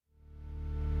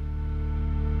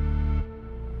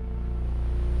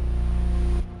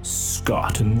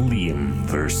Scott and Liam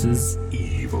versus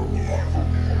Evil.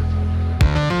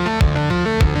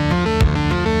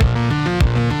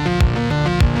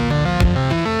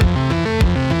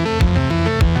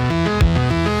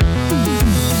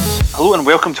 Hello and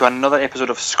welcome to another episode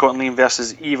of Scott and Liam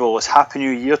vs Evil. It's Happy New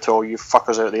Year to all you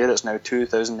fuckers out there. It's now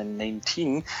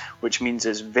 2019, which means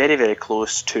it's very, very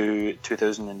close to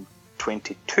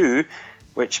 2022,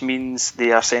 which means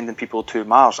they are sending people to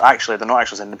Mars. Actually, they're not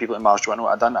actually sending people to Mars. Do you want to know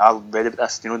what I've done? I read about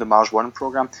this. You know the Mars One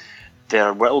program?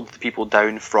 They're whittled the people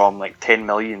down from like 10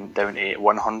 million down to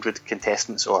 100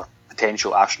 contestants or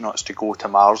potential astronauts to go to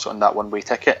Mars on that one-way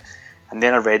ticket. And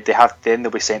then I read they'll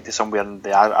be sent to somewhere in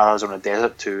the Arizona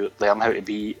desert to learn how to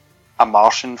be a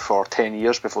Martian for 10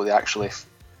 years before they actually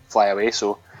fly away.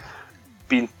 So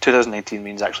being 2019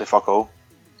 means actually fuck all.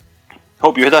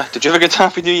 Hope you did you have a good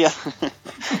Happy New Year?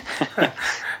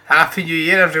 Happy New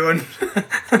Year, everyone.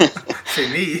 For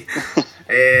me,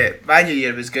 my New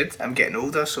Year was good. I'm getting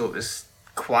older, so it was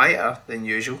quieter than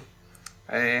usual.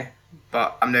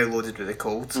 But I'm now loaded with the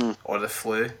cold, or the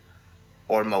flu,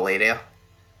 or malaria.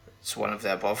 It's one of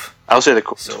the above. I'll say the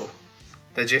cold. So,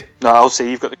 did you? No, I'll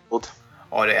say you've got the cold.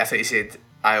 Alright, I thought you said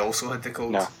I also had the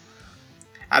cold. No.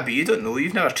 But you don't know.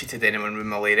 You've never treated anyone with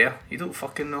malaria. You don't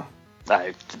fucking know.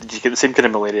 Did you get the same kind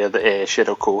of malaria that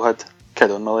Cheryl Cole had? Kid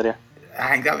on malaria?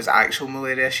 I think that was actual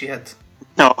malaria she had.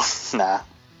 No, nah.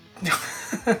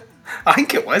 I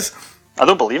think it was. I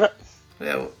don't believe it.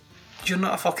 Well, you're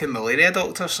not a fucking malaria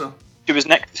doctor, so. She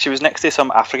was next to some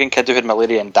African kid who had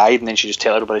malaria and died, and then she just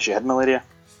told everybody she had malaria.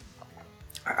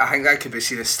 I think that could be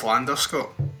seen as slander, Scott.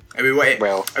 Are we want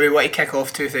to kick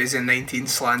off 2019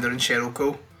 slandering Cheryl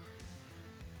Cole?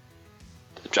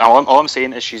 All I'm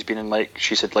saying is she's been in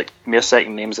she said mere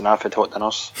second names than I've had hot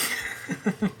dinners.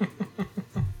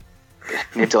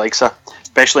 Nobody likes her.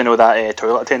 Especially that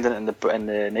toilet attendant in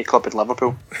the nightclub in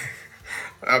Liverpool.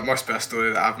 That must be a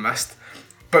story that I've missed.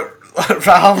 But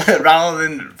rather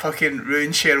than fucking ruin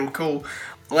Cheryl Cole,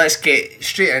 let's get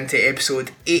straight into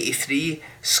episode 83,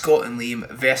 Scott and Liam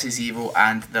versus Evil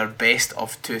and their best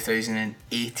of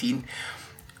 2018.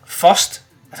 First,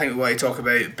 I think we want to talk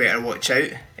about Better Watch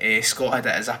Out. Scott had it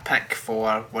as a pick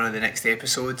for one of the next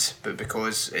episodes, but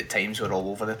because at times we're all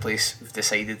over the place, we've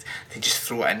decided to just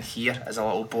throw it in here as a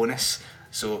little bonus.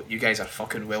 So you guys are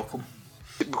fucking welcome.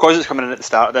 Because it's coming in at the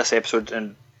start of this episode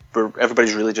and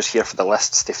everybody's really just here for the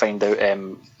lists to find out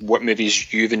what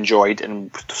movies you've enjoyed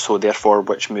and so therefore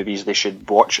which movies they should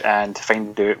watch and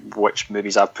find out which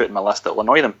movies I've put in my list that will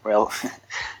annoy them. Well,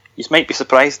 you might be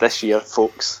surprised this year,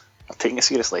 folks. I'm taking it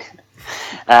seriously.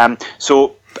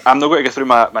 So I'm not going to go through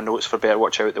my notes for Better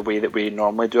Watch Out the way that we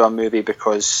normally do a movie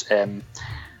because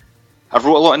I've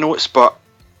wrote a lot of notes, but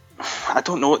I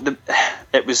don't know.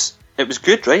 It was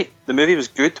good, right? The movie was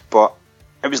good, but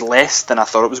it was less than I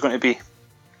thought it was going to be.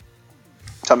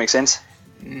 Does that make sense?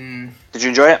 Did you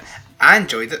enjoy it? I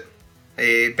enjoyed it.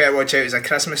 Better Watch Out is a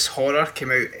Christmas horror.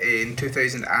 Came out in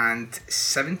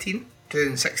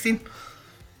 2016?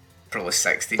 Probably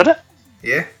 16. Did it?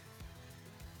 Yeah.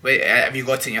 Wait, have you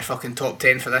got it in your fucking top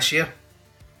 10 for this year?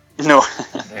 No.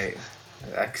 Right.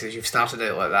 Because you've started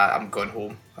out like that, I'm going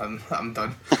home. I'm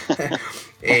done.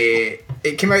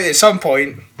 It came out at some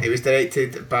point. It was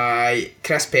directed by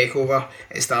Chris Peckover.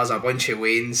 It stars a bunch of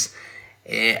Waynes.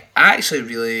 I actually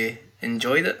really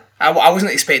enjoyed it. I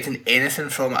wasn't expecting anything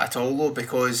from it at all though,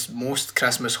 because most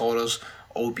Christmas horrors,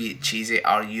 albeit cheesy,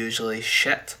 are usually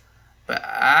shit. But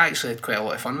I actually had quite a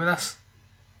lot of fun with this.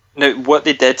 Now, what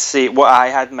they did say, what I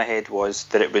had in my head was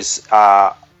that it was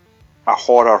a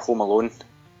horror Home Alone.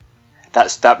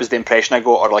 That was the impression I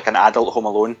got, or like an adult Home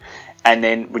Alone. And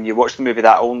then when you watch the movie,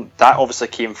 that obviously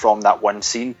came from that one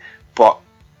scene, but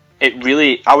it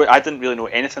really, I didn't really know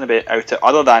anything about it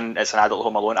other than it's an adult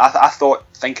Home Alone. I thought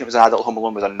thinking it was an adult Home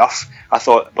Alone was enough. I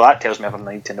thought, well, that tells me everything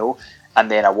I need to know. And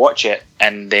then I watch it,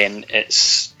 and then I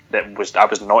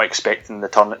was not expecting the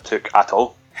turn it took at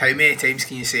all. How many times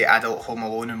can you say adult Home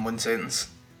Alone in one sentence?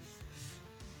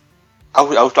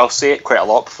 I'll say it quite a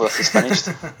lot before this is finished.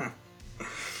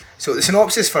 So the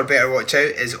synopsis for Better Watch Out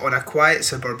is: on a quiet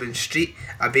suburban street,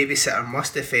 a babysitter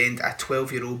must defend a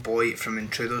 12-year-old boy from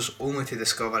intruders only to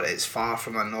discover it's far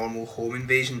from a normal home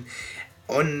invasion.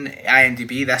 On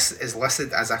IMDb, this is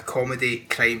listed as a comedy,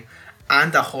 crime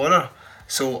and a horror.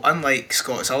 So unlike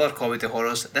Scott's other comedy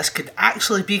horrors, this could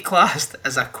actually be classed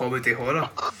as a comedy horror.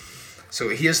 So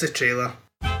here's the trailer.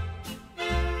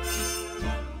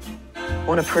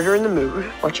 Want to put her in the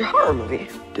mood? Watch a horror movie.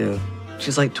 Dude,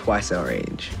 she's like twice our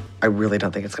age. I really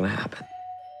don't think it's gonna happen.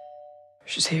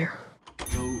 She's here.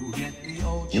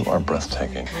 You are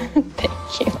breathtaking.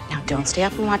 Thank you. Now don't stay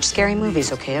up and watch scary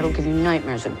movies, okay? It'll give you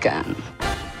nightmares again.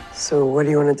 So what do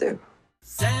you want to do?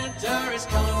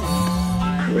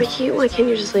 Ricky, why can't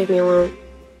you just leave me alone?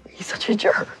 He's such a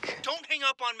jerk. Don't hang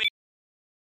up on me.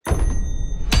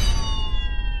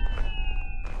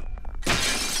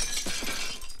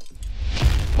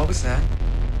 What was that?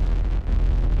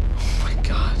 Oh my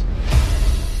god.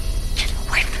 Get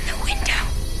away from the window.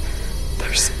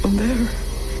 There's someone there.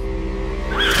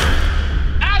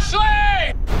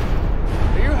 Ashley!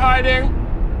 Are you hiding?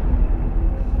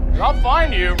 I'll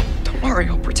find you. Don't worry,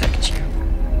 I'll protect you.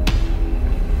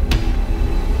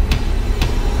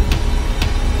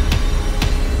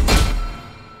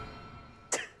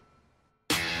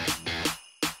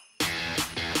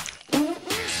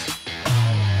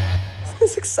 Isn't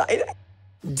this exciting?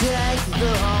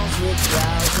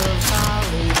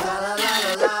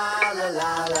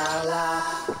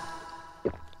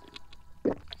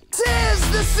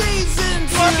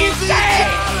 Fucking say!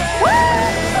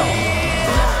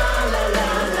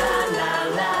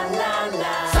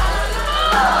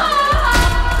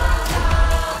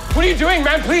 What are you doing,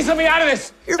 man? Please let me out of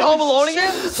this. You're home alone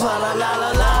again? That's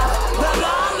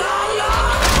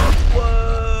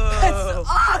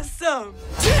awesome!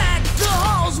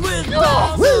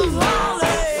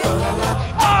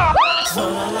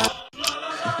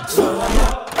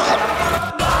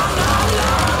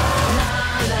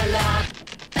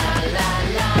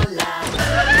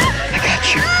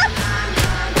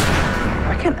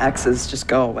 Why can't exes just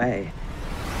go away?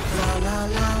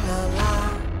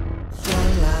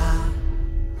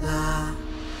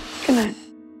 Good night.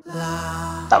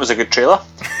 That was a good trailer.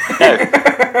 Now,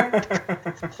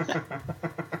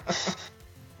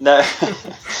 now,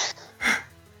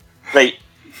 right.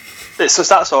 So it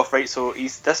starts off right. So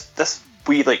he's this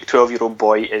wee like 12-year-old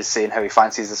boy is saying how he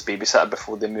fancies this babysitter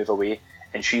before they move away,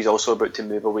 and she's also about to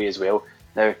move away as well.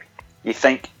 Now, you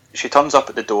think she turns up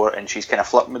at the door and she's kind of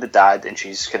flirting with the dad, and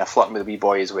she's kind of flirting with the wee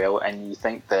boy as well, and you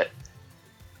think that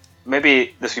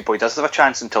maybe this wee boy does have a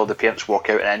chance until the parents walk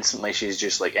out, and instantly she's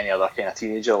just like any other kind of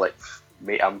teenager, like,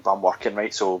 mate, I'm working,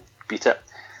 right, so beat it.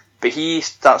 But he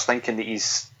starts thinking that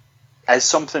he's is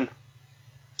something,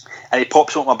 and he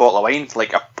pops open a bottle of wine,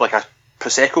 like a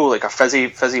prosecco, like a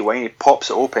fizzy wine. He pops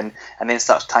it open and then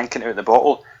starts tanking it out the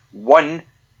bottle. One,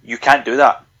 you can't do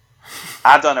that.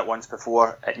 I've done it once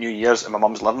before at New Year's in my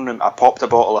mum's living room. I popped a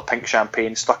bottle of pink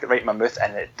champagne, stuck it right in my mouth,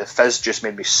 and the fizz just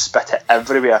made me spit it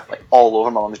everywhere, like all over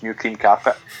my mum's new cream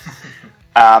carpet.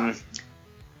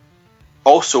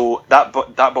 Also, that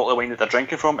bottle of wine that they're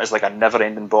drinking from is like a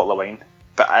never-ending bottle of wine.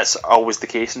 But it's always the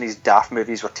case in these daft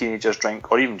movies where teenagers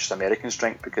drink, or even just Americans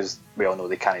drink, because we all know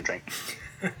they can't drink.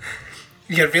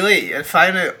 You're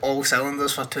firing out all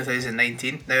cylinders for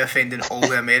 2019, now offending all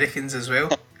the Americans as well.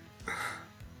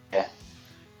 Yeah.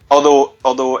 Although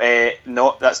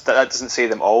no, that doesn't say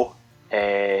them all.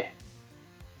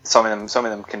 Some of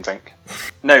them can drink.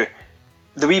 Now,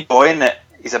 the wee boy in it,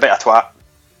 he's a bit of a twat.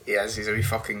 He is, he's a wee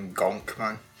fucking gonk,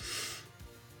 man.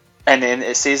 And then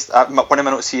it says, one of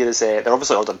my notes here is they're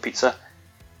obviously ordering pizza,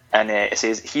 and it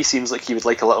says he seems like he would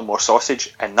like a little more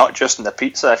sausage, and not just in the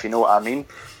pizza, if you know what I mean.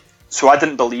 So I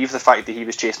didn't believe the fact that he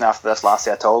was chasing after this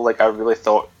lassie at all. Like, I really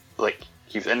thought, like,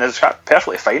 he was, and it's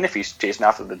perfectly fine if he's chasing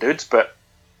after the dudes, but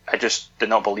I just did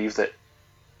not believe that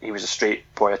he was a straight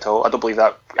boy at all. I don't believe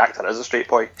that actor is a straight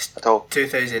boy at all.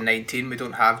 2019, we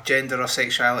don't have gender or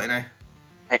sexuality now.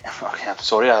 Okay, I'm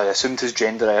sorry, I assumed his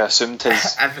gender, I assumed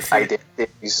his identity,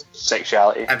 his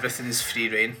sexuality. Everything is free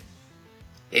reign.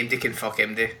 MD can fuck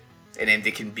MD, and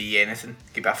MD can be anything.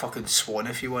 You can be a fucking swan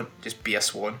if you want, just be a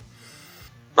swan.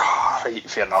 Right,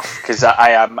 fair enough, because I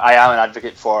am an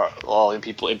advocate for allowing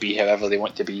people to be however they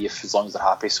want to be, as long as they're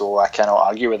happy, so I cannot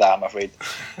argue with that, I'm afraid.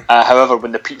 However,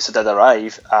 when the pizza did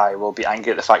arrive, I will be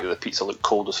angry at the fact that the pizza looked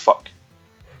cold as fuck. Do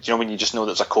you know when you just know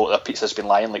that the pizza's been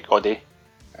lying like all day?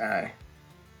 Aye.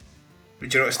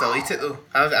 Would you not still eat it though?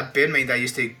 I bear in mind I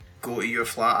used to go to your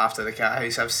flat after the cat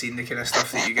house. I've seen the kind of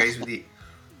stuff that you guys would eat.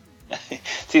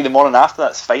 See, the morning after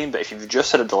that's fine, but if you've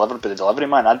just had it delivered by the delivery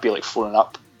man, I'd be like phoning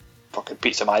up fucking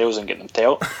Pizza Mario's and getting them to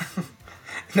help.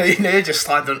 Now you just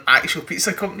slander on actual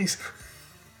pizza companies.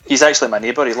 He's actually my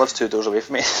neighbour, he lives 2 doors away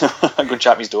from me. I'm going to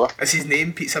chat his door. Is his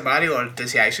name Pizza Mario, or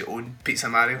does he actually own Pizza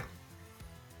Mario?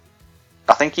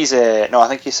 I think he's I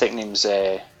think his second name's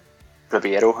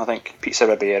Ribeiro, I think. Pizza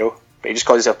Ribeiro. But he just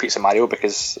calls himself Pizza Mario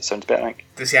because it sounds better, I think.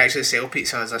 Does he actually sell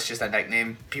pizza, or is this just a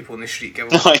nickname people in the street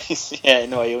give him?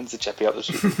 No, he owns the chippy up the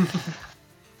street.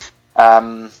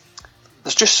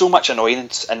 There's just so much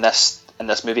annoyance in this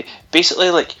movie. Basically,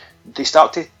 like, there's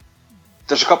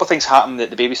a couple of things happen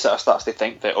that the babysitter starts to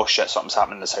think that, oh shit, something's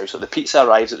happening in this house. So the pizza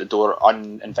arrives at the door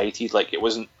uninvited, like it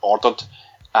wasn't ordered,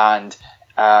 and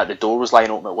the door was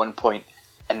lying open at one point,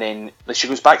 and then like, she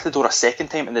goes back to the door a second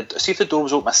time, and see if the door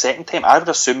was open a second time, I would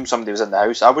assume somebody was in the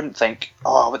house. I wouldn't think,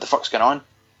 oh, what the fuck's going on?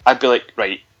 I'd be like,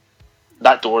 right,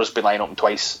 that door has been lying open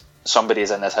twice. Somebody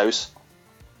is in this house.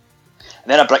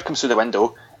 And then a brick comes through the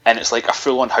window, and it's like a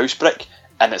full-on house brick,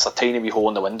 and it's a tiny wee hole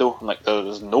in the window. I'm like,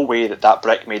 there's no way that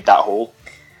brick made that hole.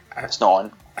 It's not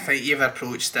on. I think you've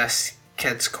approached this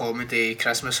kids' comedy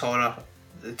Christmas horror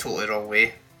the totally wrong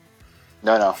way.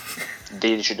 No.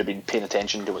 They should have been paying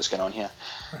attention to what's going on here.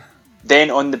 Then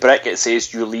on the brick it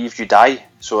says, you leave, you die.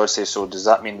 So I say, so does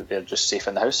that mean that they're just safe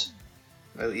in the house?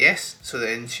 Well, yes. So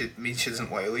then it means she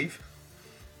doesn't want to leave.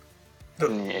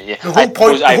 Yeah. The whole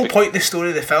point of the story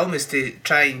of the film is to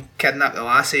try and kidnap the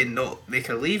lassie and not make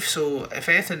her leave. So if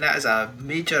anything, that is a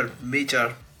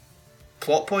major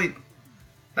plot point.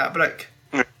 That brick.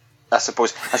 I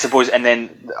suppose, and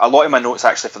then a lot of my notes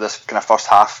actually for this kind of first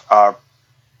half are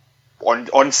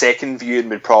on second viewing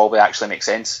would probably actually make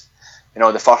sense. You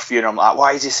know, the first viewing I'm like,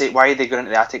 why are they going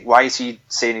into the attic? Why is he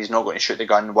saying he's not going to shoot the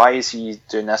gun? Why is he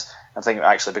doing this? I'm thinking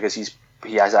actually because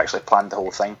he has actually planned the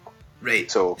whole thing. Right.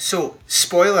 So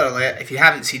spoiler alert, if you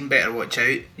haven't seen Better Watch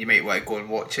Out, you might want to go and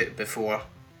watch it before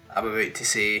I'm about to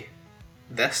say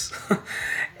this.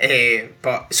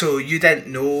 But so you didn't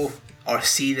know or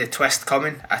see the twist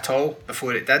coming at all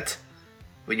before it did?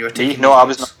 When you were taking No, I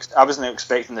wasn't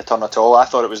expecting the turn at all. I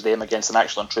thought it was them against an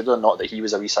actual intruder, not that he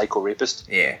was a wee psycho rapist.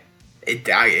 Yeah.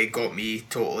 It got me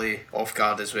totally off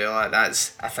guard as well.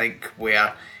 That's, I think,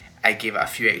 where I gave it a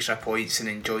few extra points and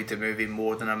enjoyed the movie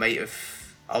more than I might have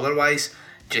otherwise,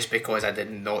 just because I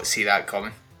did not see that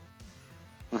coming.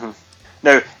 Mm-hmm.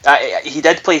 Now, he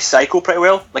did play Psycho pretty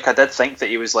well. Like, I did think that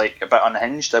he was like a bit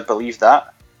unhinged. I believe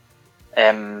that.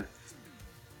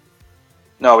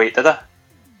 No, wait, did I?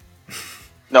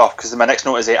 No, because my next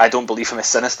note is I don't believe him as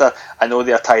sinister. I know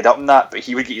they are tied up in that, but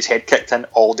he would get his head kicked in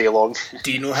all day long.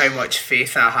 Do you know how much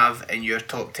faith I have in your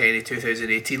top 10 of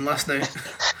 2018 list now?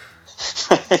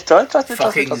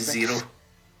 Fucking zero.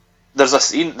 There's a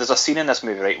scene in this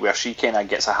movie, right, where she kind of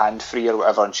gets a hand free or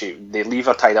whatever, and they leave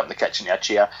her tied up in the kitchen in a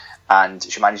chair, and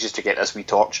she manages to get this wee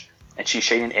torch, and she's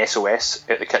shining SOS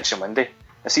out the kitchen window.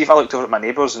 And see, if I looked over at my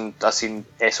neighbours and I seen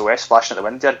SOS flashing at the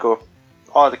window, I'd go,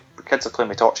 oh, the kids are playing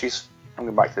with torches. I'm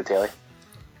going back to the telly.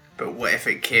 But what if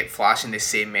it kept flashing the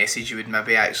same message? You would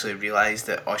maybe actually realise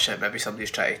that, oh shit, maybe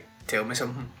somebody's trying to tell me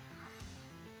something.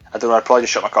 I don't know, I'd probably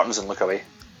just shut my curtains and look away.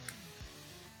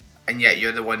 And yet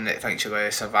you're the one that thinks you're going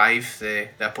to survive the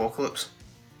apocalypse?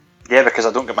 Yeah, because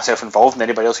I don't get myself involved in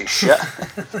anybody else's shit.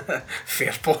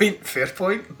 Fair point.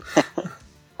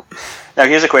 Now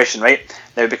here's a question, right?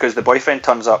 Now, because the boyfriend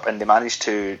turns up and they manage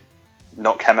to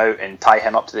knock him out and tie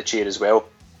him up to the chair as well,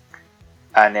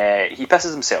 and he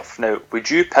pisses himself. Now, would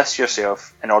you piss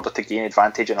yourself in order to gain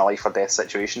advantage in a life or death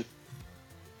situation?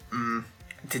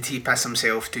 Did he piss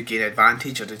himself to gain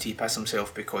advantage, or did he piss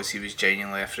himself because he was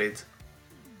genuinely afraid?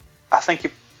 I think he.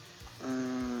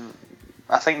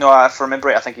 I think no. If I remember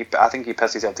it, I think he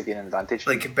pissed himself to gain an advantage.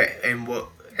 Like, but in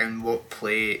what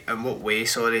way?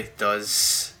 Sorry,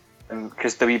 does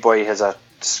because the wee boy has a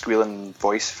squealing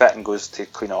voice fit and goes to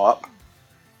clean it up.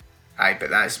 Aye, but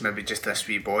that's maybe just this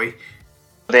wee boy.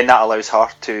 Then that allows her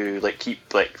to like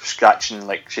keep like scratching,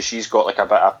 like she's got like a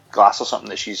bit of glass or something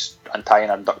that she's untying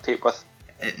her duct tape with.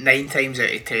 9 times out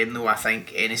of 10 though, I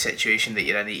think any situation that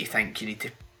you're in that you think you need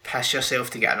to piss yourself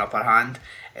to get an upper hand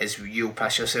is you'll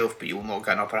piss yourself but you'll not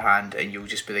get an upper hand and you'll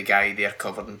just be the guy there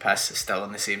covered in piss still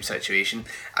in the same situation,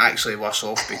 actually worse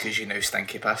off because you now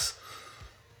stinky piss.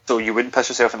 So you wouldn't piss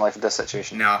yourself in life in this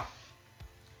situation? No.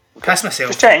 Piss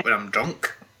myself when I'm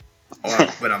drunk or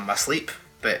when I'm asleep,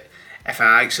 but if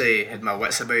I actually had my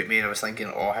wits about me and I was thinking,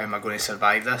 oh, how am I going to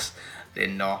survive this,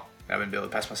 then no, I wouldn't be able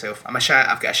to piss myself. I've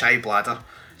got a shy bladder,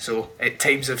 so at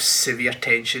times of severe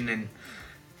tension and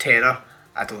terror,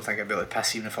 I don't think I'd be able to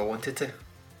piss even if I wanted to.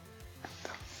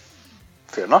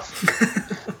 Fair enough.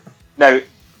 Now,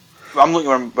 I'm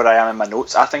looking where I am in my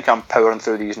notes. I think I'm powering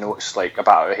through these notes like a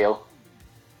bat out of hell.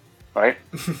 Right?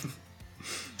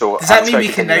 So does that mean we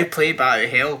can now play Bat Out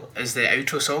of Hell as the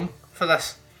outro song for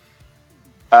this?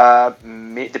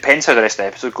 Depends how the rest of the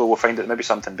episode go. We'll find out maybe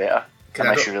something better.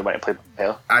 Unless you really want to play Bat Out of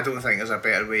Hell. I don't think there's a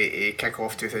better way to kick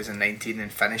off 2019 than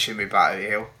finishing with Bat Out of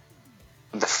Hell.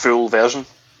 The full version?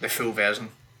 The full version.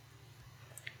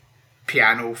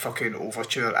 Piano, fucking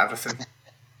overture, everything.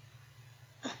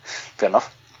 Fair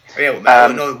enough. Well,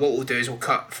 no, what we'll do is we'll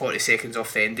cut 40 seconds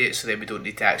off the end date so then we don't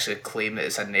need to actually claim that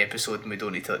it's in the episode and we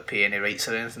don't need to pay any rights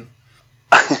or anything.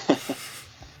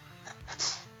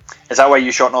 Is that why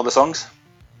you shorten all the songs?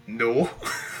 No.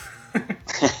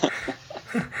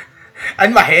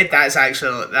 In my head, that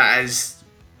is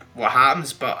what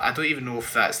happens, but I don't even know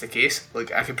if that's the case. Like,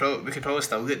 we could probably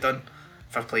still get done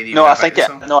if I played even No, a I bit think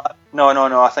of the it. song.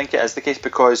 No. I think it is the case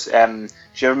because do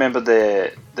you remember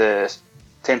the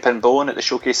 10-pin bowling at the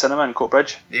Showcase Cinema in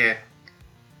Coatbridge? Yeah.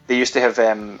 They used to have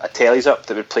a tellies up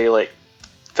that would play like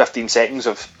 15 seconds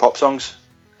of pop songs,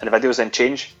 and the videos then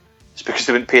change. It's because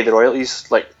they wouldn't pay the royalties,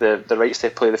 like the rights to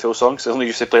play the full songs. They only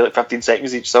used to play like 15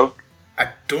 seconds each song. I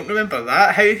don't remember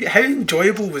that. How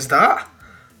enjoyable was that?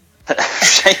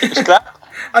 It was crap.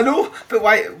 I know, but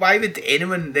why would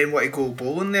anyone then want to go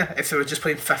bowling there if they were just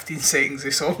playing 15 seconds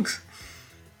of songs?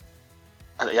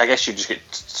 I guess you just get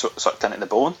sucked into the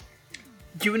bowling.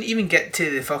 You wouldn't even get to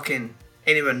the fucking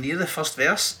anywhere near the first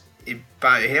verse.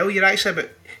 By hell, you're actually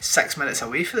about 6 minutes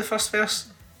away from the first verse.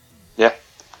 Yeah.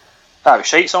 Ah, with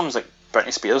shite songs like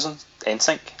Britney Spears and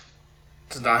NSYNC.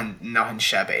 There's nothing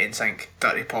shit about NSYNC.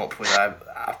 Dirty Pop was a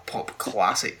pop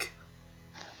classic.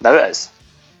 Now it is.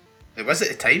 It was at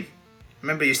the time.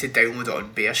 Remember, I used to download it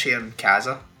on Bearshare and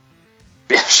Kazaa.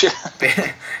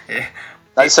 Bearshare. Yeah.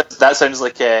 That sounds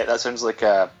like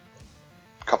a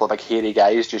couple of big hairy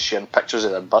guys just sharing pictures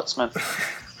of their butts, man.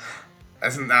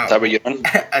 Isn't that what you're on?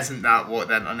 Isn't that what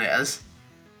the internet is?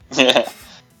 Yeah.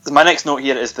 My next note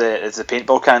here is the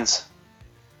paintball cans,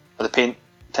 or the paint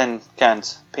tin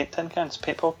cans,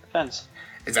 paintball cans.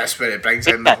 Is this where it brings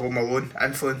in the Home Alone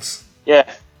influence?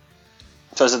 Yeah.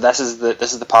 So this is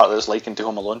the part that's likened to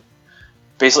Home Alone.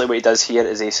 Basically, what he does here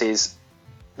is he says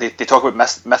they talk about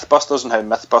Mythbusters and how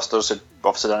Mythbusters had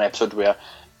obviously done an episode where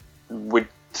would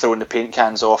throwing the paint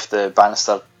cans off the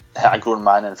banister, hit a grown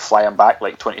man and fly him back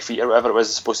like 20 feet or whatever it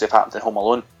was supposed to have happened in Home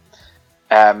Alone.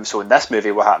 So in this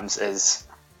movie, what happens is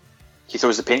he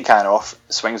throws the paint can off,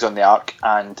 swings on the arc,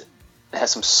 and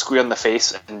hits him square in the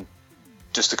face and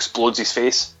just explodes his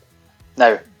face.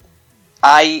 Now,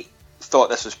 I thought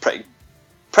this was pretty.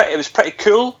 It was pretty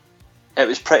cool. It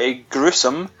was pretty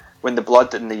gruesome when the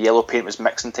blood and the yellow paint was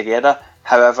mixing together.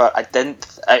 However, they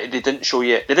didn't show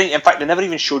you. In fact, they never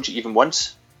even showed you even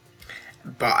once.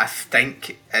 But I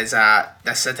think this is a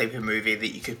type of movie that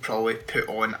you could probably put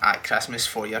on at Christmas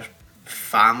for your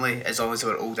family, as long as they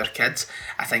were older kids.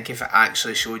 I think if it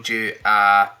actually showed you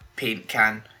a paint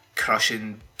can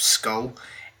crushing skull,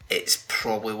 it's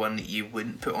probably one that you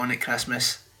wouldn't put on at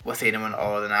Christmas with anyone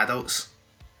other than adults.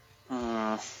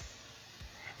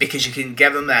 Because you can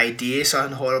give them the idea of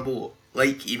something horrible,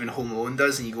 like even Home Alone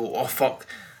does, and you go, oh fuck,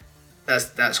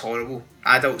 that's horrible.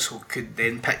 Adults could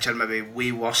then picture maybe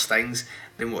way worse things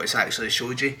than what it's actually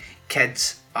showed you.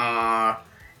 Kids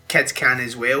can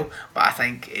as well, but I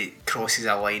think it crosses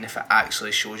a line if it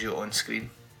actually shows you on screen.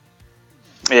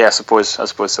 Yeah, I suppose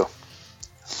so.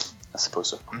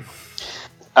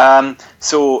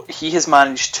 So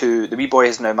the wee boy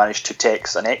has now managed to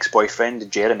text an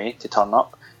ex-boyfriend, Jeremy, to turn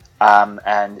up.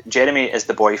 And Jeremy is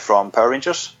the boy from Power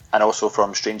Rangers and also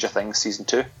from Stranger Things Season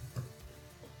 2.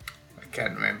 I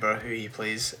can't remember who he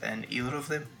plays in either of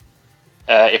them.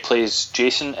 He plays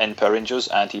Jason in Power Rangers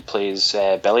and he plays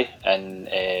Billy in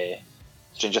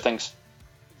Stranger Things.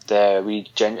 The wee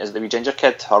ginger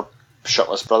kid, her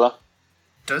shirtless brother.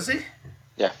 Does he?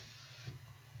 Yeah.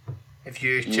 Have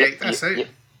you checked this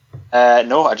out?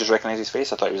 No, I just recognised his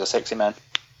face. I thought he was a sexy man.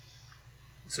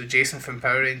 So Jason from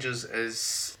Power Rangers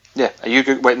is... Yeah, are you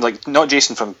like not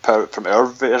Jason from our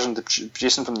version,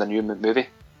 Jason from the new movie?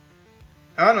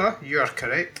 Oh no, you are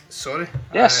correct. Sorry.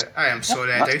 Yes. I am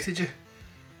sorry I doubted you.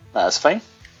 That's fine.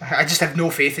 I just have no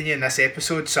faith in you in this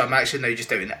episode, so I'm actually now just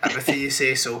doubting everything you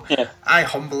say, so Yeah. I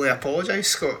humbly apologise,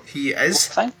 Scott. He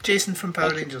is Jason from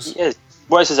Power Rangers. He is.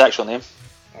 What is his actual name?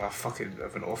 Oh, I fucking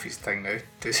have an off his thing now.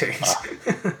 2 seconds.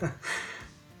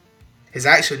 His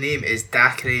actual name is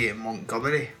Dacre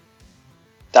Montgomery.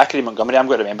 Dacre Montgomery, I'm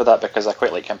going to remember that because I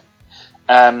quite like him.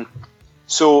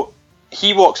 So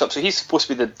he walks up, so he's supposed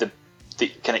to be the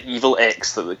kind of evil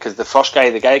ex, because the first guy,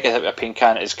 the guy that gets hit with a paint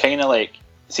can, is kind of like,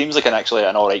 seems like actually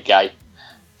an alright guy.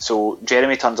 So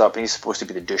Jeremy turns up and he's supposed to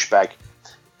be the douchebag.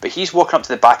 But he's walking up to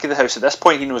the back of the house. At this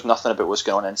point he knows nothing about what's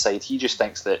going on inside. He just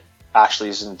thinks that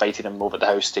Ashley's invited him over to the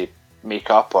house to make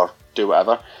up or do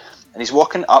whatever. And he's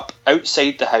walking up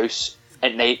outside the house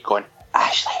at night going,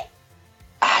 Ashley.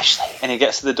 And he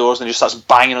gets to the doors and he just starts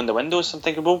banging on the windows. I'm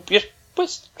thinking, well,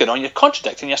 what's going on? You're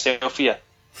contradicting yourself here.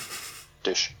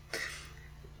 Douche.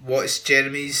 What's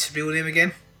Jeremy's real name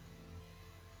again?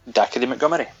 Dacre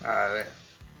Montgomery. Right.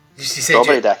 You said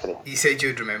Strawberry Dacre. You said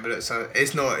you'd remember it, so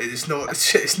it's not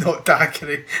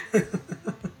Dacre.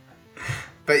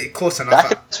 But close enough.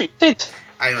 Dacre, that's what you did.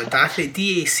 I know, Dacre,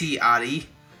 D-A-C-R-E.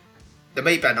 There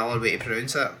might be another way to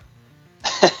pronounce it.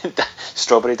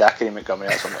 Strawberry Dacre Montgomery,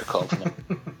 that's what I'm going to call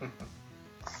him.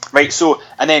 Right, so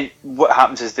And then what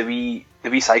happens is the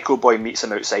wee psycho boy meets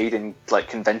him outside and like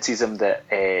convinces him that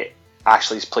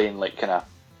Ashley's playing like kind of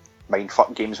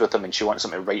mindfuck games with him, and she wants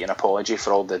him to write an apology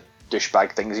for all the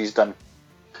douchebag things he's done.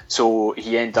 So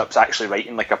he ends up actually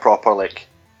writing like a proper like,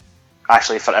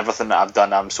 Ashley, for everything that I've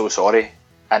done, I'm so sorry.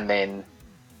 And then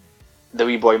the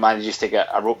wee boy manages to get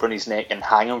a rope around his neck and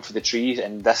hang him for the tree.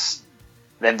 And this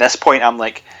point, I'm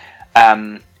like,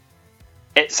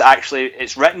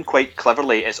 it's written quite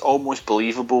cleverly. It's almost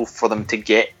believable for them to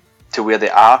get to where they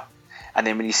are. And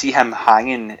then when you see him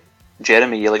hanging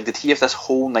Jeremy, you're like, did he have this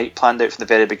whole night planned out from the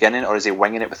very beginning, or is he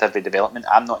winging it with every development?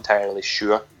 I'm not entirely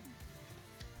sure.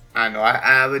 I know,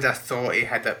 I would have thought he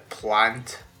had it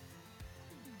planned.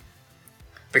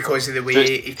 Because of the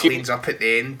way he cleans up at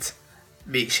the end,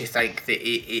 makes you think that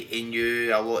he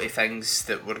knew a lot of things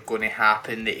that were going to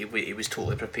happen, that he was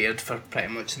totally prepared for pretty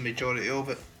much the majority of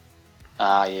it.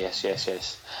 Ah,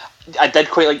 yes. I did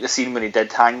quite like the scene when he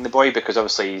did hang the boy, because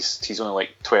obviously he's only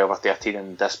like 12 or 13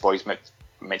 and this boy's meant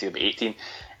to be 18,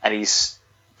 and he's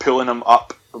pulling him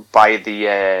up by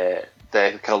the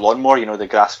kind of lawnmower, you know, the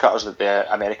grass cutters that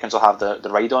the Americans will have, the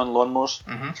ride-on lawnmowers,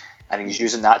 and he's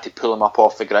using that to pull him up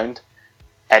off the ground.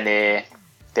 And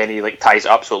then he like ties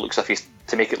it up so it looks as if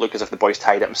to make it look as if the boy's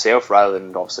tied it himself, rather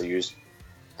than obviously use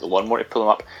the lawnmower to pull him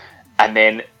up. And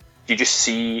then you just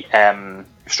see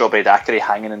Strawberry Daiquiri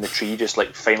hanging in the tree, just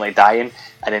like finally dying.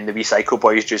 And then the wee psycho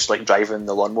boy's just like driving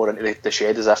the lawnmower into the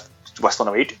shed as if whistling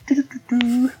away.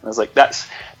 I was like, that's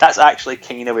actually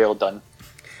kind of well done.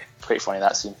 Quite funny,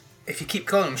 that scene. If you keep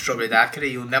calling him Strawberry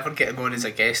Daiquiri, you'll never get him on as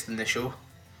a guest in the show.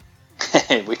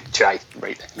 We try,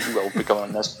 right? You will be coming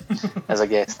on this as a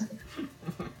guest.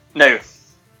 Now,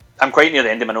 I'm quite near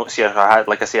the end of my notes here. I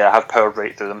have powered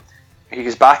right through them. He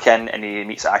goes back in and he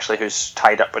meets Ashley, who's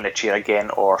tied up in the chair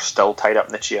again, or still tied up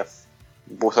in the chair.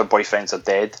 Both her boyfriends are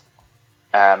dead.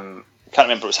 Can't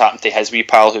remember what's happened to his wee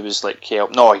pal, who was like,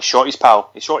 no, he shot his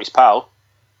pal.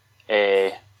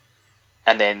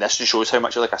 And then this just shows how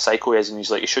much of like a psycho he is. And he's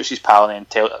like, he shoots his pal and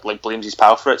then blames his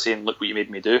pal for it, saying, "Look what you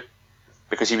made me do."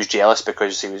 Because he was jealous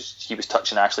because he was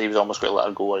touching Ashley. He was almost going to let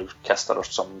her go, or he kissed her or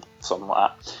something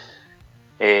like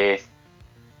that.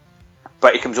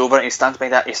 But he comes over and he stands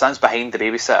behind the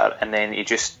babysitter, and then he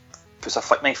just puts a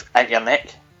flick knife into her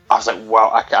neck. I was like, wow!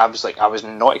 I was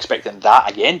not expecting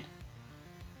that again.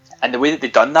 And the way that they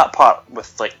done that part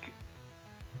with like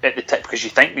at the tip, because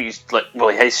you think that he's like, well,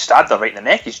 he stabbed her right in the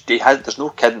neck. There's no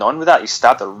kidding on with that. He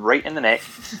stabbed her right in the neck,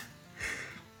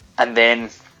 and then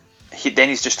he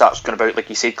just starts going about, like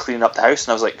you said, cleaning up the house.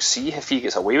 And I was like, see if he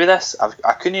gets away with this.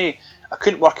 I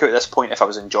couldn't work out at this point if I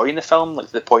was enjoying the film, like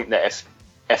to the point that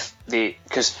if they,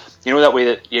 because you know that way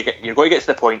that you're going to get to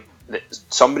the point that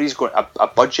somebody's going, a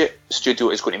budget studio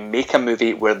is going to make a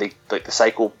movie where they, like, the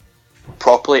psycho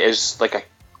properly is like a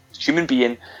human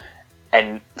being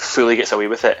and fully gets away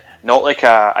with it, not like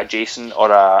a Jason or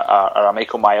a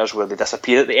Michael Myers where they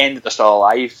disappear at the end, they're still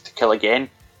alive to kill again.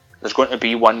 There's going to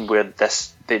be one where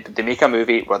they make a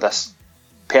movie where this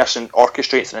person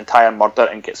orchestrates an entire murder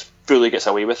and fully gets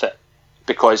away with it,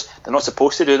 because they're not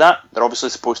supposed to do that. They're obviously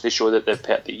supposed to show that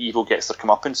the evil gets their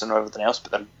comeuppance and everything else,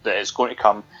 but that it's going to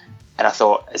come. And I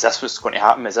thought, is this what's going to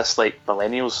happen? Is this like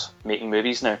millennials making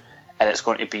movies now, and it's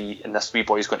going to be, and this wee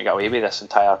boy's going to get away with this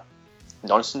entire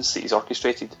nonsense that he's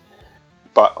orchestrated?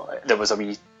 But there was a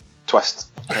wee twist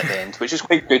at the end, which is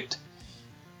quite good.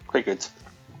 Quite good.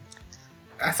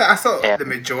 I thought the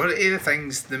majority of the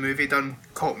things the movie done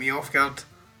caught me off guard.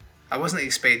 I wasn't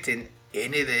expecting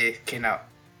any of the kind of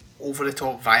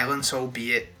over-the-top violence,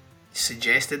 albeit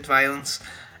suggested violence,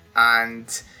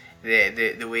 and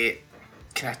the way it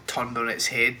kind of turned on its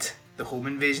head, the home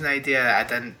invasion idea. I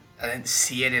didn't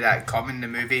see any of that coming in the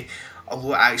movie,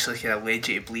 although it actually kind of led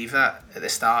you to believe that. At the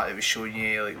start, it was showing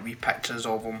you like wee pictures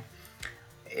of him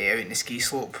out in the ski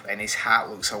slope, and his hat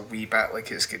looks a wee bit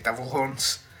like it's got devil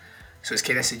horns. So it's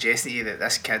kind of suggesting to you that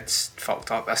this kid's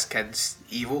fucked up, this kid's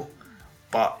evil.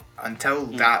 But until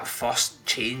that first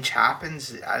change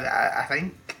happens, I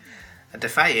think I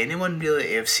defy anyone really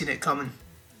to have seen it coming.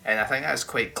 And I think that's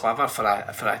quite clever for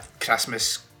a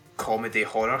Christmas comedy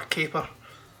horror caper.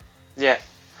 Yeah,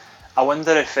 I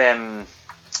wonder if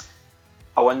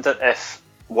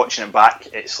watching it back,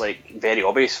 it's like very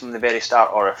obvious from the very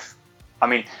start, or if, I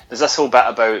mean, there's this whole bit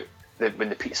about when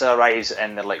the pizza arrives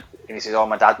and they're like, and he says, "Oh,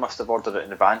 my dad must have ordered it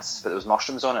in advance, but there was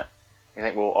mushrooms on it." You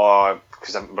think, well,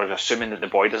 because we're assuming that the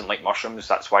boy doesn't like mushrooms,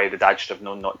 that's why the dad should have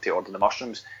known not to order the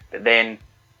mushrooms. But then,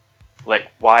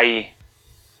 like, why?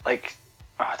 Like,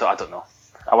 I don't know.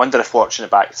 I wonder if watching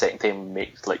it back the second time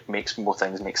makes more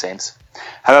things make sense.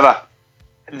 However,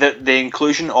 the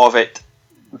inclusion of it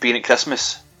being at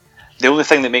Christmas The only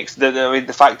thing that makes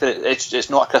the fact that it's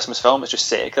not a Christmas film, it's just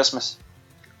set at Christmas.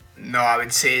 No, I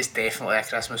would say it's definitely a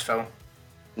Christmas film.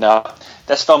 No,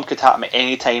 this film could happen at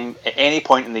any time, at any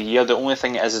point in the year. The only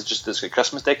thing it is just it's got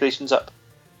Christmas decorations up.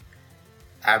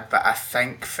 But I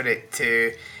think for it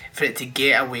to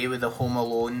get away with the Home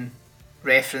Alone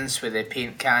reference with the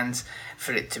paint cans,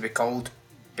 for it to be called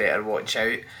Better Watch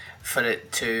Out, for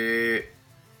it to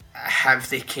have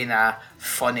the kind of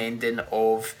fun ending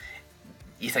of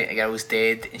you think the girl's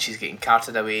dead and she's getting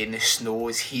carted away in the snow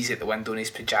as he's at the window in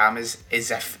his pyjamas, as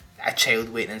if a child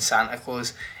waiting in Santa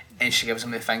Claus, and she gives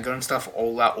him the finger and stuff.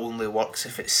 All that only works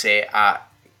if it's set at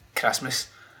Christmas.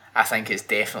 I think it's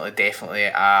definitely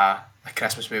a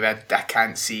Christmas movie. I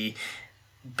can't see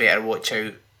Better Watch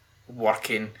Out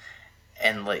working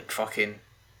in like fucking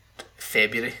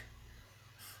February.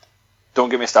 Don't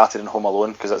get me started in Home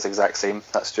Alone, because that's the exact same.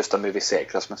 That's just a movie set at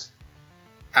Christmas.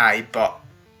 Aye, but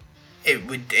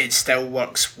it still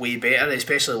works way better,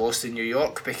 especially Lost in New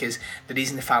York, because the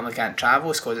reason the family can't travel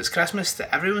is because it's Christmas.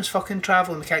 That everyone's fucking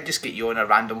travelling. We can't just get you on a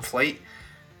random flight.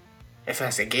 If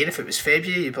it was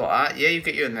February, you'd be like, yeah, you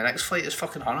get you on the next flight. There's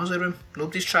fucking hundreds of room.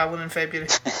 Nobody's travelling in February.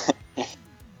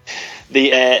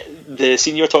 The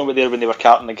scene you were talking about there when they were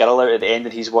carting the girl out at the end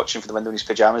and he's watching from the window in his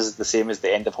pyjamas is the same as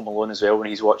the end of Home Alone as well, when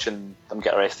he's watching them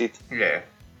get arrested. Yeah.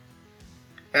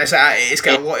 It's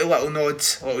got a lot of little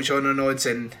nods, little genre nods,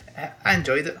 and I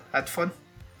enjoyed it. I had fun.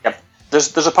 Yep.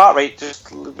 There's a part, right,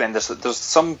 just when there's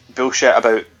some bullshit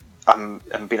about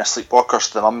being a sleepwalker,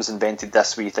 so the mum's invented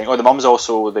this wee thing. Oh, the mum's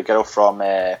also the girl from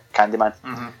Candyman.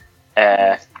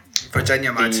 Mm-hmm.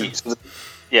 Virginia Madsen.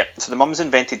 So the mum's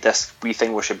invented this wee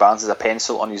thing where she balances a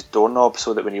pencil on his doorknob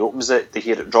so that when he opens it, they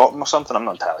hear it drop him or something. I'm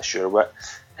not entirely sure what.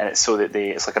 And it's so that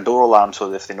it's like a door alarm, so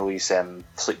that if they know he's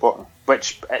sleepwalking.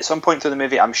 Which at some point through the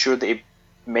movie, I'm sure that he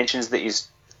mentions that he's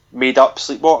made up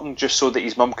sleepwalking just so that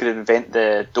his mum could invent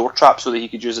the door trap, so that he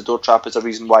could use the door trap as a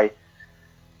reason why.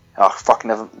 Oh, fucking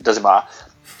never, doesn't matter.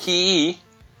 He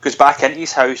goes back into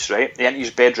his house, right, into his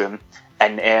bedroom,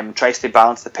 and tries to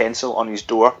balance the pencil on his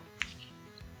door,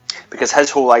 because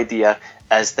his whole idea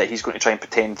is that he's going to try and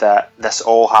pretend that this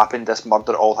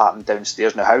murder all happened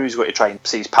downstairs. Now, how he's going to try and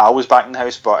say his pal was back in the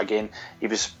house, but again, he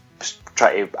was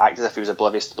trying to act as if he was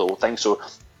oblivious to the whole thing. So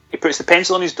he puts the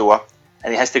pencil on his door,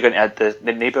 and he has to go into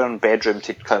the neighbouring bedroom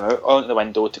to climb out onto the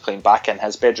window to climb back in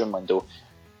his bedroom window.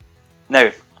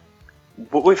 Now,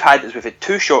 what we've had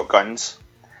two shotguns,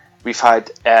 we've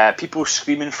had people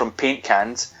screaming from paint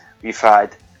cans, we've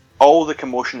had all the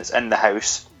commotion that's in the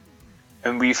house,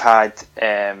 and we've had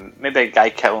maybe a guy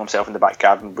killing himself in the back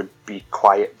garden would be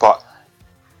quiet, but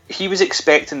he was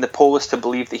expecting the police to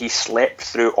believe that he slept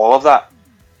through all of that.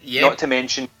 Yeah. Not to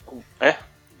mention, the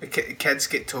kids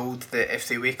get told that if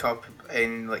they wake up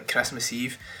in like Christmas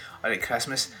Eve or at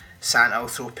Christmas, Santa will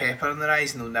throw pepper in their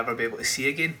eyes and they'll never be able to see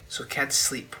again. So kids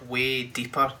sleep way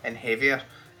deeper and heavier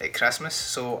at Christmas.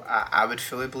 So I would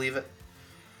fully believe it.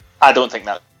 I don't think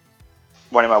that.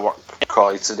 One of my work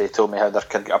colleagues today told me how their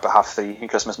kid get up at 3:30 on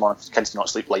Christmas morning. Kids do not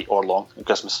sleep light or long on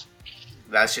Christmas.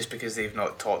 That's just because they've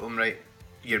not taught them right.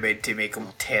 You're meant to make them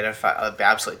terrified, be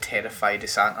absolutely terrified of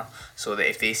Santa, so that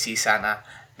if they see Santa,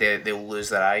 they'll lose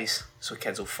their eyes. So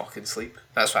kids will fucking sleep.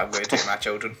 That's what I'm going to do to my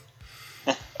children.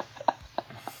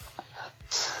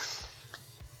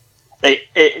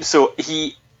 Right, so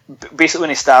he basically, when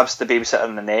he stabs the babysitter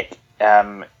in the neck,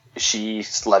 she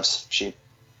lives. She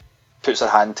puts her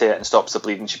hand to it and stops the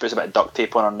bleeding. She puts a bit of duct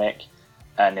tape on her neck,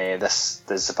 and this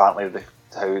is apparently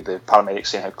how the paramedics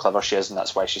saying how clever she is, and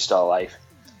that's why she's still alive.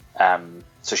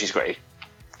 So she's got to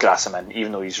grass him in,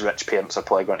 even though his rich parents are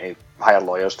probably going to hire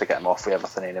lawyers to get him off with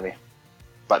everything anyway.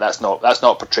 But that's not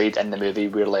portrayed in the movie.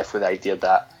 We're left with the idea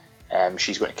that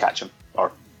she's going to catch him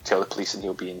or tell the police, and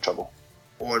he'll be in trouble.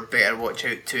 Or Better Watch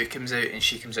Out 2 comes out and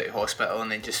she comes out of hospital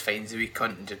and then just finds the wee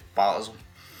cunt and just batters him.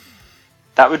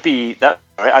 That would be that.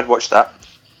 Right, I'd watch that.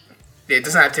 Yeah, it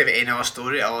doesn't have to have any other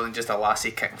story other than just a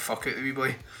lassie kicking fuck out the wee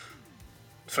boy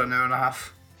for an hour and a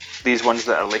half. These ones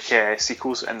that are like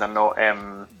sequels, and they're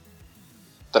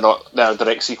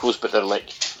direct sequels, but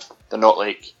they're not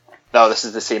like no, this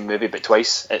is the same movie but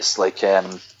twice. It's like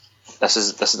this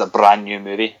is a brand new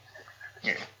movie.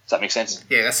 Yeah. Does that make sense?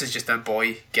 Yeah, this is just a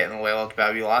boy getting leathered by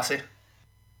a wee lassie.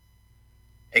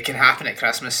 It can happen at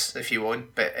Christmas if you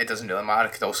want, but it doesn't really matter.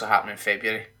 It could also happen in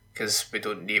February because we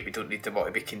don't need them all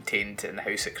to be contained in the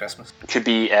house at Christmas. It could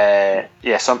be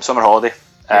summer holiday.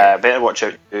 Yeah. Better Watch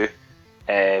Out too.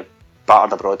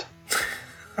 Battered abroad.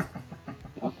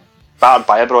 Battered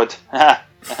by abroad.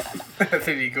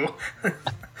 There you go.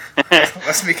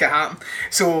 Let's make it happen.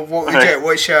 So,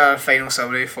 what's your final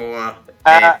summary for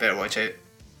Better Watch Out?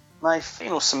 my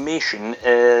final summation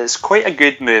is quite a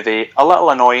good movie. A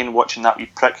little annoying watching that wee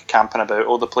prick camping about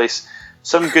all the place.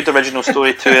 Some good original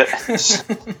story to it.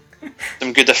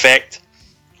 Some good effect.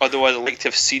 Although I'd like to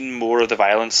have seen more of the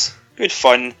violence. Good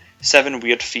fun. 7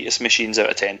 weird fetus machines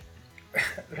out of 10.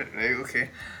 Right, okay.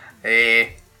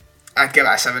 I'd give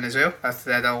it a 7 as well. I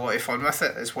had a lot of fun with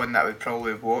it. It's one that I would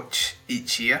probably watch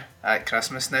each year at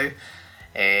Christmas now.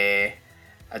 I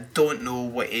don't know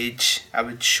what age I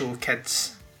would show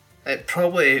kids.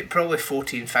 Probably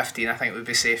 14, 15 I think would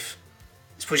be safe.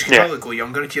 I suppose you could probably go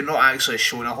younger. You're not actually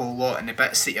showing a whole lot, and the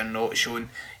bits that you're not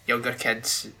showing, younger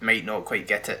kids might not quite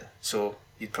get it. So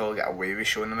you'd probably get away with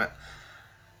showing them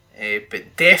it.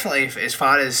 But definitely, as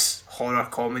far as horror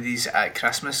comedies at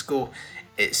Christmas go,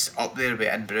 it's up there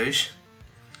with In Bruges.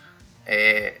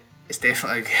 It's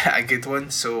definitely a good one.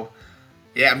 So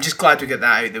yeah, I'm just glad we got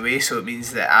that out of the way. So it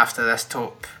means that after this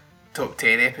top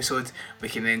 10 episode, we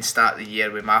can then start the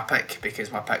year with my pick,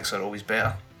 because my picks are always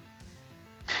better.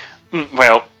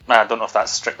 Well, I don't know if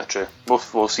that's strictly true.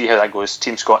 We'll see how that goes.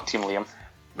 Team Scott, Team Liam.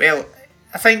 Well,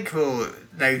 I think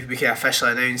we can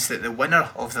officially announce that the winner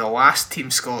of the last Team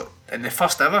Scott and the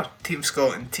first ever Team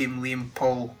Scott and Team Liam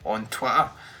poll on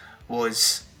Twitter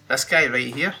was this guy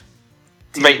right here.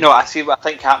 Right, no, I see what I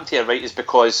think happened here, right, is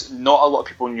because not a lot of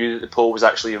people knew that the poll was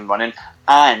actually even running,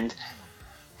 and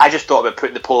I just thought about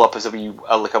putting the poll up as a wee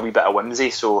bit of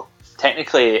whimsy, so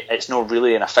technically it's not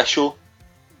really an official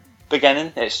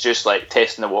beginning, it's just like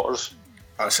testing the waters.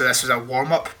 Oh, so this was a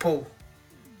warm-up poll?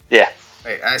 Yeah.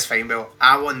 Right, that's fine. Well,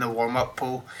 I won the warm-up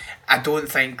poll. I don't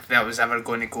think that was ever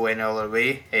going to go any other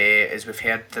way, as we've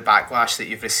heard the backlash that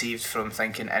you've received from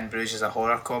thinking In Bruges is a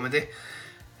horror comedy.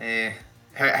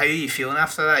 How are you feeling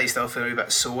after that? Are you still feeling a wee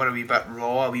bit sore, a wee bit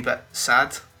raw, a wee bit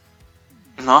sad?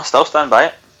 No, still stand by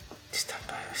it. Stand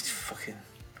by it. It's fucking...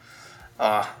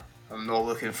 Oh, I'm not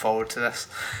looking forward to this.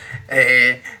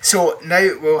 So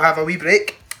now we'll have a wee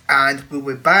break, and we'll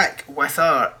be back with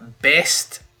our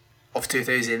best of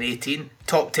 2018,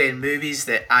 top 10 movies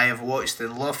that I have watched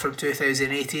and loved from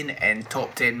 2018, and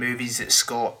top 10 movies that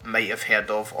Scott might have heard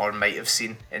of or might have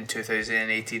seen in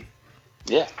 2018.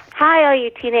 Yeah. Hi, all you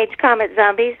teenage comet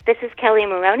zombies. This is Kelly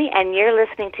Maroney, and you're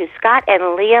listening to Scott and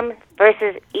Liam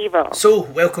versus Evil. So,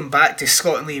 welcome back to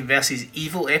Scott and Liam versus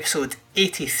Evil, episode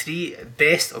 83,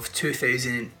 best of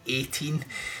 2018.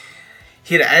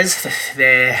 Here it is,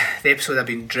 the episode I've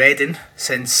been dreading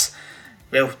since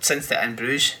the In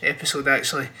Bruges episode,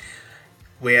 actually,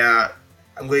 where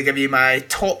I'm going to give you my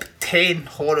top 10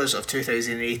 horrors of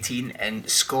 2018, and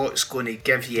Scott's going to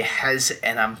give you his,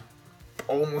 and I'm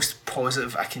almost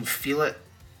positive, I can feel it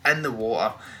in the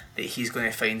water, that he's going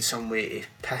to find some way to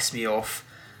piss me off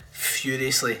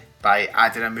furiously by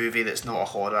adding a movie that's not a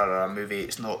horror, or a movie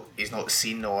he's not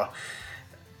seen, or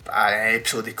an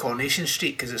episode of Coronation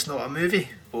Street, because it's not a movie.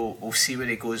 We'll see where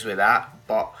he goes with that,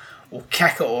 but we'll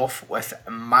kick it off with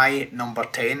my number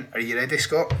 10. Are you ready,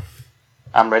 Scott?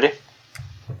 I'm ready.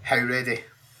 How ready?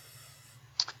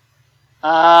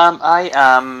 I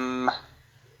am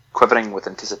quivering with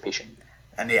anticipation.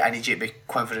 I need you to be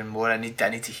quivering more. I need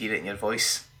to hear it in your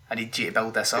voice. I need you to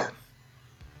build this up.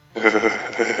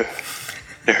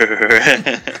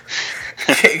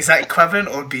 Is that quivering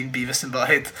or being Beavis and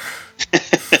Butthead?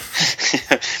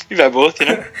 You've got both, you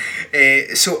know.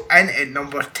 So in at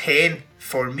number 10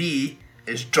 for me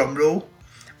is drumroll.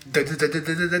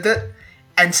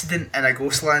 Incident in a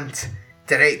Ghostland,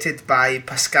 directed by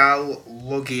Pascal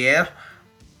Laugier.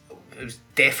 It was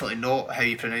definitely not how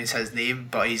you pronounce his name,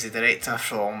 but he's the director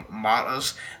from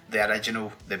Martyrs, the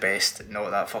original, the best,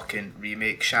 not that fucking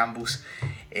remake shambles.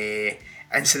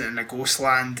 Incident in a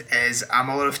Ghostland is a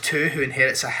mother of two who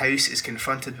inherits a house is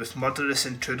confronted with murderous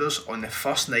intruders on the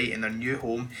first night in their new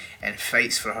home and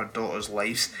fights for her daughter's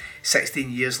lives. 16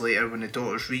 years later, when the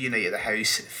daughters reunite at the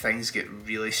house, things get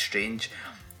really strange.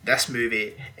 This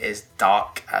movie is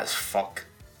dark as fuck.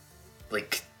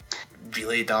 Like,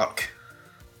 really dark.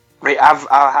 Right,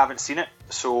 I haven't seen it,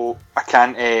 so I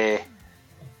can't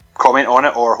comment on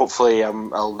it, or hopefully there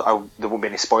won't be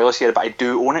any spoilers here, but I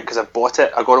do own it because I bought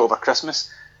it. I got it over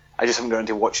Christmas. I just haven't got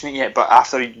into watching it yet, but I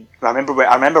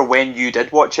remember when you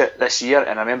did watch it this year,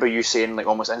 and I remember you saying like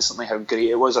almost instantly how great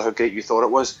it was, or how great you thought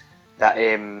it was, that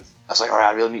I was like, alright,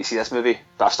 I really need to see this movie,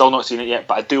 but I've still not seen it yet,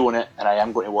 but I do own it, and I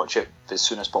am going to watch it as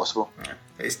soon as possible.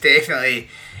 It's definitely,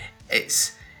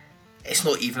 it's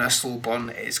not even a slow burn,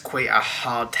 it's quite a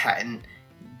hard-hitting,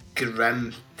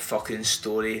 grim fucking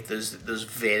story. There's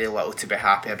very little to be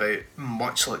happy about,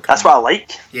 much like... That's what I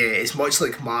like. Yeah, it's much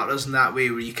like Martyrs in that way,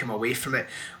 where you come away from it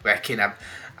with kind of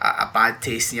a bad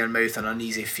taste in your mouth, an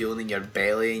uneasy feeling in your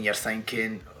belly, and you're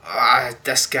thinking,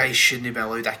 this guy shouldn't be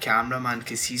allowed a camera, man,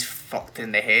 because he's fucked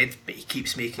in the head, but he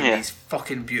keeps making these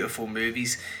fucking beautiful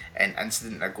movies. And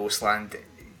Incident at Ghostland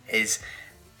is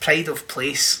pride of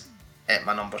place at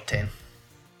my number 10.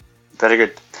 Very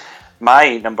good.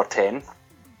 My number 10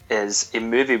 is a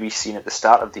movie we've seen at the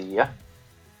start of the year,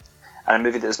 and a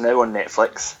movie that is now on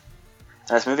Netflix,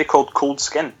 and it's a movie called Cold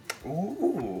Skin.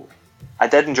 Ooh. I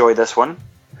did enjoy this one.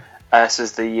 This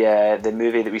is the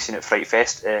movie that we've seen at Fright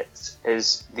Fest. It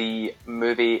is the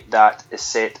movie that is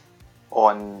set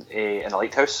in a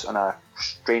lighthouse on a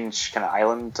strange kind of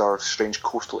island or strange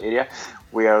coastal area,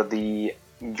 where the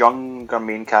younger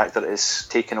main character is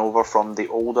taken over from the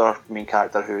older main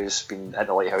character who has been at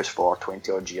the lighthouse for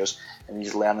 20 odd years, and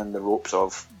he's learning the ropes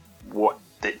of what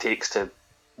it takes to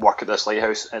work at this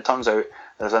lighthouse. And it turns out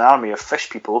there's an army of fish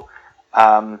people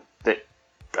that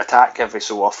attack every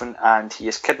so often, and he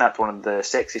has kidnapped one of the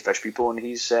sexy fish people, and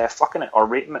he's fucking it or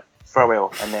raping it for a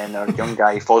while, and then our young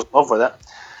guy falls in love with it,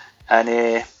 and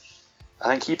I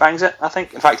think he bangs it. In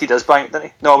fact, he does bang it, doesn't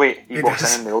he? No, wait, he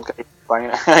walks in and the old guy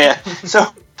banging it. Yeah. So,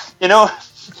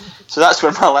 so that's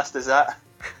where my list is at.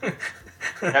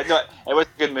 No, it was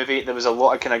a good movie. There was a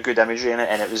lot of kind of good imagery in it,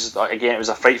 and it was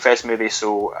a Fright Fest movie.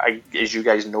 So, as you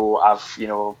guys know,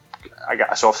 I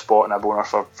got a soft spot and a boner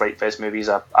for Fright Fest movies.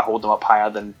 I hold them up higher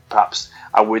than perhaps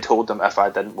I would hold them if I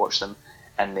didn't watch them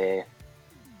in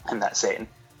that setting.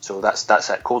 So that's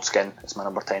it. Cold Skin is my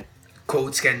number 10.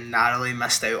 Cold Skin narrowly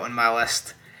missed out on my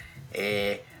list.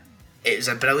 It was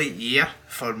a brilliant year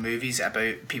for movies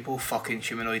about people fucking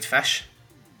humanoid fish.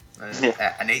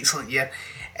 An excellent year.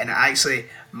 And actually,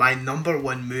 my number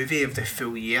one movie of the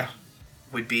full year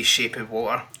would be Shape of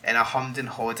Water. And I hummed and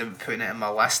hawed about putting it in my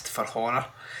list for horror,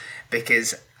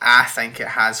 because I think it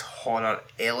has horror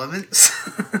elements.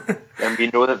 And we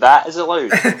know that is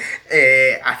allowed.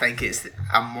 I think it's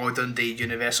a modern day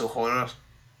Universal horror,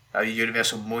 a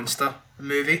Universal monster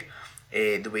movie.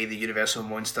 The way the Universal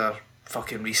monster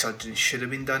fucking resurgence should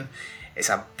have been done. It's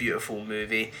a beautiful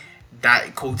movie.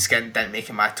 That Cold Skin didn't make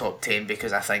it my top 10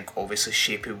 because I think obviously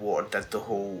Shape of Water did the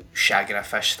whole shagging a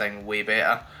fish thing way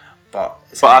better. But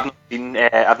I've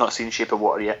not seen Shape of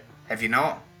Water yet. Have you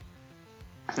not?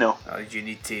 No. You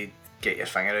need to get your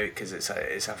finger out because it's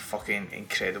a fucking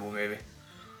incredible movie.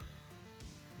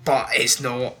 But it's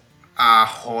not a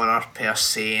horror per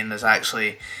se, and there's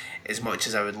actually, as much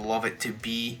as I would love it to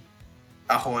be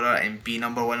a horror and be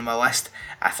number one on my list,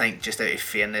 I think just out of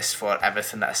fairness for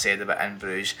everything that I said about In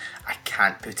Bruges, I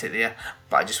can't put it there,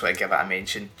 but I just want to give it a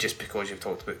mention just because you've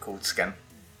talked about Cold Skin.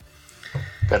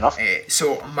 Fair enough.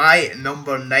 So my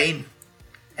number 9,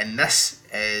 and this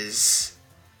is,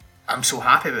 I'm so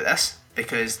happy about this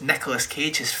because Nicolas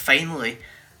Cage has finally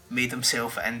made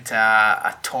himself into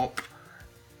a top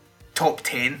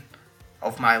 10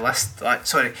 of my list.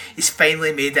 He's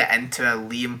finally made it into a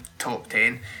Liam top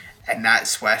 10, and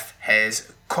that's with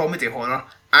his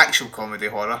actual comedy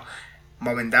horror,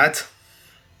 Mum and Dad.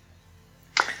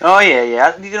 Oh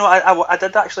yeah. I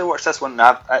did actually watch this one.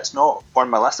 It's not on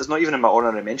my list. It's not even in my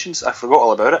honorary mentions. I forgot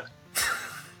all about it.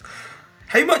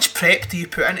 How much prep do you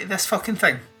put into this fucking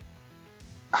thing?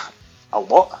 A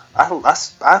lot. I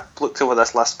looked over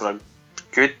this list for a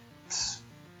good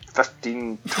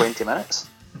 15-20 minutes.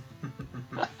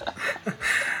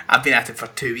 I've been at it for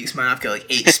 2 weeks, man. I've got like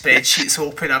 8 spreadsheets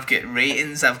open. I've got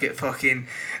ratings. I've got fucking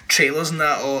trailers and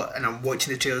that all, and I'm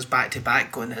watching the trailers back to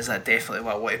back, going, "Is that definitely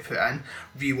what I want to put in?"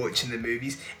 Rewatching the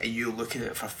movies, and you look at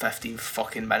it for 15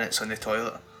 fucking minutes on the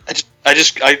toilet. I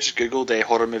just googled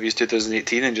horror movies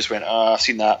 2018 and just went, I've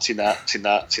seen that. Is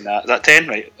that 10?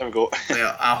 Right, there we go.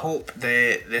 Well, I hope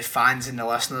the fans and the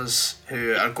listeners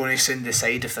who are going to soon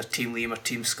decide if they're Team Liam or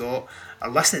Team Scott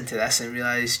are listening to this and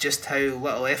realise just how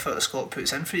little effort the Scott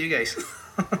puts in for you guys.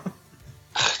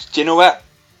 Do you know what?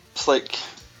 It's like,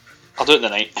 I'll do it in the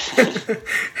night.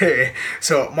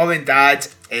 So, Mum and Dad,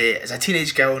 as a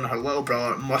teenage girl and her little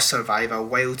brother must survive a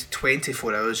wild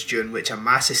 24 hours during which a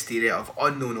mass hysteria of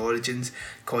unknown origins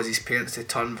causes parents to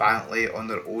turn violently on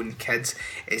their own kids.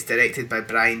 It's directed by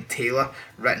Brian Taylor,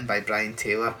 written by Brian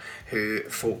Taylor, who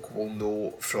folk will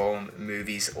know from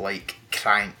movies like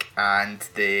Crank and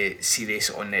the series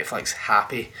on Netflix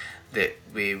Happy that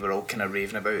we were all kind of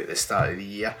raving about at the start of the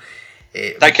year.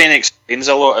 That kind of explains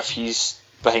a lot if he's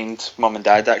behind Mum and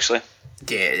Dad, actually.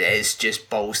 Yeah, it is just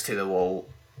balls to the wall,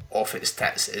 off its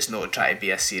tits. It's not trying to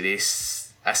be a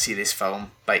serious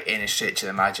film by any stretch of the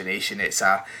imagination. It's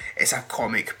a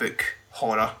comic book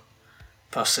horror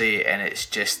per se, and it's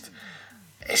just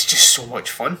so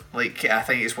much fun. Like, I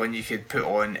think it's one you could put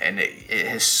on and it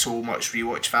has so much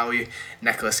rewatch value.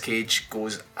 Nicolas Cage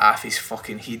goes off his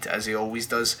fucking head as he always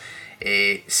does.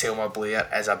 Selma Blair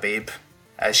is a babe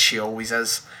as she always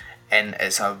is, and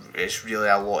it's really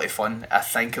a lot of fun. I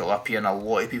think it'll appear in a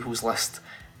lot of people's list,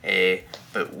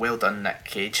 but well done, Nick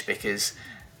Cage, because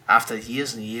after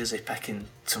years and years of picking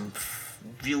some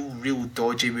real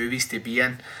dodgy movies to be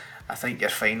in, I think you're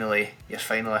finally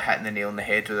hitting the nail on the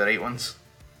head with the right ones.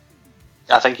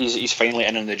 I think he's finally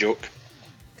in on the joke.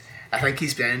 I think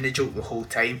he's been in the joke the whole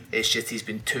time. It's just he's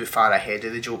been too far ahead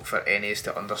of the joke for any of us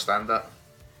to understand that.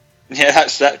 Yeah,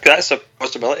 that's a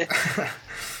possibility.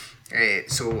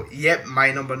 So, yep,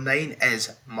 my number 9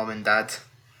 is Mum and Dad.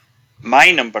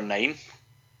 My number 9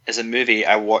 is a movie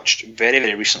I watched very,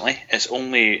 very recently. It's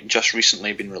only just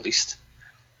recently been released.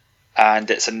 And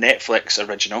it's a Netflix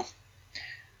original.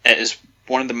 It is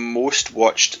one of the most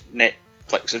watched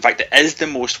Netflix. In fact, it is the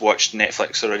most watched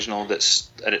Netflix original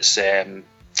that's at its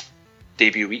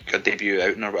debut week or debut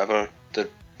outing or whatever the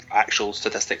actual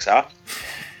statistics are.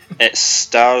 It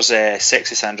stars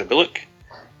sexy Sandra Bullock,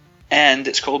 and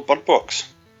it's called Bird Box.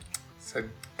 It's a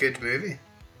good movie.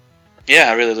 Yeah,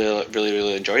 I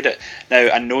really enjoyed it. Now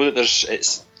I know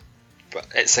that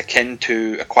it's akin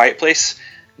to A Quiet Place.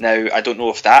 Now I don't know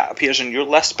if that appears on your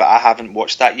list, but I haven't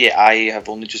watched that yet. I have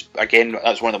only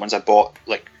that's one of the ones I bought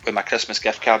like with my Christmas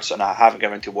gift cards, and I haven't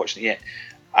got around to watching it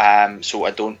yet. So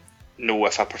I don't know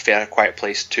if I prefer A Quiet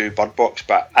Place to Bird Box,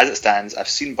 but as it stands, I've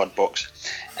seen Bird Box,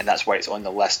 and that's why it's on the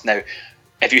list. Now,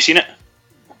 have you seen it?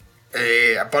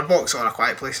 A Bird Box or A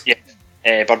Quiet Place? Yeah,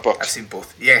 Bird Box. I've seen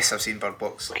both. Yes, I've seen Bird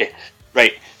Box. Okay,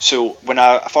 right. So when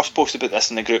I first posted about this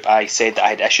in the group, I said that I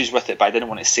had issues with it, but I didn't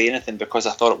want to say anything because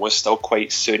I thought it was still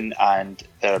quite soon and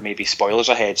there may be spoilers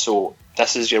ahead. So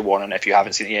this is your warning. If you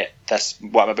haven't seen it yet,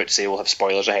 what I'm about to say will have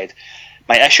spoilers ahead.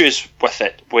 My issues with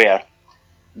it were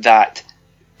that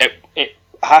it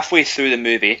halfway through the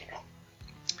movie,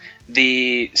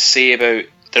 they say about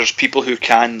there's people who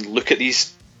can look at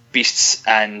these beasts,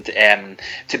 and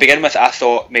to begin with, I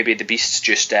thought maybe the beasts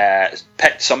just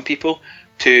picked some people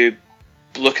to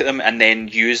look at them and then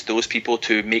use those people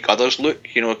to make others look,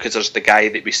 because there's the guy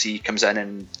that we see comes in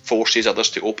and forces others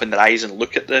to open their eyes and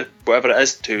look at the whatever it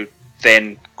is to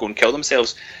then go and kill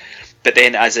themselves. But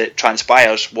then as it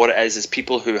transpires, what it is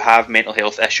people who have mental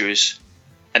health issues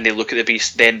and they look at the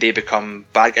beast, then they become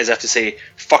bad, as if to say,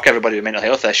 fuck everybody with mental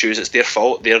health issues, it's their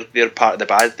fault, they're part of the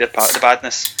bad, they're part of the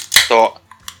badness.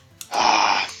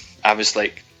 I was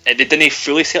like, they didn't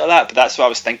fully say it like that, but that's what I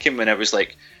was thinking when it was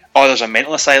like, oh, there's a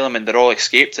mental asylum and they're all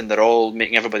escaped and they're all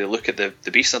making everybody look at the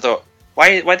beast. And I thought,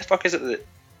 why the fuck is it that,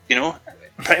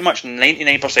 pretty much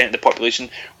 99% of the population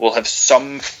will have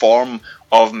some form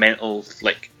of mental,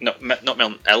 like, not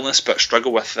mental illness, but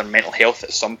struggle with their mental health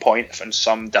at some point in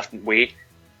some different way.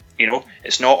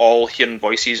 It's not all hearing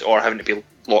voices or having to be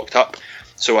locked up.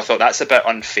 So I thought that's a bit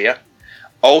unfair.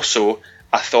 Also,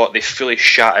 I thought they fully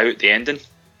shut out the ending.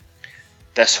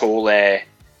 This whole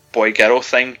boy-girl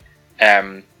thing.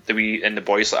 The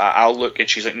boy's like, I'll look, and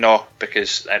she's like, no,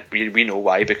 because we know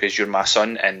why, because you're my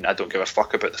son, and I don't give a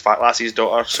fuck about the fat lassie's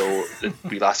daughter, so the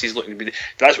wee lassie's looking.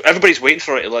 Everybody's waiting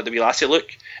for it to let the wee lassie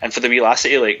look, and for the wee lassie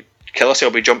to like kill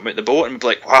herself by jumping out the boat, and be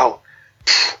like, wow,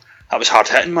 that was hard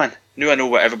hitting, man. I know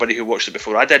what everybody who watched it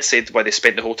before I did said why they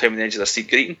spent the whole time on the edge of their seat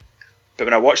greeting. But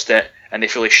when I watched it and they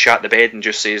fully shat the bed and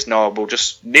just says, no, we'll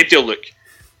just nobody will look.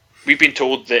 We've been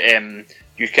told that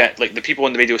you can't, like the people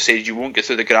on the radio said you won't get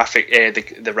through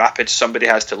the rapids, somebody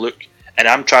has to look. And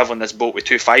I'm travelling this boat with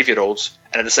 2 5-year-olds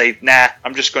and I decide, nah,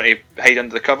 I'm just going to hide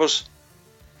under the covers.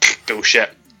 Bullshit.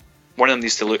 One of them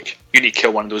needs to look. You need to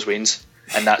kill one of those Waynes.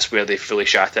 And that's where they fully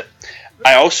shat it.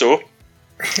 I also...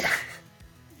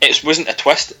 It wasn't a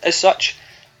twist as such,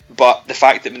 but the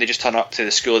fact that when they just turn up to the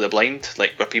School of the Blind,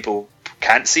 like where people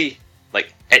can't see,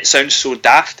 like it sounds so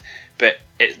daft, but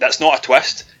that's not a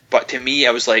twist. But to me,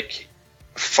 I was like,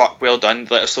 "Fuck, well done."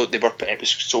 Like, so it was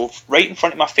so right in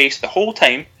front of my face the whole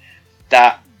time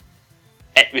that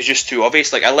it was just too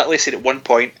obvious. Like I literally said at one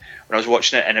point when I was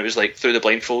watching it, and it was like through the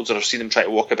blindfolds, or I've seen them try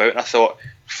to walk about, and I thought,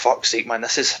 "Fuck's sake, man,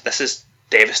 this is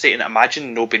devastating.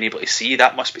 Imagine not being able to see.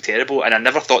 That must be terrible." And I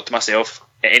never thought to myself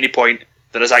at any point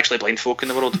there is actually blind folk in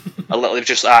the world. I literally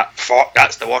just fuck,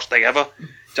 that's the worst thing ever. Do you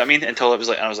know what I mean? Until it was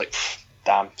like, and I was like,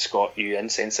 damn, Scott, you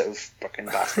insensitive fucking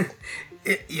bastard.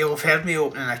 You'll have heard me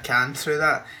opening a can through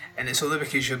that, and it's only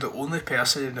because you're the only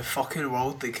person in the fucking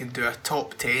world that can do a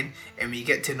top 10, and when you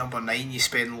get to number 9 you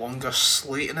spend longer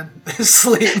slating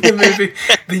the movie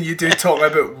than you do talking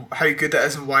about how good it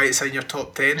is and why it's in your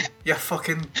top 10. You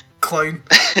fucking clown.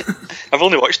 I've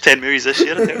only watched 10 movies this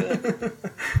year, I tell you that.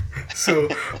 So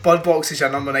Bird Box is your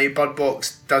number 9. Bird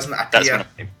Box doesn't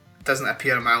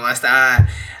appear on my list.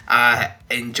 I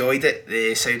enjoyed it.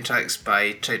 The soundtrack's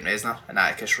by Trent Reznor and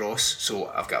Atticus Ross, so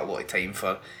I've got a lot of time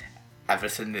for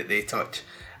everything that they touch.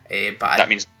 But That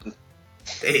means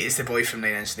it's the boy from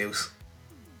Nine Inch Nails.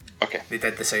 okay. They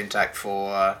did the soundtrack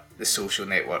for The Social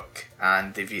Network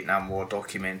and the Vietnam War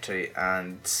documentary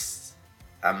and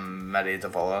a myriad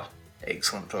of other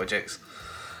excellent projects.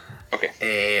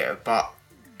 Okay. But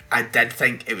I did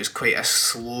think it was quite a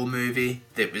slow movie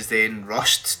that was then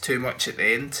rushed too much at the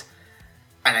end.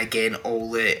 And again,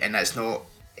 and it's not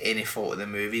any fault of the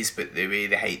movies, but the way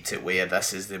they hyped it, where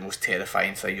this is the most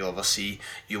terrifying thing you'll ever see,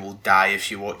 you will die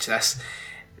if you watch this.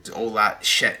 All that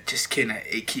shit just kind of,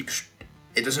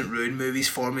 it doesn't ruin movies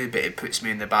for me, but it puts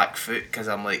me in the back foot, because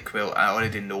I'm like, well, I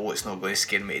already know it's not going to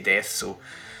scare me to death, so...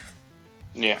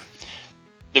 Yeah.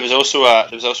 There was also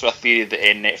a theory that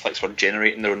Netflix were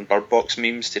generating their own Bird Box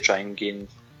memes to try and gain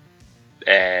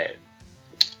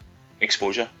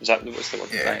exposure. Is that what's the word?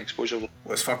 Yeah. Exposure. Well,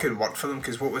 it's fucking worked for them,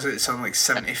 because what was it? It sounded like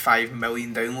 75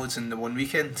 million downloads in the one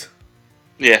weekend.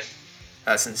 Yeah.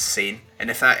 That's insane. And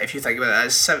if you think about it,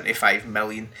 that's 75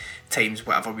 million times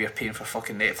whatever we're paying for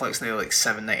fucking Netflix now, like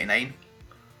 $7.99.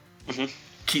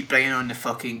 Keep bringing on the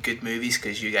fucking good movies,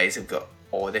 because you guys have got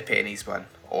all the pennies, man.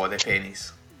 All the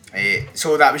pennies.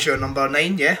 So that was your number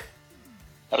 9, yeah?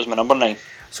 That was my number 9.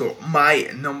 So my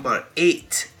number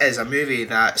 8 is a movie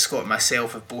that Scott and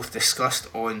myself have both discussed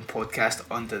on podcast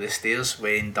Under the Stairs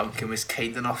when Duncan was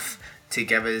kind enough to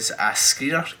give us a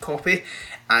screener copy,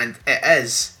 and it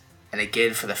is, and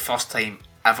again for the first time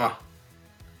ever,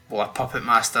 will a Puppet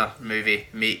Master movie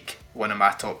make one of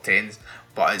my top 10s,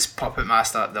 but it's Puppet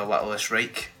Master The Littlest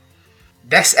Reich.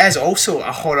 This is also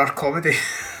a horror comedy.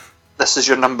 This is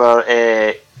your number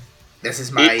This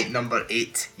is my 8? number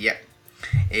 8, yep.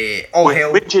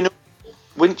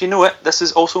 Wouldn't you know it? This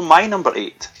is also my number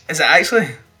 8. Is it actually?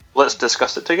 Let's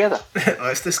discuss it together.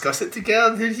 Let's discuss it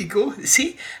together. There you go.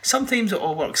 See, sometimes it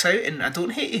all works out, and I don't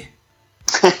hate you.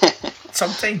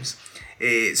 Sometimes.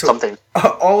 Sometimes.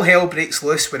 All hell breaks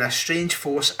loose when a strange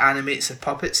force animates the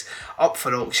puppets up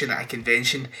for auction at a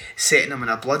convention, setting them on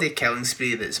a bloody killing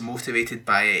spree that's motivated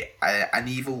by an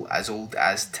evil as old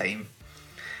as time.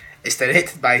 It's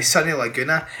directed by Sonny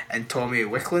Laguna and Tommy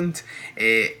Wickland.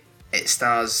 It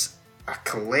stars a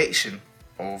collection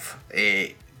of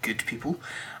good people,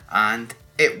 and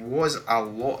it was a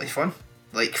lot of fun.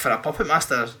 Like, for a Puppet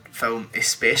Master film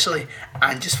especially,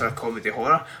 and just for a comedy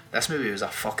horror, this movie was a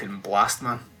fucking blast,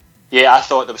 man. Yeah, I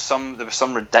thought there was some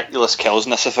ridiculous kills in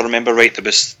this, if I remember right.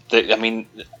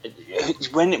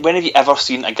 When have you ever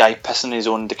seen a guy pissing his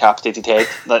own decapitated head?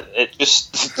 That it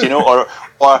just, or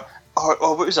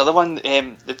what was the other one?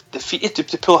 The fetus,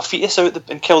 to pull a fetus out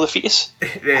and kill the fetus.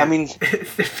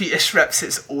 The fetus rips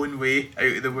its own way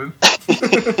out of the womb.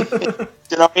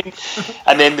 Do you know what I mean?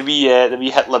 And then the wee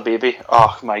Hitler baby.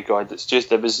 Oh my god! It was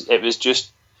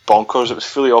just bonkers. It was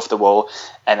fully off the wall,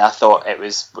 and I thought it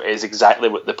was exactly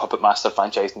what the Puppet Master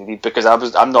franchise needed, because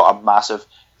I'm not a massive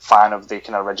fan of the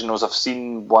kind of originals. I've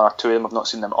seen one or two of them. I've not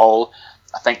seen them all.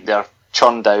 I think they're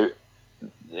churned out.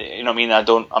 You know what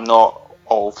I mean? I'm not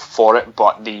all for it,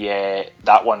 but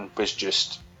that one was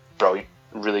just brilliant.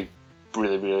 Really,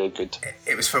 really, really good.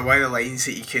 It was for one of the lines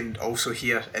that you can also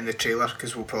hear in the trailer,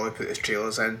 because we'll probably put the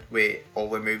trailers in with all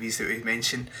the movies that we've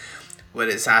mentioned, where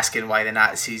it's asking why the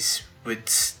Nazis would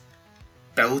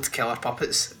build killer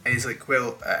puppets, and he's like,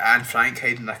 well, Anne Frank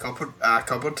hid in a cupboard,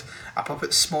 a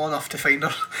puppet small enough to find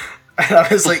her. And I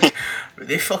was like,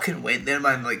 they fucking went there,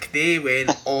 man. Like, they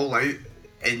went all out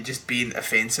in just being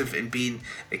offensive and being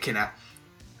the kind of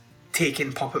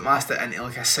taking Puppet Master into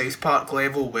like a South Park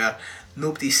level where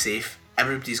nobody's safe,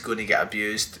 everybody's going to get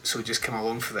abused, so just come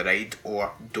along for the ride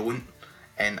or don't.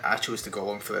 And I chose to go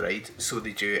along for the ride, so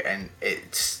did you, and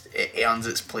it earns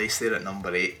its place there at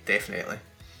number 8, definitely.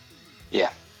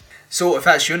 Yeah. So if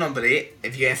that's your number 8,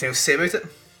 have you got anything else to say about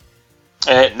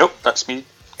it? Nope, that's me.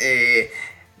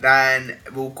 Then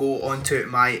we'll go on to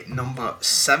my number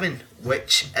 7,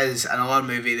 which is another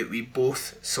movie that we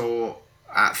both saw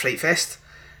at Fright Fest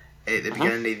at the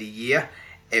beginning of the year.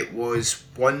 It was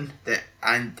one that,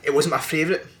 and it wasn't my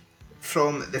favourite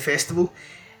from the festival,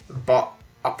 but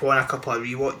upon a couple of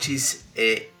rewatches,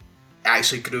 it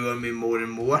actually grew on me more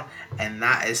and more, and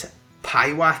that is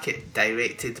Pyewacket,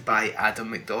 directed by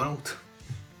Adam McDonald.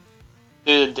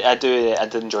 I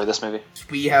did enjoy this movie.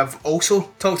 We have also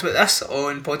talked about this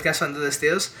on Podcast Under the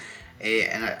Stairs,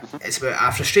 and it's about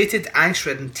a frustrated,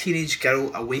 angst-ridden teenage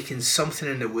girl awakens something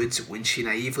in the woods when she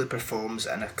naively performs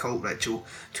an occult ritual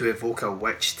to evoke a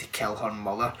witch to kill her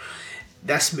mother.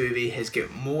 This movie has got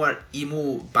more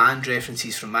emo band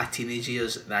references from my teenage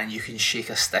years than you can shake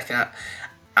a stick at,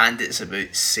 and it's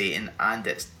about Satan, and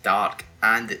it's dark,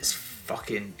 and it's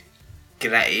fucking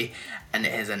gritty, and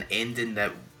it has an ending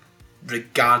that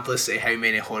regardless of how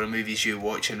many horror movies you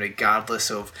watch and regardless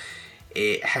of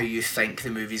how you think the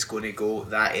movie's going to go,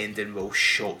 that ending will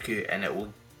shock you and it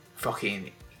will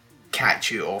fucking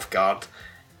catch you off guard.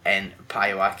 And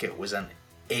Paiwaka was an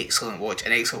excellent watch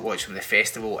from the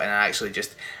festival, and actually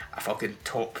just a fucking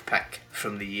top pick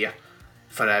from the year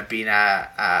for being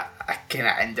a kind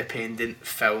of independent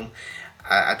film.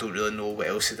 I don't really know what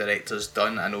else the director's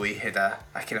done. I know he had a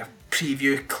kind of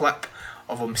preview clip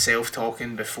of himself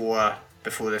talking before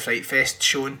the Fright Fest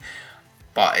shown,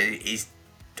 but his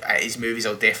movies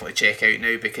I'll definitely check out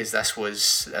now, because this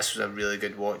was a really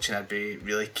good watch, and I'd be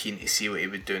really keen to see what he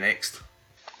would do next.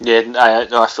 Yeah,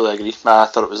 I fully agree. I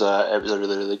thought it was a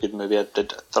really, really good movie. I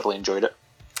thoroughly enjoyed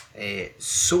it.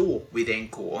 So we then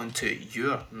go on to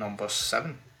your number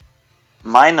 7.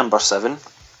 My number 7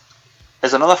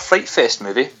 is another Fright Fest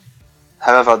movie.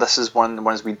 However, this is one of the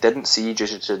ones we didn't see due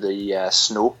to the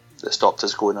snow that stopped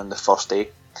us going on the first day.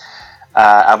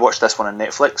 I watched this one on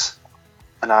Netflix,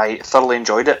 and I thoroughly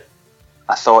enjoyed it.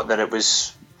 I thought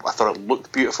it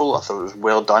looked beautiful. I thought it was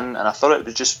well done, and I thought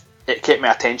it kept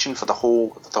my attention for the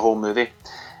whole movie.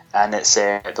 And it's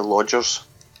The Lodgers.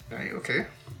 Right. Okay.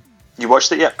 You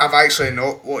watched it yet? I've actually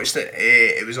not watched it.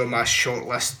 It was on my short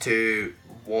list to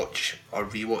watch or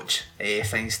rewatch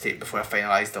things to before I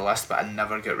finalised the list, but I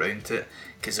never got round to it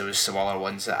because there was some other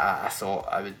ones that I thought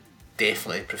I would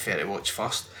definitely prefer to watch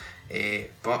first.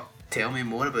 But tell me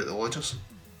more about The Lodgers.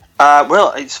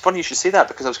 Well, it's funny you should say that,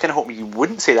 because I was kind of hoping you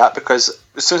wouldn't say that, because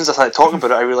as soon as I started talking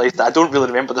about it, I realised that I don't really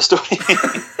remember the story.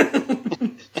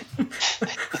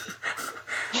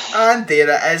 And there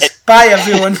it is. Bye,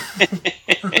 everyone.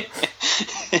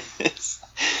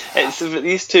 It's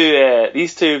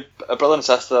these two a brother and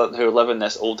sister who live in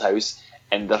this old house,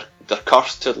 and they're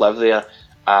cursed to live there,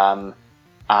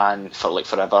 and for like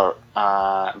forever.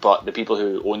 But the people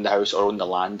who own the house or own the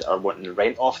land are wanting to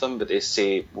rent off them, but they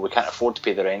say, well, we can't afford to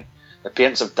pay the rent. Their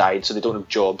parents have died, so they don't have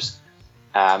jobs,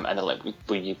 and they're like,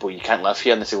 well, you can't live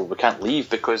here. And they say, well, we can't leave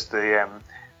because the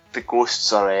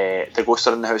ghosts are in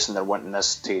the house, and they're wanting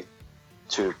us to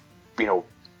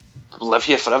live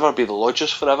here forever, be the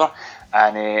lodgers forever.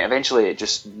 And eventually it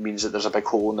just means that there's a big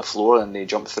hole in the floor, and they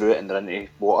jump through it, and they're into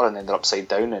water, and then they're upside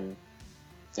down, and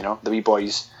the wee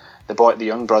boys, the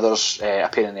young brothers, a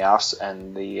pain in the arse,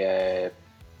 and the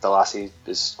lassie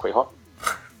is quite hot.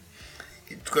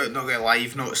 Not gonna lie,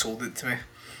 you've not sold it to me.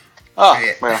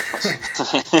 Oh, well.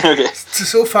 Okay.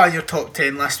 So far in your top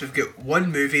 10 list, we've got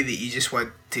one movie that you just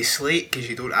want to slate because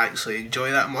you don't actually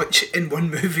enjoy that much, and one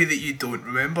movie that you don't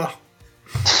remember.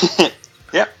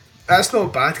 Yep. That's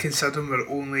not bad considering we're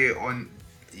only on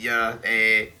your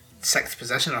 6th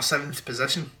position or 7th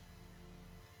position.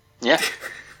 Yeah.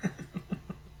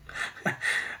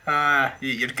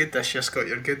 You're good this year, Scott,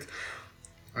 you're good.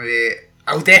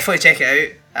 I'll definitely check it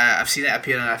out. I've seen it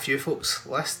appear on a few folks'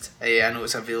 list. I know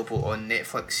it's available on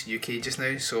Netflix UK just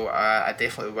now, so I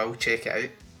definitely will check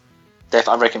it out.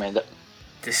 I recommend it.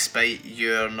 Despite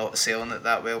you're not selling it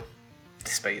that well.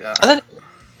 Despite that.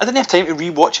 I didn't have time to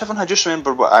rewatch everything. I just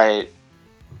remember what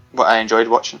I enjoyed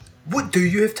watching. What do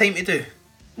you have time to do?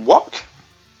 Work?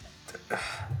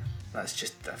 That's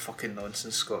just a fucking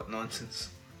nonsense, Scott. Nonsense.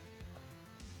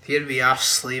 Here we are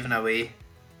slaving away.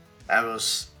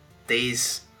 Hours,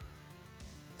 days,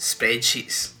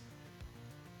 spreadsheets.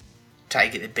 Try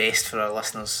to get the best for our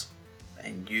listeners.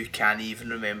 And you can't even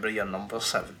remember your number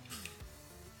 7.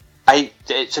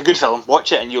 It's a good film.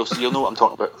 Watch it and you'll know what I'm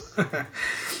talking about.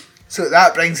 So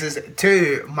that brings us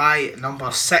to my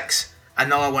number 6,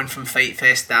 another one from Fright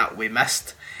Fest that we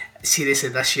missed. Seriously,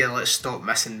 this year let's stop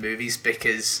missing movies,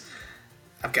 because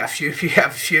I've got a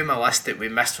few on my list that we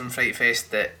missed from Fright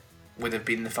Fest that would have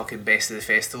been the fucking best of the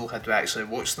festival had we actually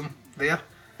watched them there.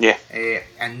 Yeah.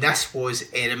 And this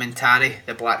was Elementary,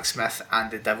 The Blacksmith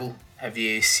and the Devil. Have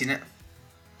you seen it?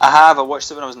 I have. I watched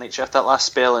it when I was night shift that last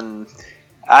spell, and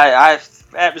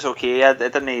it was okay. I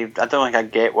don't think I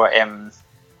get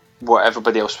what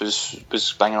everybody else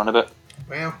was banging on about.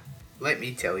 Well, let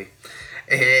me tell you.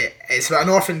 It's about an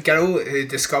orphan girl who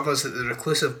discovers that the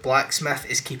reclusive blacksmith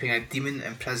is keeping a demon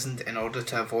imprisoned in order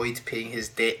to avoid paying his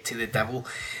debt to the devil.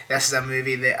 This is a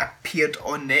movie that appeared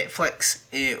on Netflix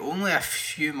only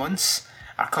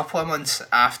a couple of months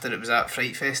after it was at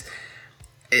Fright Fest.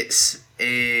 It's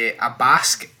a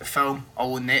Basque film,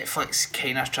 although Netflix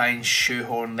kind of try and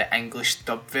shoehorn the English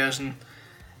dub version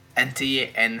into you,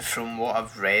 and from what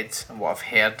I've read and what I've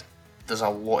heard, there's a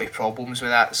lot of problems with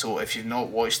that. So if you've not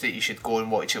watched it, you should go and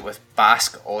watch it with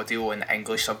Basque audio and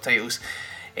English subtitles,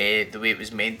 the way it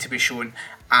was meant to be shown.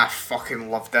 I fucking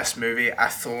loved this movie. I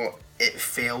thought it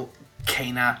felt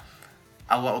kind of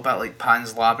a little bit like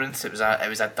Pan's Labyrinth. It was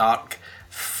a dark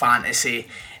fantasy.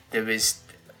 There was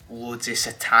loads of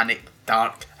satanic,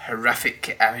 dark,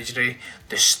 horrific imagery.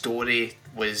 The story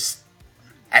was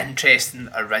interesting,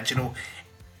 original,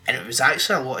 and it was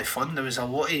actually a lot of fun. There was a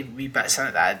lot of wee bits in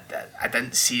it that I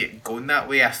didn't see it going that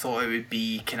way. I thought it would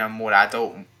be kind of more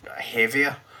adult,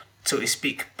 heavier, so to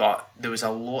speak, but there was a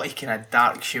lot of kind of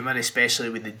dark humour, especially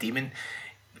with the demon,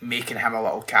 making him a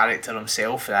little character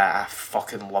himself. I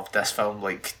fucking loved this film.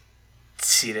 Like,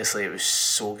 seriously, it was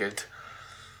so good.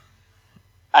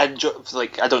 I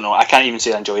don't know. I can't even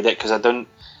say I enjoyed it because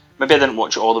maybe I didn't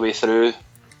watch it all the way through.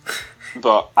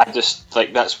 But I just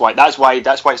like that's why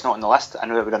it's not on the list. I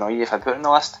know it would annoy you if I put it on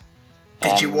the list.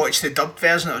 Did you watch the dubbed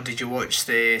version or did you watch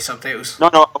the subtitles? No,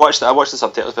 I watched the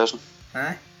subtitles version.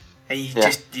 Aye. And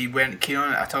you weren't keen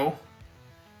on it at all?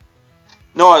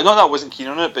 No, not that I wasn't keen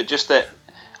on it, but just that.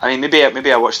 I mean,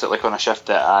 maybe I watched it like on a shift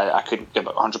that I couldn't give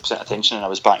it 100% attention, and I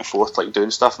was back and forth like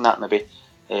doing stuff and that maybe.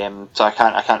 So I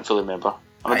can't fully remember.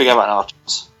 I'll maybe give it another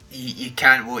chance. You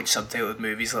can't watch subtitled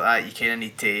movies like that. You kind of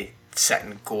need to sit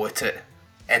and go at it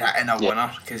in a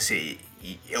winner, because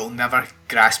it'll never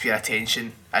grasp your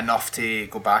attention enough to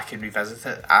go back and revisit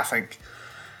it, I think.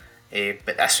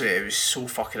 But this way, it was so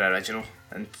fucking original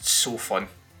and so fun,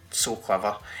 so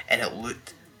clever, and it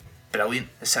looked brilliant.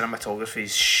 The cinematography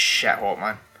is shit hot,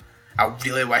 man. I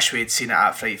really wish we'd seen it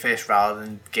at Fright Fest rather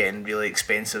than getting really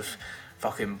expensive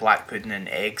fucking black pudding and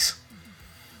eggs.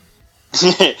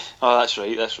 Oh, that's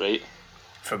right.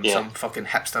 From some fucking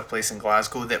hipster place in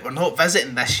Glasgow that we're not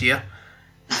visiting this year.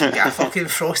 You can get a fucking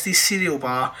Frosty cereal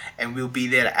bar and we'll be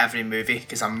there at every movie,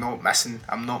 because I'm not missing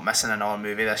another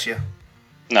movie this year.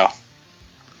 No.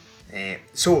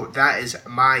 So that is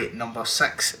my number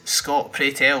 6. Scott,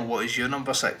 pray tell, what is your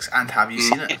number 6 and have you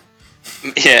seen it?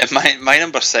 Yeah, my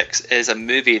number 6 is a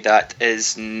movie that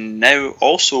is now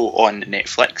also on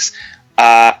Netflix.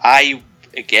 I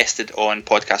guested on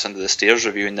Podcast Under the Stairs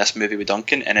reviewing this movie with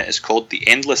Duncan, and it is called The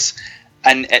Endless,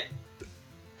 and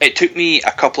it took me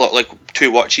a couple of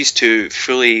 2 watches to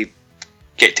fully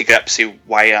get to grips with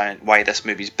why this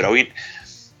movie's brilliant.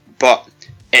 But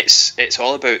it's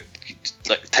all about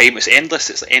like time. It's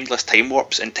endless time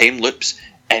warps and time loops,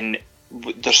 and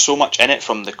there's so much in it,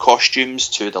 from the costumes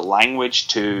to the language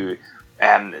to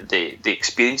the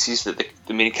experiences that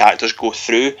the main characters go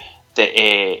through,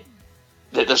 that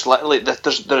there's literally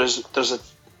there's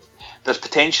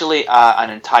potentially an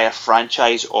entire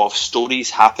franchise of stories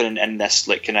happening in this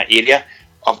like kind of area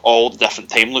of all the different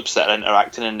time loops that are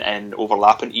interacting and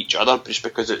overlapping each other, just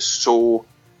because it's so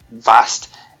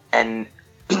vast. And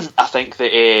I think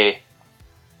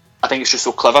it's just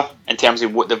so clever in terms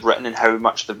of what they've written and how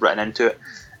much they've written into it,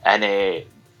 and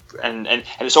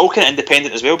it's all kind of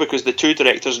independent as well, because the 2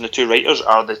 directors and the 2 writers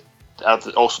are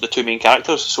also the 2 main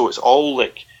characters. So it's all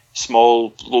like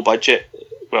small, low budget.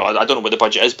 Well, I don't know what the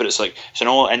budget is, but it's an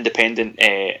all independent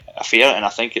affair, and I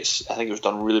think it was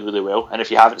done really, really well. And if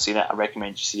you haven't seen it, I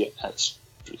recommend you see it. It's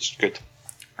good.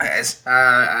 It is.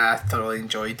 I thoroughly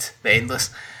enjoyed The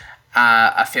Endless.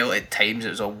 I felt at times it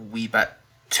was a wee bit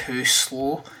too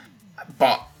slow,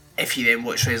 but if you then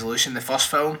watch Resolution, the first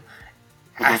film,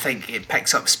 I think it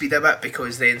picks up speed a bit,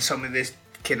 because then some of the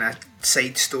kind of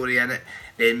side story in it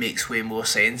then makes way more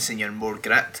sense and you're more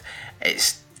gripped.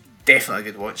 It's definitely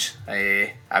a good watch.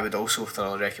 I would also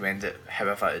thoroughly recommend it.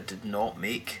 However, it did not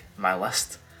make my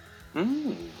list.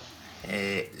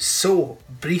 So,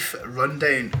 brief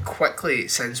rundown quickly,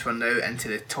 since we're now into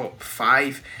the top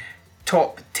 5.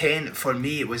 Top 10 for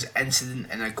me was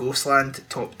Incident in a Ghostland.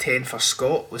 Top 10 for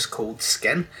Scott was Cold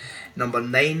Skin. Number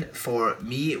 9 for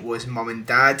me was Mum and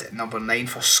Dad. Number 9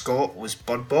 for Scott was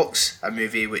Bird Box, a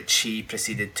movie which he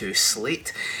proceeded to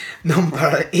slate.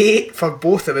 Number 8 for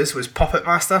both of us was Puppet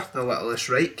Master, The Littlest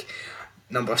Reich.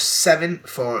 Number 7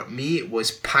 for me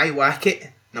was Pyewacket.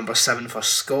 Number 7 for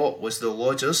Scott was The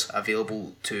Lodgers,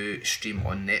 available to stream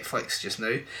on Netflix just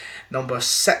now. Number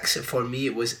 6 for me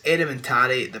was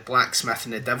Elementary, The Blacksmith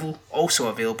and the Devil, also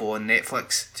available on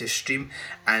Netflix to stream.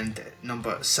 And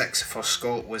number 6 for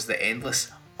Scott was The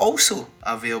Endless, also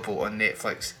available on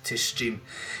Netflix to stream.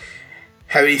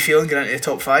 How are you feeling going into the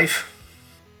top 5?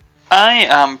 I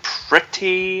am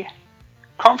pretty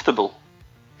comfortable.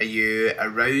 Are you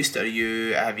aroused? Have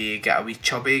you got a wee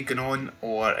chubby going on,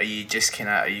 or are you just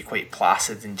are you quite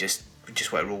placid and just want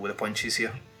to roll with the punches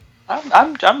here?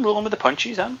 I'm rolling with the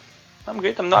punches. I'm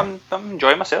good. I'm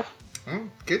enjoying myself.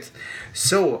 Good.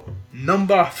 So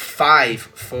number 5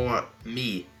 for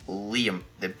me, Liam,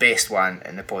 the best one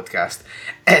in the podcast,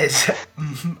 is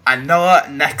another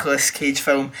Nicolas Cage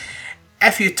film.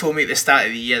 If you told me at the start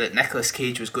of the year that Nicolas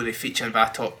Cage was going to feature in my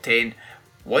top 10,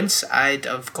 once I'd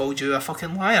have called you a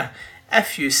fucking liar.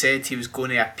 if you said he was going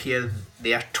to appear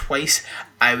there twice,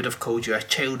 I would have called you a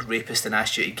child rapist and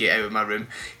asked you to get out of my room,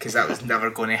 because that was never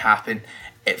going to happen.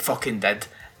 It fucking did.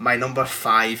 My number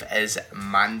 5 is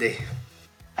Mandy.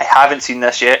 I haven't seen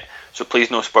this yet, so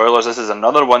please no spoilers. This is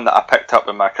another one that I picked up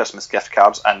in my Christmas gift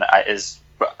cards, and it is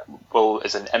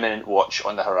an imminent watch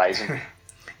on the horizon.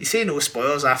 You say no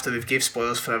spoilers after we've gave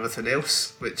spoilers for everything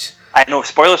else, which... I know,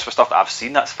 spoilers for stuff that I've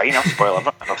seen, that's fine, I'll spoil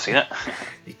everything if I've seen it.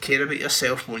 You care about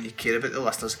yourself more than you care about the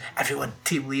listeners. Everyone,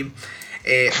 Team Liam.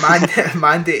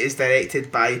 Mandy is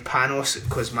directed by Panos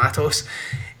Cosmatos.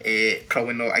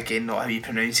 Probably not how you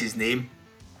pronounce his name.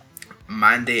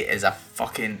 Mandy is a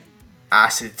fucking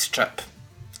acid trip,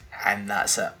 and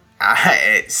that's it.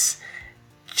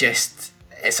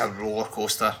 It's a roller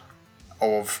coaster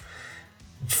of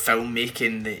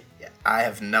filmmaking that I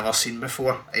have never seen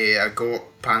before. I got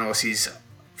Panos'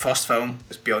 first film,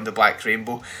 it's Beyond the Black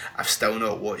Rainbow. I've still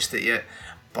not watched it yet,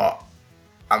 but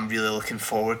I'm really looking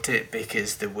forward to it,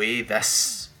 because the way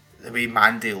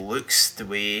Mandy looks, the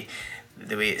way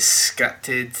it's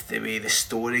scripted, the way the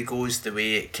story goes, the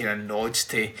way it kind of nods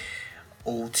to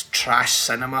old trash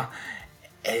cinema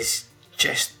is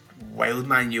just wild,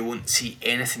 man. You won't see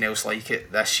anything else like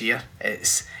it this year.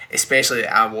 It's especially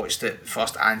that I watched it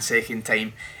first and second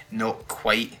time not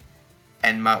quite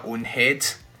in my own head.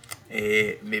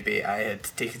 Maybe I had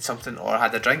taken something or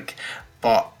had a drink,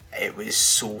 but it was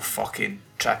so fucking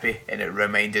trippy, and it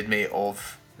reminded me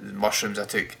of the mushrooms I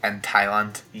took in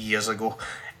Thailand years ago.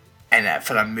 And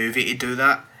for a movie to do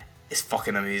that, it's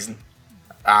fucking amazing.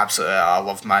 Absolutely, I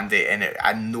loved Mandy, and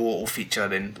I know it'll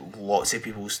feature in lots of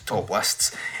people's top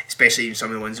lists, especially even some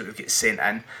of the ones that we get sent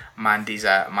in. Mandy's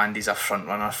a front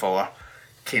runner for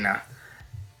kind of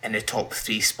in the top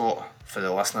 3 spot for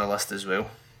the listener list as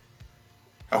well.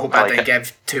 I hope I didn't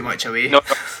give too much away. No,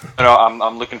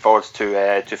 I'm looking forward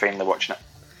to finally watching it.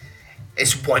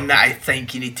 It's one that I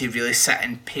think you need to really sit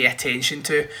and pay attention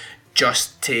to,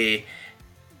 just to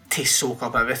soak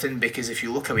up everything, because if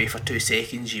you look away for 2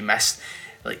 seconds, you miss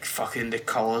like fucking the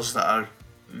colours that are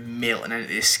melting into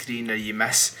the screen, or you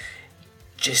miss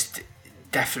just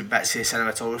different bits of the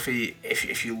cinematography.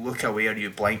 If you look away or you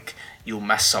blink, you'll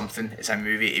miss something. It's a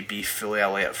movie to be fully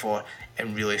alert for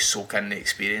and really soak in the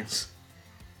experience.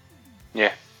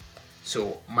 Yeah.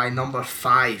 So my number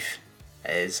 5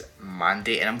 is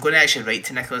Mandy, and I'm going to actually write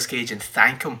to Nicolas Cage and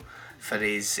thank him for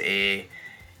his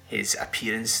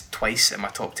appearance twice in my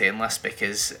top 10 list,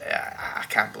 because I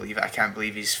can't believe it. I can't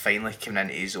believe he's finally coming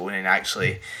into his own, and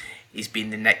actually he's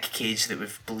been the Nick Cage that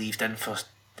we've believed in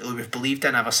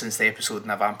ever since the episode in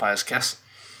A Vampire's Kiss.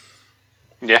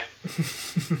 Yeah.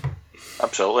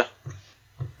 Absolutely.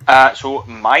 So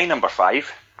my number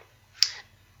 5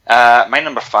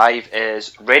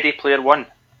 is Ready Player One.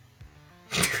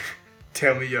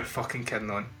 Tell me you're fucking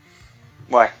kidding on.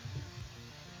 Why?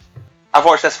 I've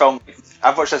watched this film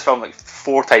like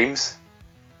 4 times.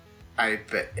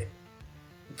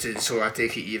 So I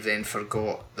take it you've then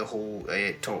forgot the whole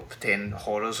top 10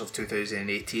 horrors of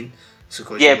 2018. So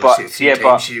because you've watched it 3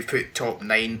 times, you've put top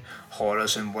 9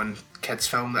 horrors in one kids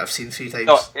film that I've seen 3 times.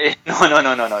 No,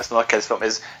 it's not a kids film.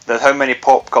 There's how many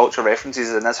pop culture references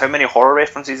is in this, how many horror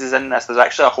references is in this. There's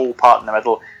actually a whole part in the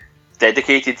middle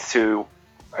dedicated to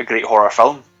a great horror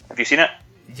film. Have you seen it?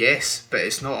 Yes, but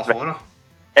it's not a horror.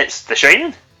 It's The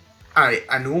Shining.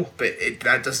 I know, but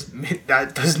that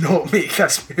does not make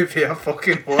this movie a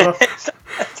fucking horror.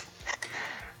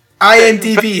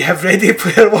 IMDb have Ready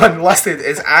Player One listed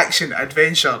as action,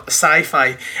 adventure,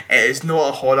 sci-fi. It is not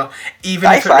a horror.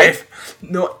 Even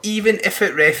if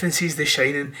it references The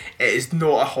Shining, it is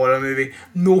not a horror movie.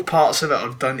 No parts of it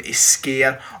are done to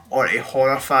scare or to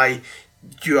horrify.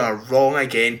 You are wrong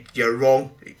again. You're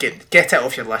wrong. Get it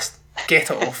off your list.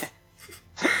 Get it off.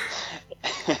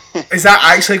 Is that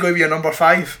actually going to be your number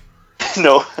 5?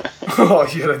 No. Oh,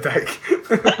 you're a dick.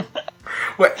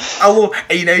 Wait, hello,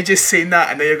 are you now just saying that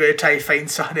and now you're going to try to find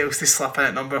something else to slip in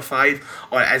at number 5?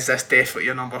 Or is this definitely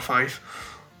your number 5?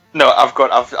 No,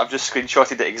 I've just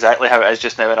screenshotted it exactly how it is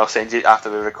just now, and I'll send you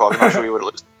after we record and I'll show you what it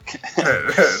looks like.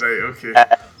 Right, okay.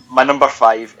 My number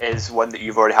 5 is one that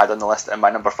you've already had on the list, and my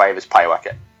number 5 is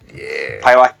Pyewacket. Yeah.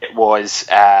 Pyewacket was...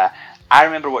 I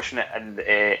remember watching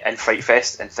it in Fright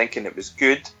Fest and thinking it was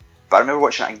good, but I remember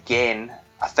watching it again.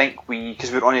 I think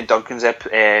because we were on in Duncan's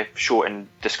show and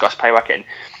discussed Pyewacket, and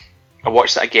I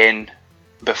watched it again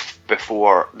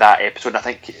before that episode. And I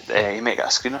think he might get a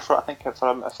screener for it, I think, if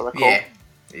I recall. Yeah,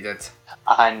 he did.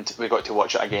 And we got to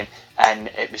watch it again, and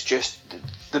it was just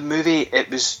the movie. It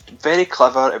was very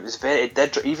clever. It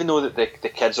did, even though that the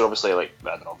kids are obviously like,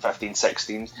 I don't know, 15,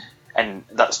 16, and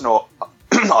that's not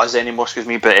us anymore, excuse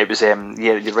me, but it was, yeah,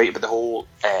 you're right about the whole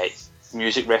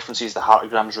music references, the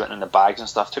heartograms written in the bags and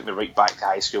stuff, took me right back to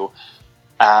high school.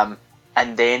 And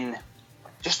then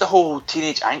just the whole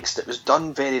teenage angst, it was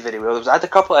done very, very well. I had a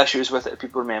couple of issues with it.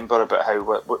 People remember about how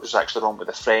what was actually wrong with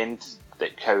the friend,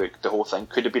 like how the whole thing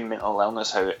could have been mental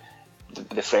illness, how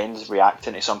the friends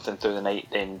reacting to something through the night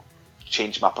then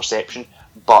changed my perception.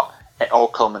 But it all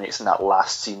culminates in that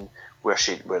last scene where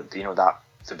it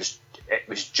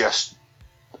was just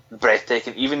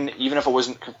breathtaking. Even if I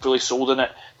wasn't fully sold on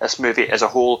it, this movie as a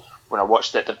whole, when I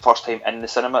watched it the first time in the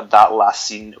cinema, that last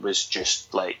scene was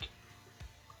just like,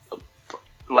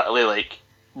 literally, like,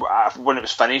 when it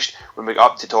was finished, when we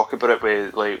got up to talk about it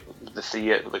with like the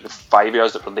 5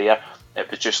 years that were there,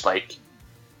 it was just like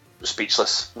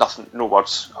speechless. Nothing, no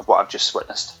words of what I've just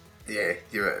witnessed. Yeah,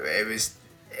 it was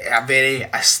a very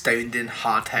astounding,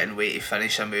 hard-hitting way to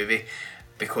finish a movie,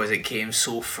 because it came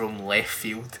so from left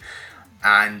field,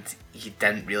 and you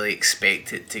didn't really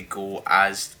expect it to go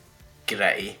as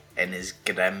gritty and as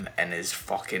grim and as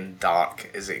fucking dark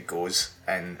as it goes,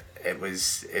 and it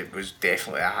was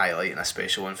definitely a highlight and a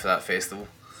special one for that festival.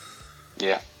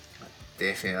 Yeah,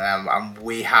 definitely. I'm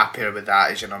way happier with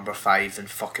that as your number 5 than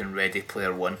fucking Ready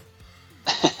Player One.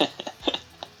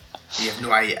 You have no,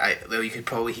 well, you could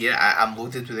probably hear it. I'm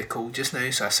loaded with a cold just now,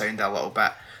 so I sound a little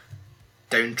bit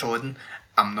downtrodden.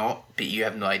 I'm not, but you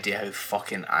have no idea how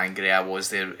fucking angry I was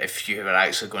there if you were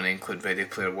actually going to include Ready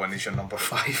Player One as your number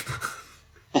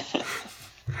 5.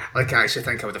 Like, I actually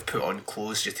think I would have put on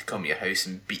clothes just to come to your house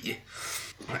and beat you.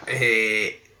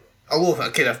 Although I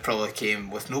could have probably came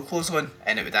with no clothes on,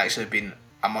 and it would actually have been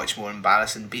a much more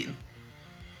embarrassing beating.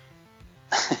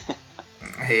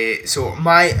 So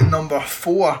my number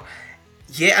 4,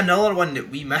 yet another one that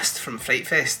we missed from Fright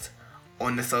Fest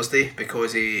on the Thursday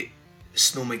because of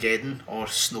Snowmageddon or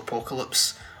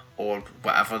Snowpocalypse or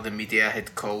whatever the media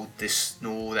had called the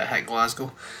snow that hit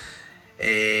Glasgow,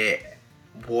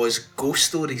 was Ghost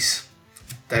Stories,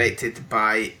 directed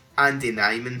by Andy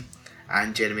Nyman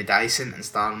and Jeremy Dyson, and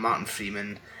starring Martin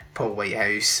Freeman, Paul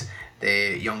Whitehouse,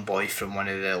 the young boy from one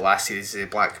of the last series of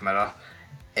Black Mirror.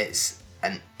 It's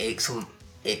an excellent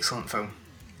film.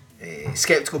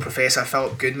 Skeptical Professor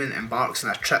Philip Goodman embarks on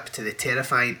a trip to the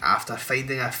terrifying after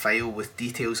finding a file with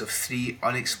details of 3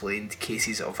 unexplained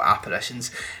cases of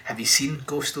apparitions. Have you seen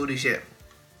Ghost Stories yet?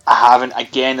 I haven't.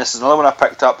 Again, this is another one I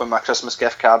picked up in my Christmas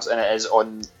gift cards, and it is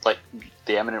on like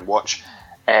the imminent watch.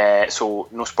 So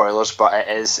no spoilers, but it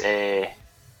is.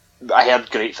 I heard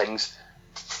great things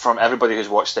from everybody who's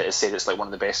watched it. Has said it's like one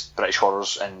of the best British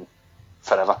horrors in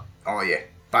forever. Oh yeah,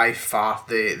 by far.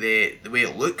 The way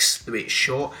it looks, the way it's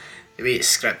shot, the way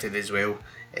it's scripted as well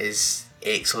is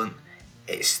excellent.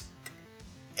 It's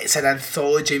an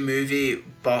anthology movie,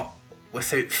 but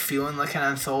without feeling like an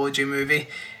anthology movie.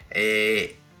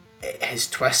 It has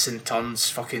twists and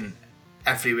turns fucking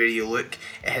everywhere you look.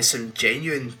 It has some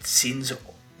genuine scenes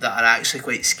that are actually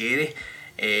quite scary.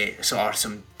 So are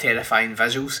some terrifying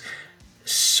visuals.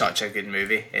 Such a good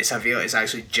movie. It's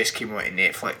actually just came out on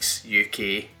Netflix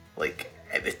UK like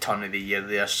at the turn of the year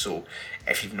there. So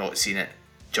if you've not seen it,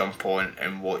 jump on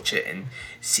and watch it and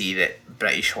see that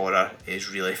British horror is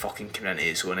really fucking coming into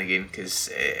its own again, because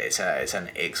it's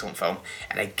an excellent film.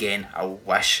 And again, I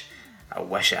wish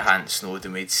it hadn't snowed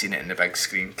and we'd seen it in the big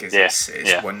screen, because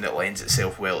it's one that lends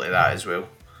itself well to that as well.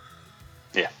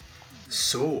 Yeah.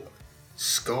 So,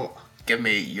 Scott, give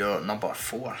me your number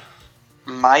 4.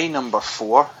 My number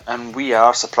 4, and we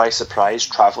are, surprise, surprise,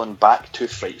 travelling back to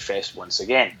Fright Fest once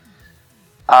again.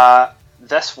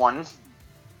 This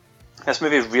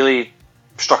movie really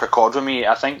struck a chord with me.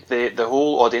 I think the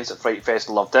whole audience at Fright Fest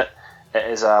loved it. It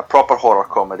is a proper horror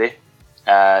comedy.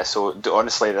 So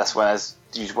honestly, this one is,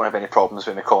 you won't have any problems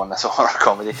with me calling this a horror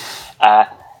comedy.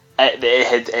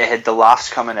 It had the laughs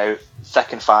coming out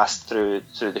thick and fast through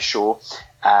the show.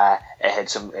 It had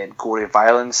some gory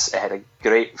violence. It had a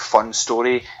great fun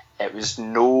story. It was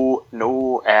no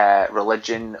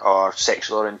religion or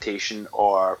sexual orientation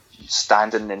or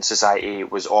standing in society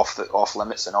was off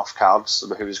limits and off cards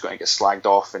about who was going to get slagged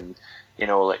off and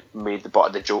made the butt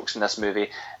of the jokes in this movie.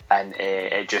 And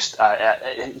it just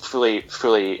it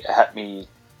fully hit me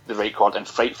the right chord. And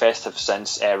Fright Fest have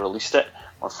since released it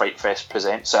on Fright Fest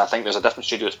Presents. So I think there's a different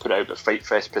studio that's put it out, but Fright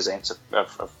Fest Presents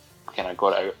have kind of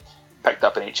got it out, picked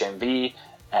up in HMV,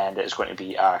 and it's going to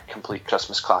be a complete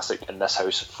Christmas classic in this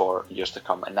house for years to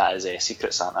come. And that is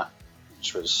Secret Santa,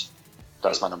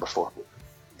 that's my number 4.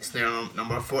 It's their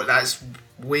number 4. That's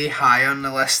way higher on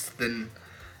the list than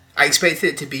I expected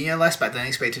it to be on your list, but I didn't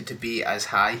expect it to be as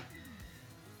high.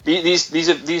 These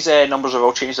numbers have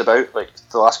all changed about like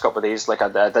the last couple of days. Like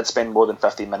I did spend more than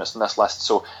 15 minutes on this list,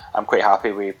 so I'm quite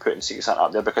happy with putting Secret Santa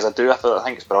up there, because I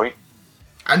think it's brilliant.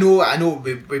 I know.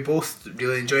 We both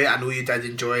really enjoy it. I know you did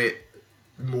enjoy it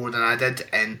more than I did,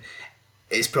 and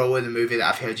it's probably the movie that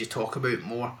I've heard you talk about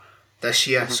more this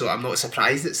year. So I'm not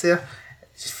surprised it's there.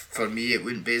 For me, it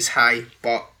wouldn't be as high.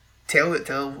 But tell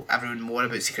everyone more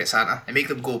about Secret Santa and make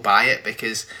them go buy it,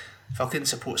 because fucking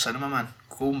support cinema, man.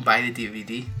 Go and buy the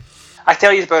DVD. I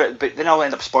tell you about it, but then I'll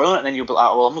end up spoiling it, and then you'll be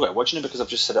like, well, I'm not going to watch it because I've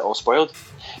just said it all spoiled.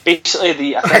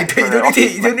 Basically, I think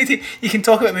you don't need to. You can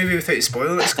talk about a movie without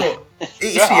spoiling it, Scott.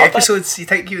 83 episodes. You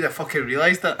think you would have fucking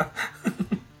realised that?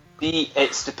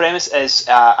 The premise is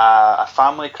a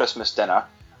family Christmas dinner.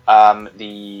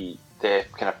 The kind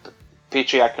of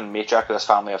patriarch and matriarch of this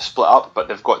family have split up, but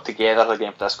they've got together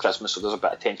again for this Christmas, so there's a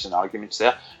bit of tension and arguments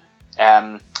there.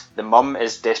 The mum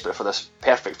is desperate for this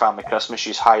perfect family Christmas.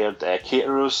 She's hired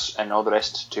caterers and all the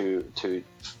rest to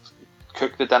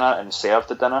cook the dinner and serve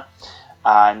the dinner,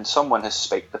 and someone has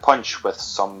spiked the punch with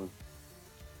some,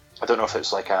 I don't know if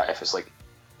it's like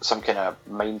some kind of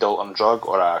mind altering drug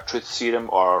or a truth serum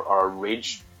or a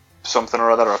rage something or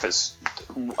other, or if it's,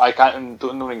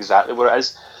 don't know exactly what it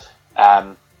is,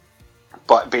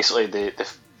 but basically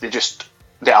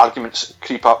the arguments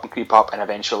creep up, and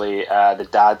eventually the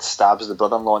dad stabs the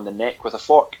brother-in-law in the neck with a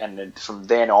fork, and then from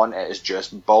then on it is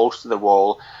just balls to the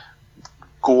wall,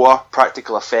 gore,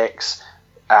 practical effects,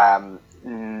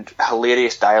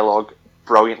 hilarious dialogue,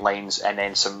 brilliant lines, and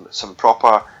then some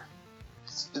proper.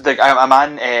 A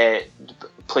man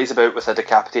plays about with a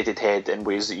decapitated head in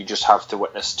ways that you just have to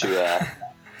witness to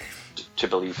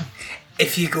believe.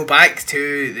 If you go back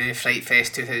to the Fright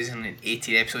Fest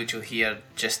 2018 episode, you'll hear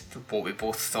just what we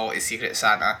both thought of Secret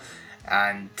Santa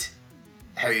and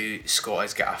how Scott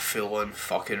has got a full-on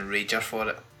fucking rager for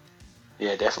it.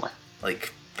 Yeah, definitely.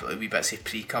 Like, a wee bit of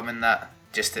pre-cum in that,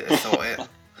 just at the thought of it.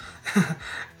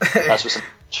 That's what's in the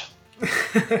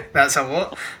punch. That's a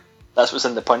what? That's what's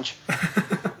in the punch.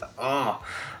 Oh,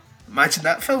 imagine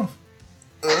that film.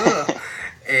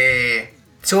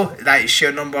 So, that is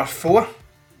your number 4.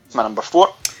 My number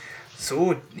 4.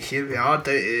 So here we are, down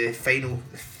to the final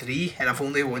 3, and I've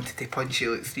only wanted to punch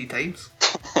you like 3 times.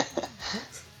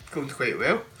 It's going quite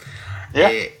well.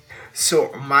 Yeah.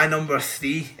 So my number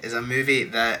 3 is a movie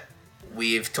that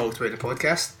we've talked about in the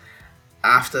podcast.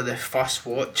 After the first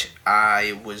watch,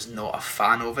 I was not a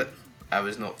fan of it. I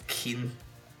was not keen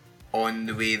on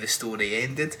the way the story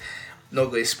ended.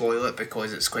 Not going to spoil it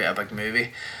because it's quite a big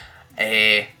movie.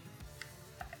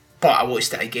 But I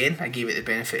watched it again. I gave it the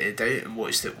benefit of the doubt and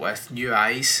watched it with new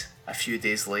eyes a few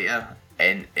days later,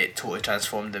 and it totally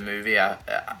transformed the movie.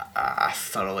 I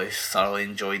thoroughly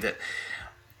enjoyed it.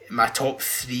 My top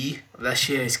 3 this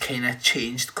year has kind of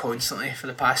changed constantly for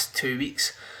the past 2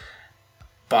 weeks,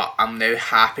 but I'm now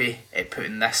happy at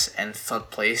putting this in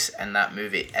 3rd place, and that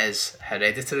movie is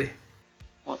Hereditary.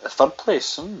 What, the 3rd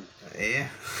place? Yeah.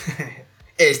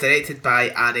 It is directed by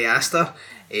Ari Aster.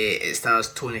 It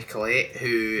stars Toni Collette,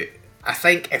 who I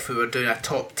think if we were doing a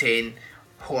top 10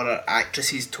 horror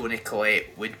actresses, Toni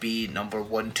Collette would be number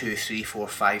 1, 2, 3, 4,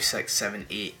 5, 6, 7,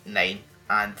 8, 9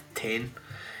 and 10,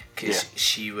 because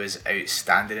she was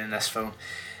outstanding in this film.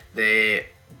 The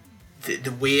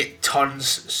way it turns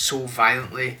so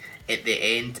violently at the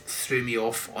end threw me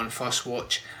off on first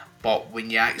watch, but when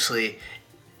you actually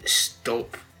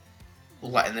stop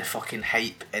letting the fucking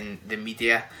hype in the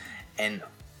media and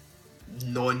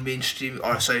mainstream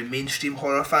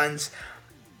horror fans,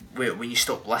 when you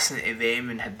stop listening to them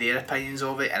and had their opinions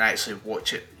of it and actually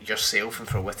watch it yourself and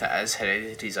for what it is,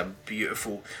 Hereditary is a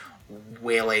beautiful,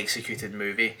 well executed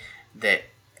movie that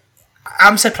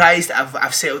I'm surprised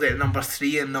I've settled it at number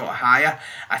 3 and not higher.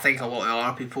 I think a lot of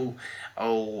other people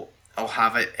will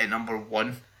have it at number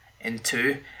 1 and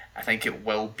 2. I think it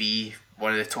will be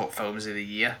one of the top films of the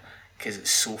year because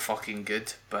it's so fucking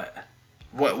good. But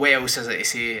what else is there to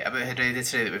say about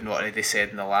Hereditary that we've not already said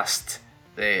in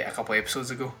a couple of episodes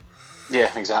ago?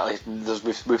 Yeah, exactly.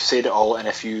 We've said it all, and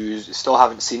if you still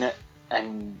haven't seen it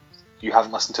and you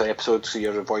haven't listened to the episode so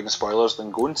you're avoiding spoilers, then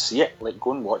go and see it. Like,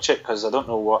 go and watch it, because I don't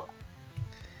know what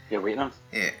you're waiting on.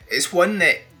 Yeah, it's one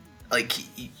that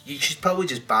you should probably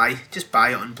just buy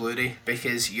it on Blu-ray,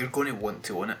 because you're going to want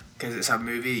to own it, because it's a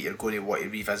movie you're going to want to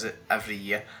revisit every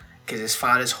year. Because as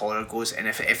far as horror goes, and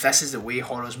if this is the way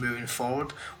horror's moving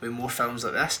forward with more films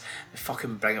like this,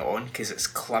 fucking bring it on, because it's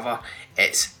clever,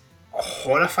 it's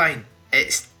horrifying,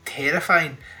 it's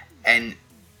terrifying, and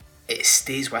it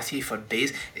stays with you for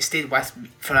days. It stayed with me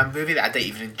for a movie that I didn't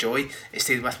even enjoy. It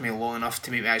stayed with me long enough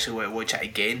to make me actually want to watch it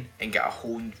again and get a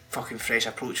whole fucking fresh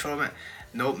approach from it.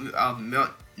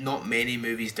 Not many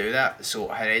movies do that. So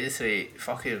Hereditary,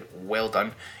 fucking well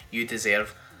done. You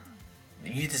deserve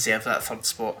that 3rd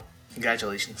spot.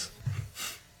 Congratulations.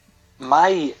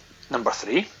 My number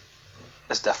 3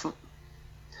 is different.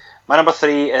 My number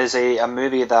 3 is a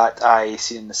movie that I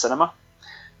see in the cinema.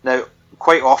 Now,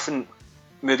 quite often,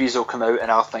 movies will come out and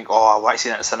I'll think, oh, I want to see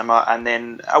it in the cinema, and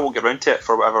then I won't get around to it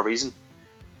for whatever reason.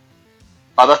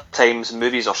 Other times,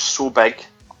 movies are so big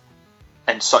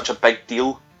and such a big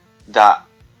deal that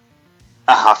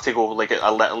I have to go, like, I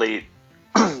literally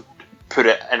put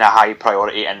it in a high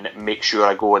priority and make sure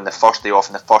I go on the first day off,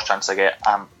 and the first chance I get,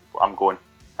 I'm going,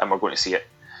 and we're going to see it.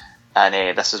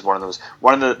 And this is one of those.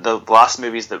 One of the last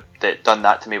movies that done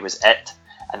that to me was It,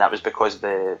 and that was because it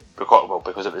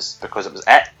was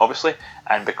It, obviously,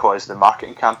 and because the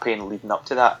marketing campaign leading up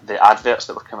to that, the adverts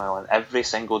that were coming on every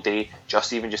single day, just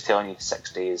telling you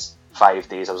 6 days, 5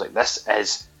 days. I was like, this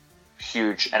is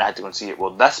huge, and I had to go and see it.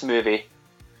 Well, this movie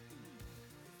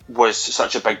was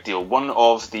such a big deal. One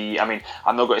of the, I mean,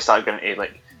 I'm not going to start getting into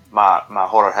like my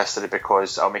horror history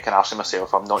because I'll make an arse of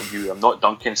myself. I'm not you. I'm not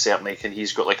Duncan, certainly, and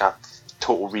he's got like a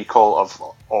total recall of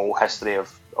all history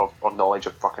of knowledge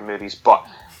of fucking movies. But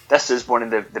this is one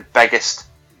of the biggest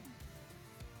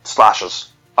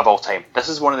slashers of all time. This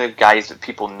is one of the guys that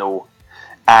people know,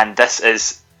 and this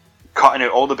is cutting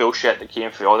out all the bullshit that came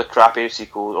through all the crappy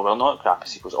sequels, or well, not crappy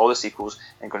sequels, all the sequels,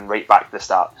 and going right back to the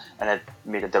start, and it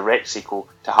made a direct sequel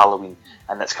to Halloween,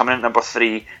 and it's coming at number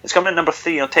 3. It's coming at number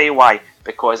 3, and I'll tell you why,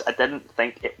 because I didn't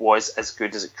think it was as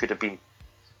good as it could have been,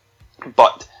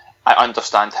 but I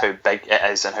understand how big it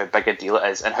is, and how big a deal it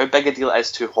is, and how big a deal it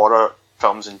is to horror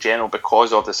films in general,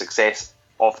 because of the success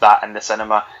of that in the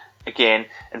cinema. Again,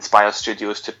 inspires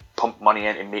studios to pump money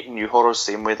into making new horrors,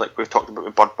 same way like we've talked about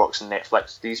with Bird Box and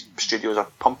Netflix. These studios are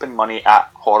pumping money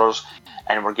at horrors,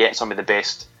 and we're getting some of the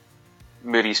best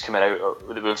movies coming out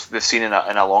that we've seen in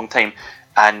a long time.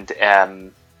 And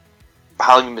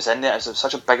Halloween was in there. It was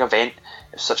such a big event,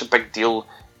 it was such a big deal,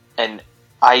 and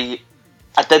I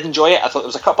did enjoy it. I thought there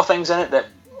was a couple of things in it that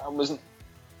I wasn't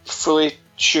fully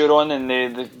sure on, and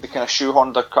they kind of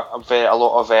shoehorned a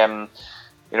lot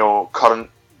of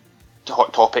current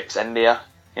hot topics in there,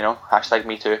 hashtag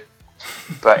me too,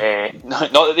 but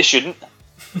not that they shouldn't,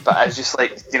 but it's just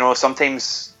like,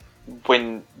 sometimes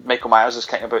when Michael Myers is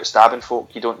kind of about stabbing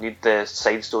folk, you don't need the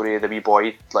side story of the wee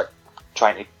boy like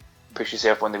trying to push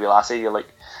yourself on the wee lassie. You're like,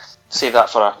 save that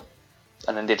for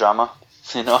an indie drama,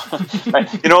 Right,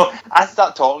 I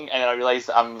start talking and I realise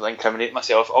that I'm incriminating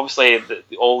myself. Obviously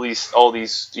all these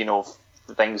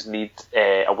things need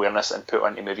awareness and put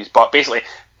into movies, but basically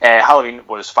Halloween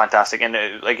was fantastic, and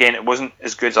again, it wasn't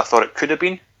as good as I thought it could have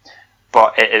been,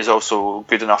 but it is also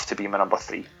good enough to be my number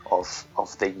 3 of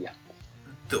the year.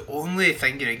 The only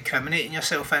thing you're incriminating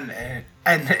yourself in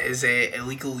is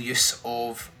illegal use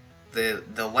of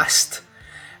the list,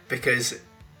 because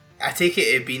I take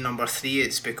it to be number 3,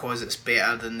 it's because it's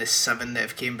better than the 7 that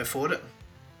have came before it.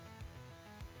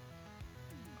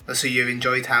 So you've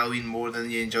enjoyed Halloween more than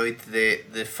you enjoyed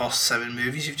the first 7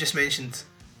 movies you've just mentioned?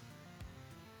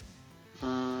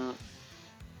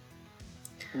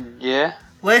 Yeah.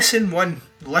 Lesson 1,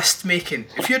 list making.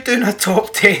 If you're doing a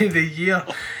top 10 of the year,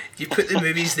 you put the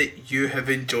movies that you have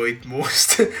enjoyed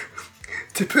most.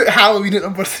 To put Halloween at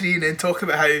number 3 and then talk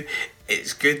about how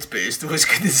it's good, but it's not as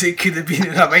good as it could have been,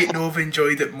 and I might not have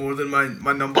enjoyed it more than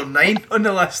my number 9 on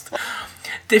the list,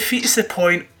 defeats the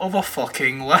point of a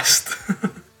fucking list.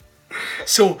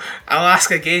 So, I'll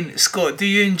ask again, Scott, do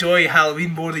you enjoy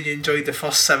Halloween more than you enjoyed the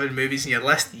first 7 movies in your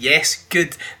list? Yes,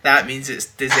 good. That means it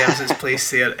deserves its place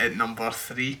there at number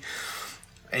 3.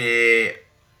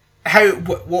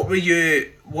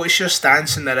 What's your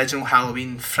stance on the original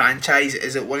Halloween franchise?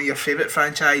 Is it one of your favourite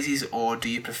franchises, or do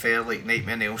you prefer like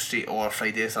Nightmare on Elm Street or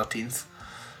Friday the 13th?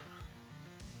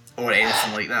 Or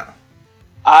anything like that?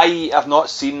 I have not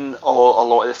seen a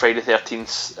lot of the Friday the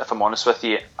 13th, if I'm honest with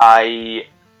you. I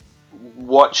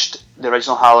watched the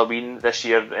original Halloween this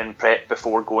year in prep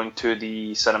before going to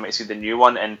the cinema to see the new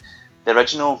one, and the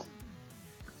original,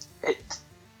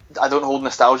 I don't hold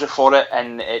nostalgia for it,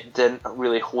 and it didn't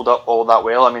really hold up all that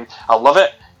well. I mean, I love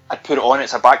it. I'd put it on.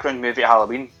 It's a background movie at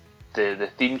Halloween. The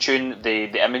theme tune,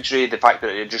 the imagery, the fact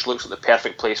that it just looks like the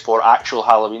perfect place for actual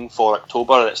Halloween for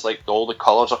October. It's like all the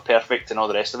colours are perfect and all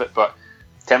the rest of it. But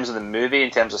in terms of the movie,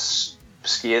 in terms of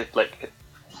scare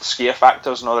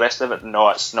factors and all the rest of it, no,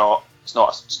 it's not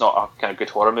a kind of good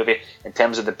horror movie. In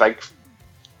terms of the big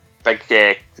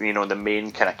the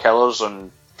main kind of killers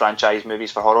and franchise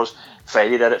movies for horrors,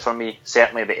 Freddy did it for me.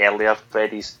 Certainly the earlier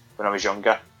Freddys when I was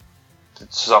younger.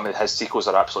 Some of his sequels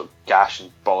are absolute gash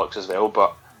and bollocks as well,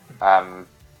 but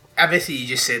everything you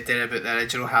just said there about the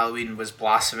original Halloween was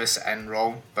blasphemous and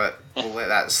wrong, but we'll let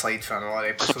that slide for another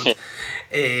episode.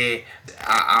 I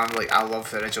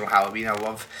love the original Halloween. I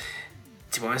love,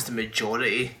 to be honest, the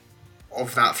majority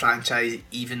of that franchise,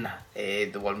 even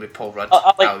the one with Paul Rudd.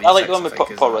 I like Halloween the one 6, with I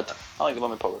think, Paul Rudd. I like the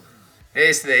one with Paul Rudd.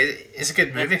 It's a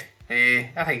good movie.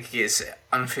 I think it gets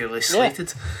unfairly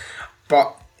slated,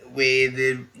 but with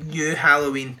the new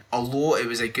Halloween, although it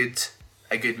was a good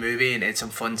movie and it had some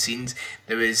fun scenes,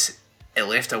 it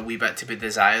left a wee bit to be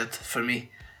desired for me.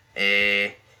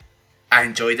 I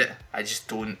enjoyed it. I just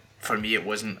don't. For me, it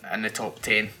wasn't in the top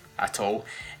 10 at all.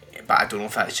 But I don't know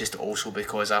if that's just also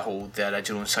because I hold the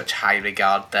original in such high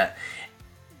regard that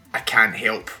I can't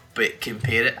help but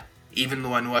compare it, even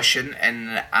though I know I shouldn't,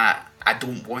 and I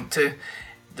don't want to.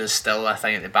 There's still a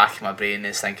thing at the back of my brain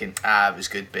is thinking, it was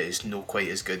good, but it's not quite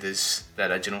as good as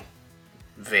the original.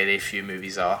 Very few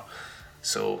movies are.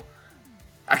 So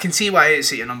I can see why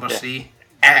it's at your number 3.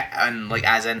 And like,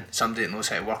 as in somebody that knows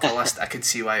how to work a list, I could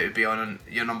see why it would be on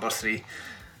your number 3.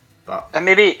 But and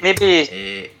maybe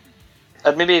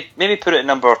put it at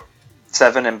number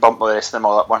 7 and bump the rest of them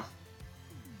all up one.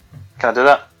 Can I do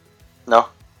that? No.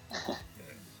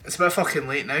 It's a bit fucking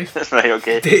late now. Right,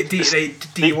 okay. Do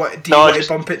you want to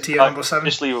bump it to your number 7?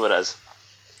 Just leave it where it is.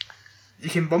 You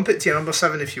can bump it to your number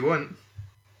 7 if you want.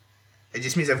 It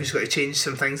just means I've just got to change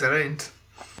some things around.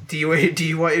 Do you want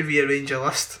to rearrange your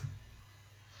list?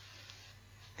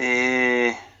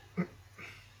 Because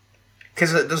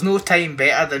there's no time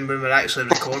better than when we're actually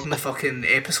recording the fucking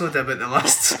episode about the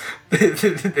lists than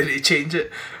to change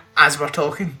it as we're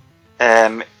talking.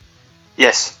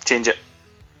 Yes, change it.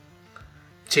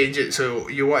 Change it, so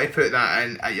you want to put that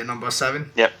in at your number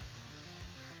 7? Yep.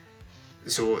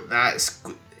 So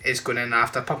it's going in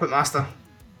after Puppet Master?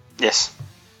 Yes.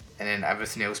 And then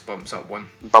everything else bumps up 1?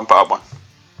 Bump it up 1.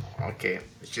 Okay,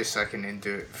 it's just so I can then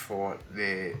do it for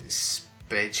the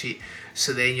spreadsheet.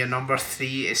 So then your number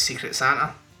 3 is Secret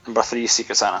Santa? Number 3 is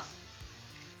Secret Santa.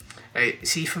 Right,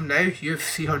 see, from now you have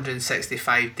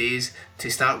 365 days to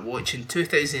start watching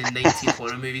 2019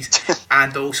 horror movies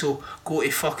and also go to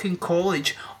fucking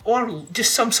college or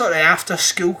just some sort of after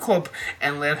school club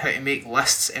and learn how to make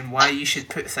lists and why you should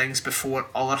put things before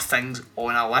other things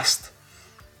on a list.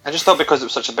 I just thought because it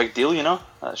was such a big deal, you know,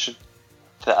 that should...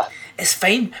 It's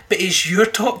fine, but it's your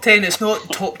top 10, it's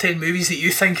not top 10 movies that you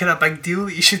think are a big deal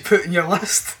that you should put in your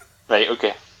list. Right,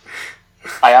 okay.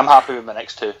 I am happy with my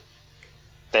next 2.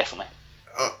 Definitely.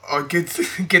 Oh, good.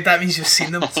 Good, that means you've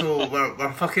seen them, so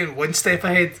we're fucking one step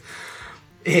ahead.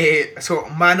 So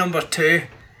my number 2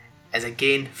 is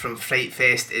again from Fright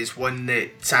Fest, is one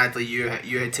that sadly you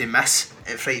had to miss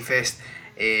at Fright Fest.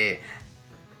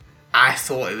 I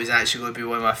thought it was actually going to be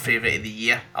one of my favourite of the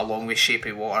year, along with Shape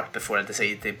of Water, before I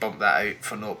decided to bump that out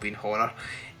for not being horror.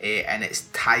 And it's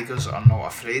Tigers Are Not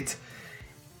Afraid.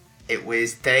 It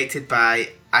was directed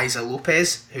by Isa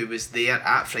Lopez, who was there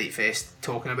at Fright Fest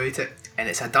talking about it. And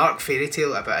it's a dark fairy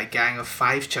tale about a gang of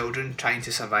 5 children trying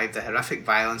to survive the horrific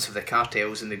violence of the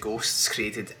cartels and the ghosts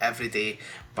created every day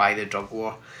by the drug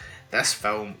war. This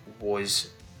film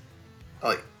was,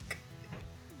 like,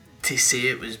 to say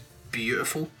it was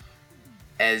beautiful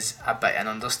is a bit an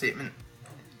understatement.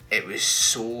 It was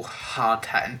so hard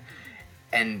hitting,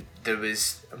 and there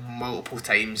was multiple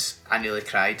times I nearly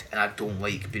cried, and I don't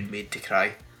like being made to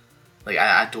cry. Like,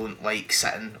 I don't like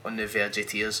sitting on the verge of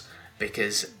tears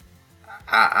because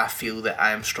I feel that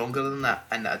I am stronger than that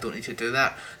and that I don't need to do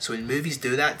that. So when movies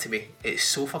do that to me, it's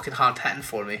so fucking hard hitting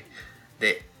for me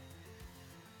that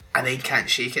I then can't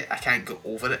shake it. I can't go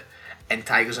over it. And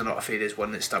Tigers Are Not Afraid is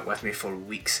one that stuck with me for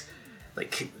weeks.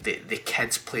 Like, the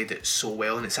kids played it so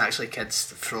well, and it's actually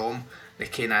kids from the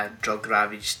kind of drug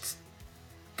ravaged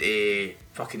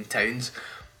fucking towns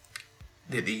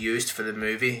that they used for the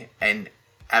movie, and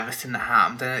everything that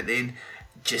happened in it then,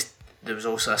 just, there was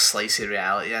also a slice of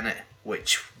reality in it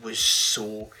which was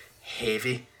so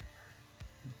heavy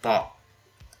but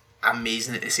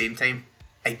amazing at the same time.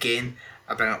 Again,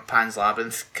 I bring up Pan's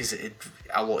Labyrinth because it had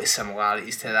a lot of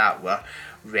similarities to that, where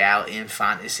reality and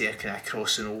fantasy are kind of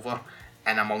crossing over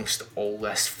and amongst all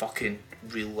this fucking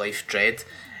real life dread,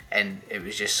 and it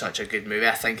was just such a good movie.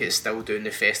 I think it's still doing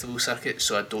the festival circuit,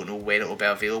 so I don't know when it'll be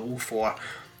available for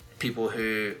people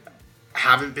who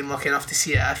haven't been lucky enough to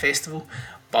see it at a festival,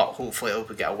 but hopefully it'll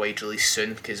get a wide release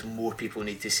soon because more people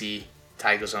need to see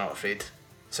Tigers Are Not Afraid.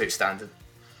 It's outstanding.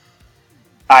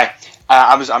 Aye,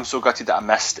 I'm so gutted that I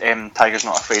missed Tigers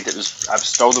Not Afraid. I was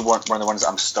still one of the ones that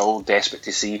I'm still desperate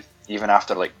to see, even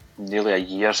after like nearly a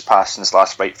year's passed since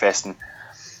last Fright Fest, and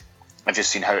I've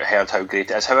just heard how great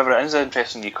it is. However, it is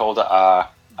interesting you called it a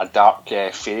dark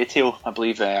fairy tale. I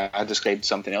believe I described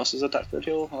something else as a dark fairy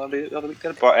tale the other week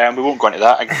there, but we won't go into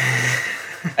that.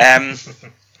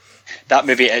 That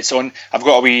movie, it's on. I've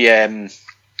got a wee a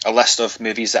list of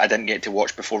movies that I didn't get to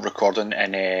watch before recording,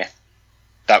 and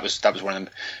that was one of them.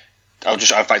 I'll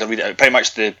read it out. Pretty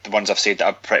much the ones I've said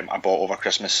that I bought over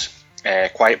Christmas.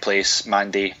 Quiet Place,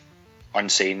 Mandy,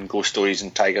 Unsane, Ghost Stories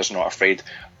and Tigers Not Afraid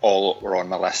all were on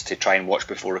my list to try and watch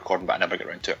before recording, but I never got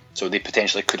around to it. So they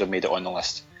potentially could have made it on the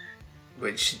list.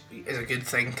 Which is a good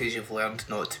thing because you've learned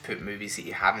not to put movies that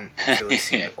you haven't fully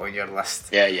seen on your list.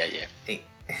 Yeah.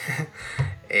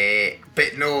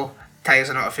 But no,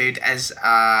 Tigers Are Not Afraid is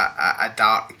a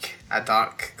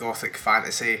dark gothic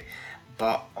fantasy,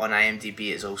 but on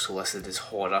IMDb it's also listed as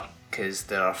horror because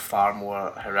there are far more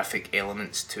horrific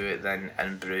elements to it than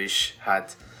In Bruges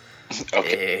had.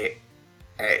 Okay.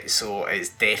 So it's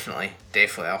definitely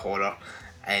a horror,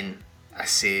 and I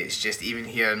say it's just, even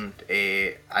hearing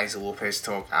Isa Lopez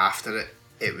talk after it,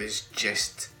 it was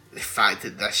just the fact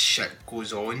that this shit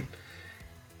goes on,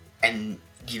 and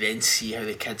you then see how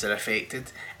the kids are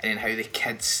affected, and then how the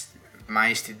kids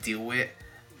manage to deal with it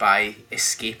by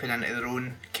escaping into their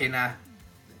own kind of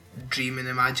dream and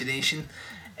imagination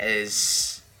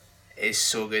is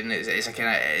so good. And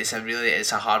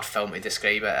it's a hard film to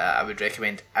describe. I would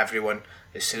recommend everyone,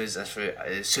 as soon as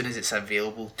it's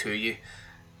available to you,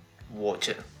 watch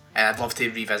it. And I'd love to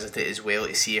revisit it as well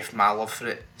to see if my love for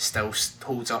it still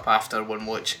holds up after one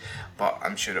watch, but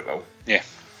I'm sure it will. Yeah.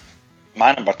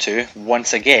 My number 2,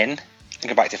 once again, I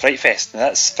go back to Fright Fest.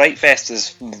 Now Fright Fest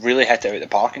has really hit it out of the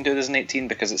park in 2018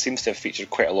 because it seems to have featured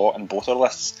quite a lot in both our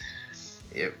lists.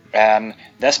 Yep.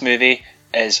 This movie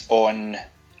is on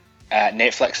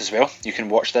Netflix as well. You can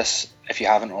watch this if you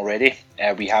haven't already.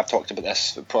 We have talked about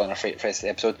this probably in our Fright Fest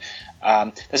episode.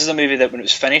 This is a movie that when it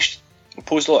was finished, it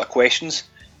posed a lot of questions,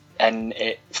 and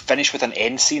it finished with an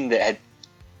end scene that had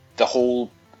the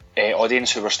whole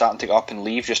audience who were starting to get up and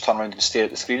leave just turn around and stare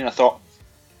at the screen. And I felt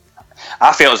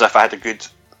as if I had a good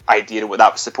idea of what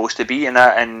that was supposed to be,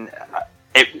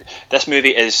 this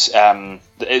movie is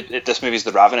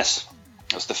The Ravenous.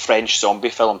 It's the French zombie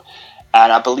film,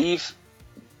 and I believe,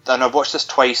 and I've watched this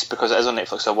twice because it is on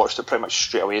Netflix. I watched it pretty much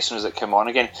straight away as soon as it came on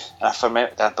again, and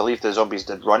I believe the zombies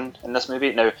did run in this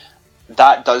movie. Now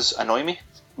that does annoy me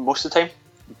most of the time,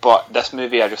 but this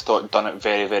movie I just thought done it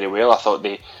very, very well. I thought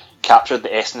they captured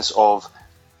the essence of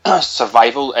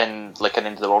survival in like an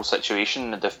end of the world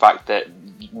situation, and the fact that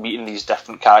meeting these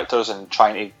different characters and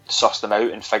trying to suss them out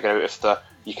and figure out if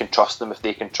you can trust them, if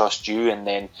they can trust you, and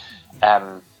then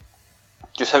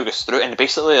just how it goes through it. And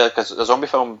basically, because a zombie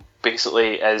film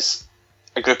basically is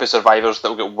a group of survivors that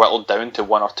will get whittled down to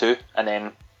one or two, and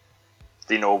then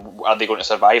are they going to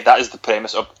survive? That is the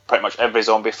premise of pretty much every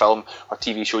zombie film or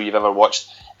TV show you've ever watched,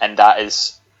 and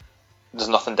there's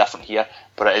nothing different here,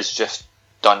 but it is just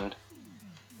done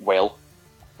well,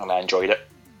 and I enjoyed it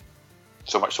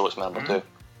so much so it's my number 2. I'm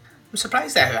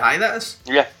surprised at how high that is.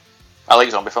 Yeah, I like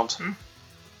zombie films.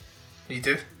 You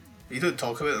do? You don't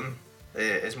talk about them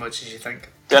as much as you think.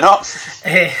 Do you not?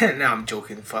 No, I'm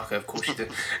joking. Fuck, of course you do.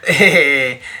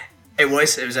 It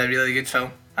was a really good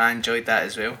film. I enjoyed that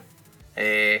as well.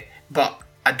 But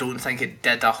I don't think it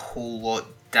did a whole lot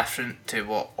different to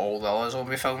what all the other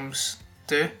zombie films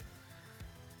do.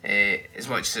 As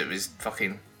much as it was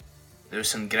there was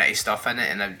some gritty stuff in it,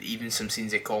 and even some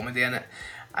scenes of comedy in it,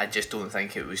 I just don't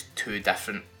think it was too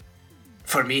different.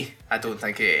 For me, I don't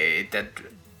think it did.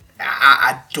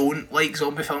 I don't like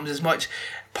zombie films as much.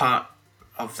 Part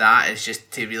of that is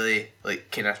just to really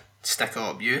kind of stick it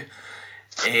up you.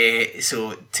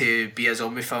 So to be a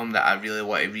zombie film that I really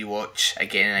want to rewatch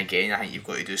again and again, I think you've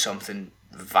got to do something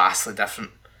vastly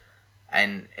different,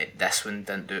 and this one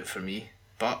didn't do it for me.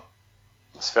 But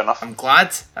that's fair enough. I'm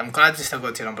glad you still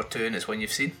got to number 2, and it's one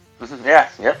you've seen. Yeah.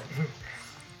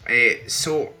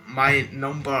 So my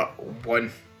number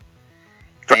 1.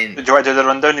 Do you want to do the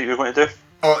rundown that you were going to do?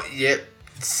 Oh yeah.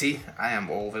 See, I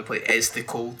am all over the place. It's the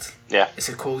cold. Yeah. It's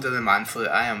the cold and the man flu.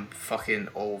 I am fucking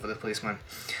all over the place, man.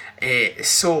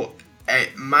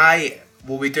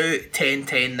 Will we do 10,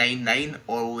 10, 9, 9,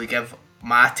 or will we give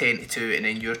my 10 to 2 and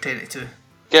then your 10 to 2?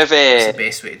 What's the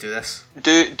best way to do this?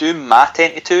 Do my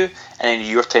 10 to 2 and then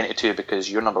your 10 to 2 because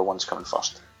your number 1's coming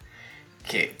first.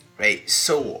 Okay, right.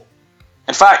 So,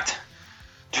 in fact,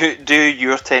 do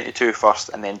your 10 to 2 first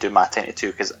and then do my 10 to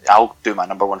 2 because I'll do my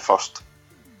number 1 first.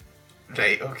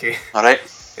 Right. Okay. All right.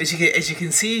 As you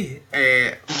can see,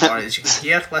 or as you can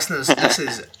hear, listeners, this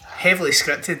is heavily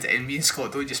scripted, and me and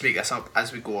Scott don't just make this up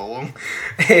as we go along.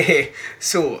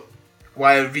 So, will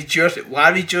I read yours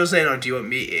then, or do you want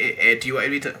me? Do you want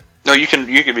to read it? No, you can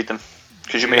read them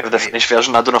because you may have the finished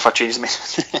version. I don't know if I changed them.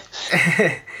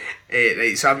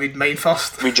 Right, so I'll read mine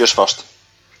first. Read yours first.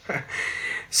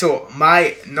 So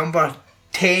my number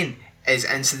 10 is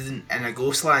Incident in a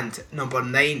Ghostland. Number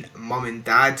 9, Mum and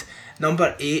Dad.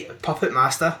 Number 8, Puppet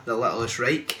Master, The Littlest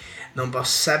Reich. Number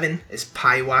 7 is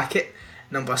Pyewacket.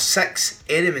 Number 6,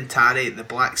 Elementary, the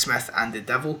Blacksmith and the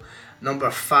Devil.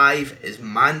 Number 5 is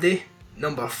Mandy.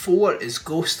 Number 4 is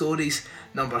Ghost Stories.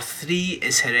 Number 3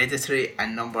 is Hereditary.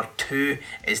 And number 2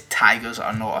 is Tigers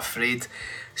Are Not Afraid.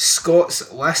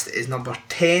 Scott's list is number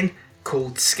 10,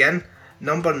 Cold Skin.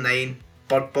 Number 9,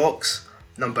 Bird Box.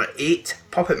 Number 8,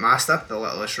 Puppet Master, The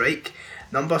Littlest Reich.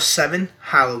 Number 7,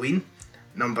 Halloween.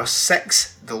 Number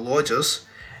 6, The Lodgers.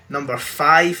 Number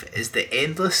 5 is The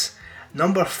Endless.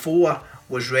 Number 4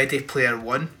 was Ready Player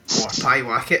One, or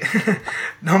Pyewacket.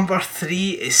 Number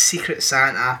 3 is Secret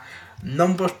Santa.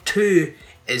 Number 2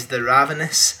 is The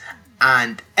Ravenous.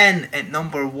 And in at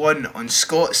number 1 on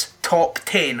Scott's top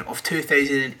 10 of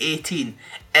 2018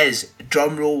 is,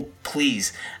 drumroll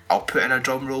please, I'll put in a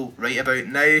drumroll right about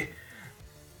now,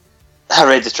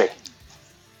 Hereditary.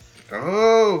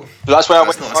 Oh, So that's why I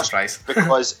that's went not a first, surprise.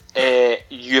 because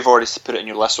you've already put it in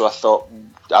your list, so I thought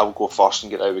I'll go first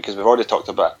and get out, because we've already talked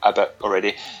about a bit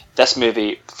already. This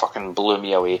movie fucking blew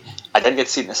me away. I didn't get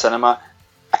to see it in the cinema.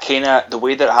 The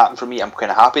way that it happened for me, I'm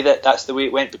kind of happy that that's the way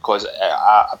it went, because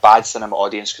a bad cinema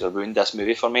audience could have ruined this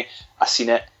movie for me. I seen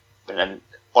it, but then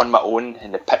on my own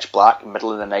in the pitch black,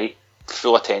 middle of the night,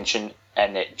 full attention,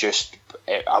 and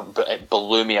it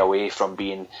blew me away from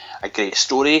being a great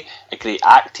story, a great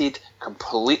acted,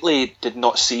 completely did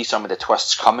not see some of the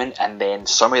twists coming, and then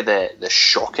some of the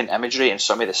shocking imagery and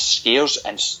some of the scares,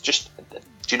 and just,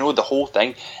 do you know, the whole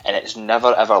thing, and it's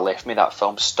never ever left me. That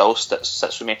film still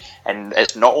sits with me, and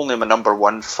it's not only my number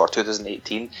 1 for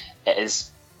 2018, it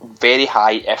is very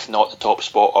high, if not the top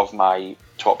spot of my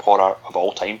top horror of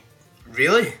all time.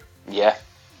 Really? Yeah.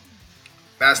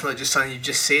 That's not just something you've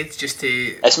just said, just to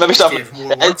It's maybe just to something. have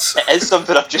more words. It is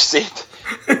something I've just said,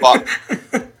 but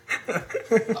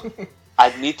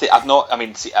I'd need to. I've not. I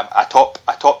mean, see, a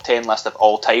top 10 list of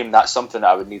all time. That's something that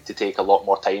I would need to take a lot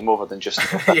more time over than just.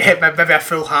 Yeah, maybe a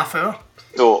full half hour.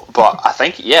 So, but I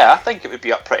think it would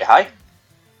be up pretty high.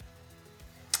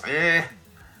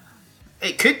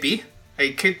 It could be.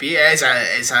 It could be. It's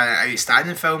an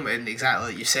outstanding film, and exactly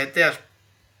like you said there,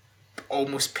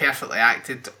 almost perfectly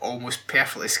acted, almost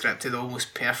perfectly scripted,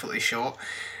 almost perfectly shot.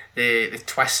 The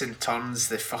twists and turns,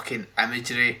 the fucking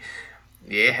imagery.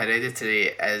 Yeah, Hereditary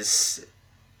is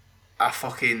a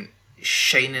fucking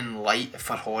shining light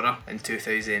for horror in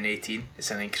 2018.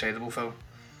 It's an incredible film.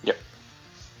 Yep.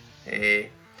 We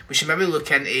should maybe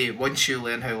look into, once you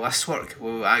learn how lists work,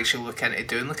 we'll actually look into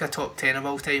doing like a top 10 of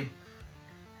all time.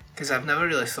 Because I've never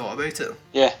really thought about it.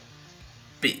 Yeah.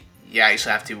 But you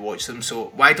actually have to watch them,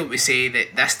 so why don't we say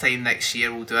that this time next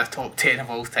year we'll do a top 10 of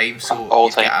all time, so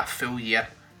you've got a full year.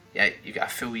 Yeah, you've got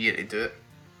a full year to do it.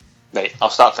 Right, I'll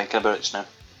start thinking about it just now.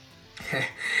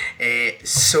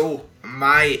 So,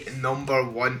 my number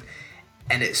 1,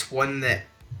 and it's one that,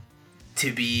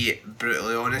 to be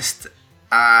brutally honest,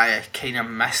 I kind of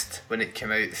missed when it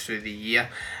came out through the year.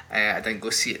 I didn't go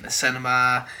see it in the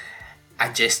cinema.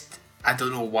 I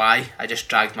don't know why. I just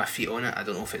dragged my feet on it. I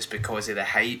don't know if it's because of the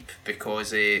hype,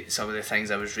 because of some of the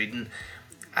things I was reading.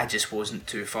 I just wasn't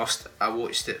too fussed. I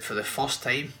watched it for the first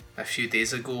time a few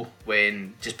days ago,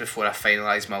 just before I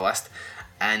finalised my list,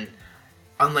 and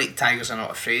unlike Tigers Are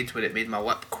Not Afraid, where it made my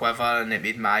lip quiver and it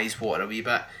made my eyes water a wee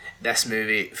bit, this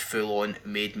movie full on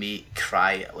made me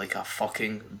cry like a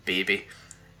fucking baby,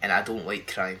 and I don't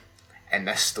like crying, and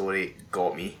this story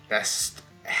got me. This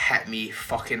hit me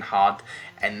fucking hard,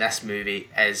 and this movie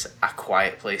is A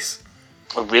Quiet Place.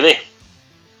 Oh, really?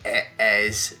 It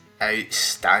is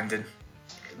outstanding.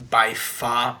 By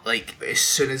far, like, as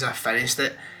soon as I finished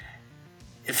it,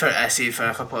 for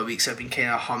a couple of weeks I've been kind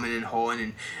of humming and hawing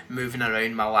and moving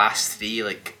around my last 3,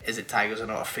 like, is it Tigers Are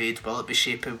Not Afraid? Will it be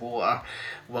Shape of Water?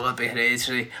 Will it be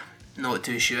Hereditary? Not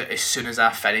too sure. As soon as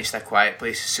I finished A Quiet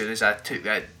Place, as soon as I took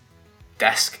that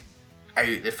disc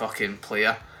out the fucking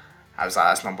player, I was like,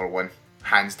 that's number 1.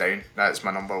 Hands down, that's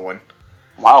my number 1.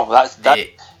 Wow,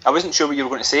 I wasn't sure what you were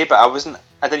going to say, but I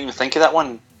didn't even think of that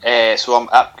one. So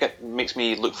that makes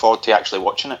me look forward to actually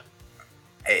watching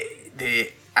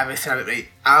it. Everything about it, right?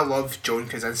 I love John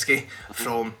Krasinski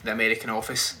from The American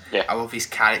Office. Yeah. I love his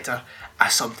character. I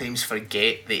sometimes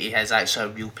forget that he is actually a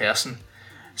real person.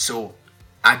 So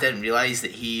I didn't realise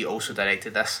that he also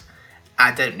directed this.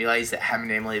 I didn't realise that him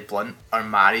and Emily Blunt are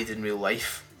married in real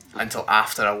life until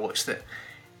after I watched it.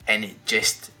 And it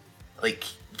just, like,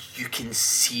 you can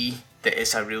see that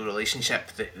it's a real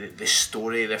relationship. The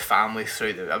story, the family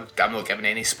throughout I'm not giving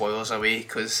any spoilers away,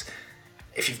 because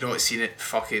if you've not seen it,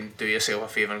 fucking do yourself a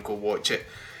favour and go watch it.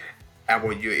 I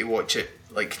want you to watch it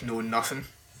like know nothing.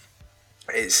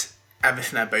 It's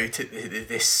everything about it,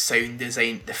 the sound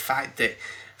design, the fact that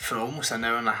for almost an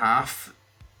hour and a half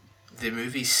the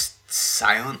movie's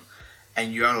silent,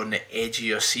 and you are on the edge of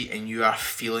your seat, and you are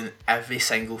feeling every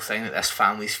single thing that this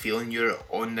family's feeling. You're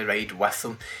on the ride with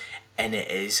them, and it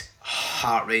is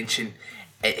heart-wrenching.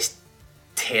 It's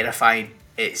terrifying.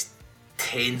 It's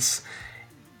tense.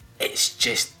 It's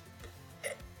just,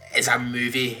 as a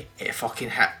movie, it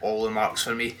fucking hit all the marks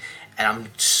for me, and I'm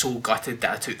so gutted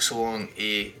that I took so long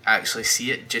to actually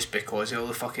see it just because of all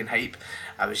the fucking hype.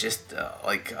 I was just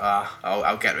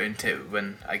I'll get round to it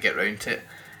when I get round to it.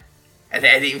 I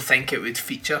didn't even think it would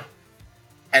feature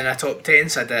in a top 10,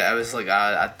 so I was like,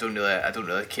 I don't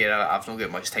really care. I've not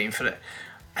got much time for it.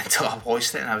 Until I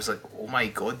watched it, and I was like, oh my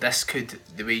god, this could,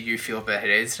 the way you feel about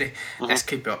Hereditary, this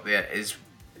could be up there. Is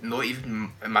not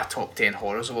even in my top 10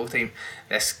 horrors of all time.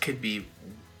 This could be,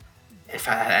 in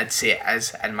fact, I'd say it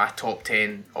is in my top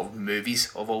 10 of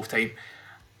movies of all time.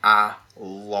 I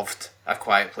loved A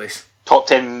Quiet Place. Top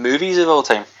 10 movies of all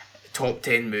time? Top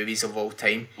 10 movies of all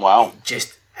time. Wow.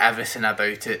 Just everything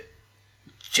about it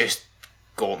just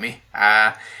got me.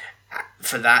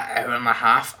 For that hour and a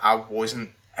half, I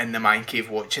wasn't in the man cave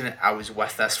watching it. I was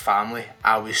with this family.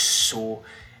 I was so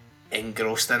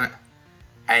engrossed in it.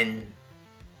 And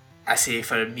I say,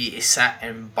 for me to sit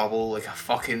and bubble like a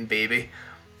fucking baby,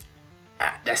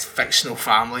 this fictional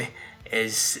family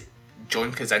is,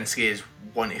 John Krasinski is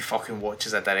one to fucking watch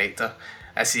as a director.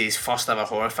 This is his first ever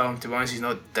horror film. To be honest, he's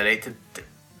not directed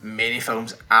many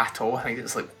films at all. I think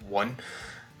it's like one,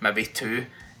 maybe two,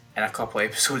 and a couple of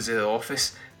episodes of The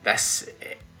Office. This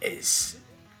is,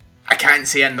 I can't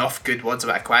say enough good words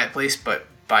about A Quiet Place, but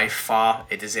by far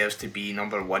it deserves to be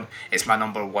number one. It's my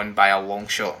number one by a long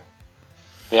shot.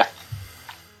 Yeah,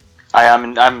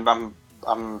 I'm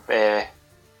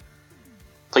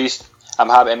pleased. I'm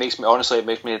happy. It makes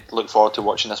me look forward to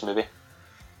watching this movie.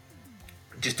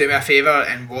 Just do me a favour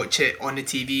and watch it on the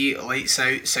TV, lights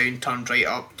out, sound turned right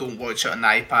up. Don't watch it on the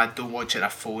iPad, don't watch it on a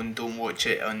phone, don't watch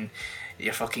it on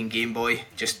your fucking Game Boy.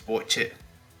 Just watch it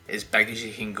as big as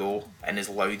you can go and as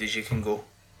loud as you can go.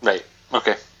 Right,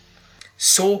 okay.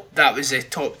 So, that was the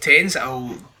top 10s.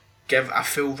 I'll give a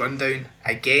full rundown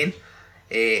again.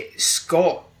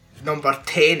 Scott, number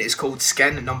 10 is called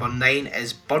Skin, number 9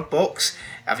 is Bird Box,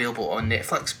 available on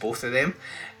Netflix, both of them.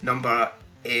 Number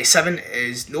 8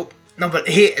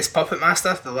 is Puppet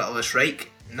Master, The Littlest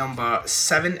Reich. Number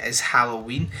 7 is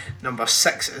Halloween. Number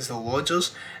 6 is The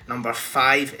Lodgers. Number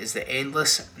 5 is The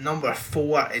Endless. Number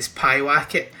 4 is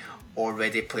Pyewacket, or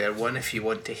Ready Player One if you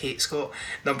want to hate Scott.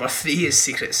 Number 3 is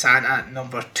Secret Santa.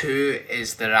 Number 2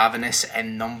 is The Ravenous,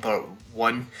 and number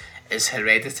 1 is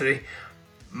Hereditary.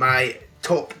 My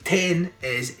top 10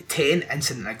 is 10,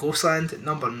 Incident at Ghostland.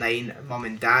 Number 9, Mum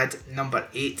and Dad. Number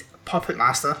 8, Puppet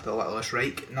Master, The Littlest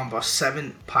Reich. Number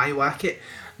 7, Pyewacket.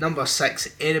 Number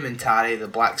 6, Elementary, The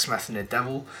Blacksmith and the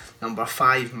Devil. Number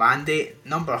 5, Mandate.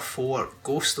 Number 4,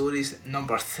 Ghost Stories.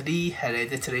 Number 3,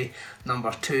 Hereditary.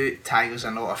 Number 2, Tigers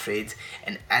Are Not Afraid.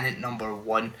 And in at number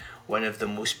 1, one of the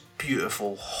most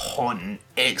beautiful, haunting,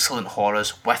 excellent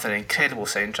horrors with an incredible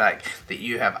soundtrack that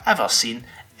you have ever seen,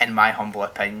 in my humble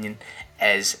opinion,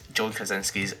 is John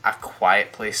Krasinski's A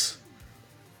Quiet Place.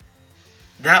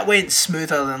 That went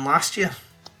smoother than last year.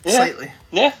 Yeah. Slightly.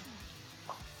 Yeah.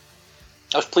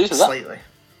 I was pleased with Slightly.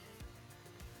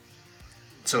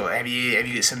 So have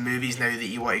you got some movies now that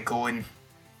you want to go and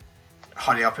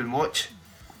hurry up and watch?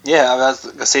 Yeah, as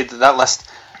I said, that list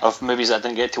of movies that I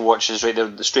didn't get to watch is right there.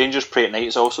 The Strangers Pray at Night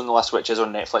is also on the list, which is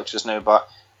on Netflix just now, but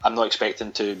I'm not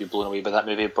expecting to be blown away by that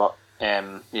movie. But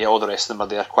yeah, all the rest of them are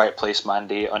there. Quiet Place,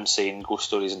 Mandy, Unsane, Ghost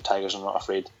Stories and Tigers Are Not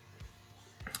Afraid.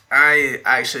 I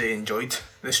actually enjoyed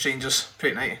The Strangers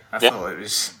Pray at Night. I thought it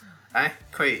was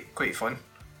quite fun.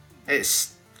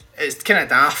 It's kind of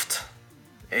daft.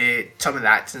 Some of the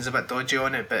acting's a bit dodgy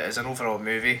on it, but as an overall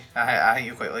movie, I think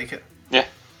you'll quite like it. Yeah.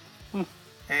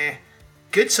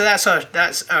 Good. So that's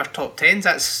our top 10s.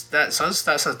 That's us.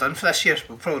 That's us done for this year.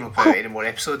 We'll probably not put out any more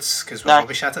episodes because we're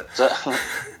rubbish at it.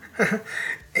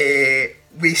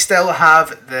 We still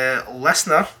have the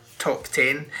listener top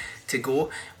 10 to go.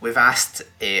 We've asked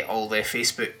all the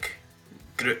Facebook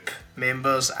group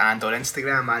members and on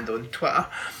Instagram and on Twitter,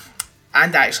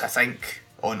 and actually I think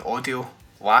on audio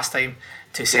last time,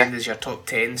 to send us your top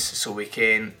 10s so we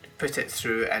can put it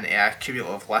through into a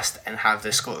cumulative list and have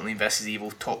the Scotland vs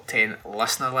Evil top 10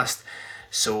 listener list.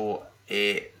 So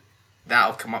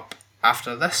that'll come up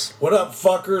after this. What up,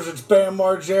 fuckers? It's Bam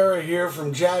Margera here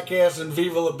from Jackass and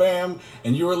Viva La Bam,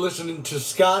 and you are listening to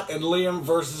Scott and Liam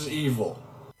vs Evil.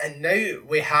 And now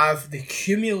we have the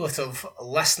cumulative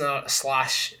listener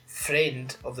 /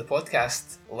 friend of the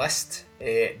podcast list,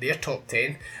 their top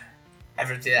 10.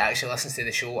 Everybody that actually listens to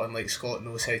the show, unlike Scott,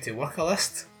 knows how to work a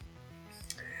list.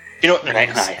 You know,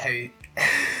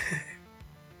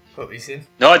 What were you saying?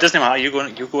 No, it doesn't matter. You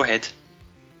go ahead.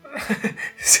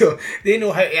 So they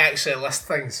know how to actually list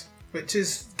things, which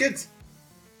is good.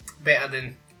 Better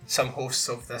than some hosts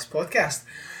of this podcast.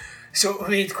 So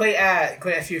we had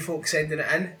quite a few folks sending it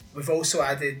in. We've also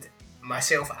added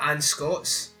myself and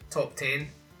Scott's top 10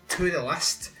 to the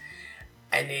list,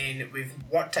 and then we've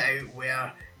worked it out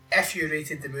where if you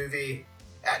rated the movie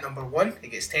at number 1, it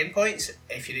gets 10 points.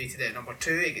 If you rated it at number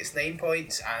 2, it gets 9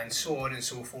 points, and so on and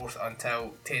so forth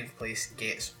until 10th place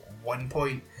gets 1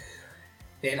 point.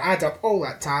 Then add up all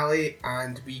that tally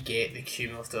and we get the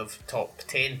cumulative top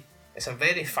 10. It's a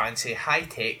very fancy,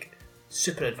 high-tech,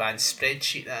 super advanced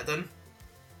spreadsheet that I've done,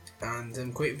 and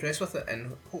I'm quite impressed with it,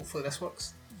 and hopefully this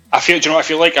works. Do you know what I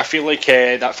feel like? I feel like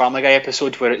that Family Guy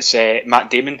episode where it's Matt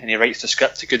Damon and he writes the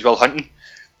script to Good Will Hunting,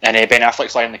 and Ben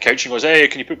Affleck's lying on the couch and goes, "Hey,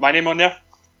 can you put my name on there?"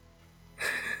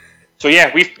 So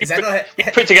yeah, we've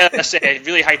put together this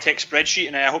really high-tech spreadsheet,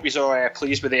 and I hope you're all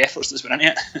pleased with the efforts that's went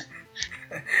into it.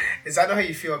 Is that not how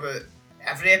you feel about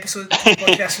every episode of the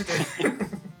podcast we do?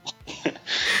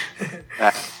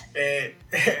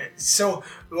 So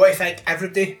we want to thank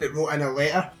everybody that wrote in a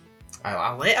letter.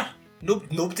 A letter?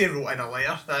 Nobody wrote in a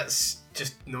letter. That's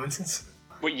just nonsense.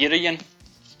 What year are you in?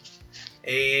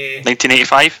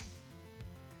 1985.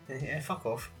 Yeah, fuck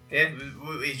off. Yeah,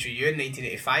 what age were you in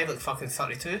 1985? Like fucking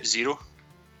 32? 0.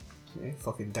 Yeah,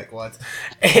 fucking dickwad.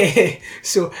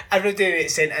 So everybody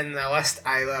that sent in a list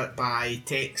either by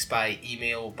text, by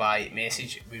email, by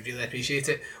message, we really appreciate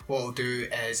it. What I'll do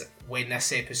is when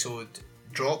this episode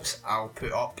drops, I'll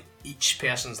put up each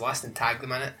person's list and tag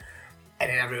them in it, and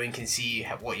then everyone can see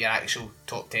what your actual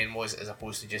top 10 was as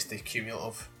opposed to just the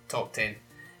cumulative top 10.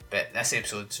 But this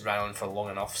episode's ran on for long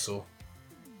enough, so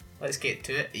let's get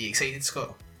to it. Are you excited,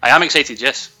 Scott? I am excited,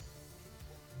 yes.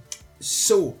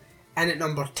 So, in at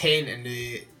number 10 in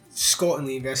the Scott and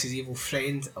Liam vs Evil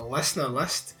Friend listener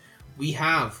list, we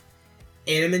have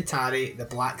Elementary, the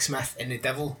Blacksmith and the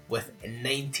Devil with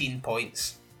 19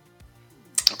 points.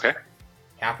 Okay.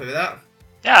 Happy with that?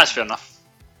 Yeah, that's fair enough.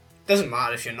 Doesn't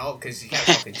matter if you're not, because you can't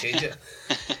fucking change it.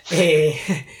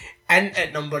 In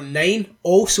at number 9,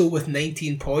 also with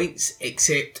 19 points,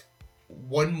 except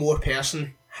one more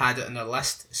person had it on their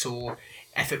list. So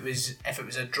if it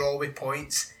was a draw with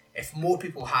points, if more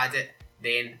people had it,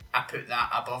 then I put that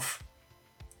above.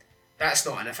 That's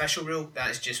not an official rule.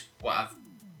 That's just what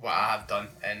I have done,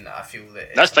 and I feel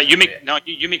that that's fine.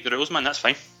 You make the rules, man. That's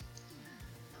fine.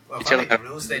 Well, if I make the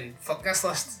rules, then fuck this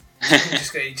list. I'm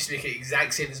just going to just make it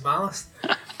exact same as my list.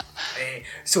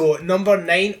 So number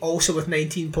 9, also with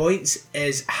 19 points,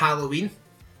 is Halloween.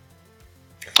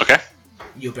 Okay.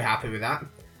 You'll be happy with that.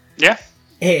 Yeah.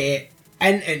 In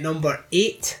at number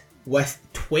 8 with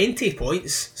 20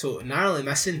 points, so narrowly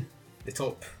missing the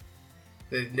top,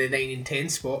 the 9 and 10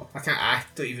 spot. I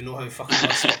don't even know how fucking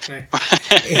I stuck now.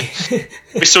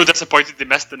 We're so disappointed they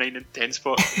missed the 9 and 10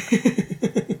 spot.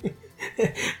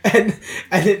 And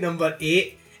at number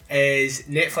 8 is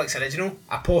Netflix original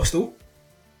Apostle,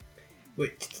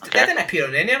 which didn't appear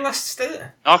on any lists, did it?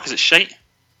 Oh, because it's shite.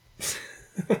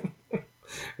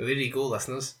 There you go,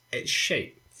 listeners. It's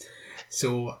shite.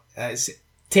 So it's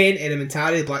 10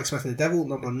 Elementary, Blacksmith and the Devil.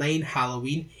 Number 9,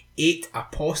 Halloween. 8,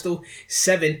 Apostle.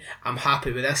 7, I'm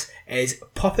happy with this, is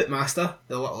Puppet Master,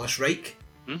 The Littlest Reich.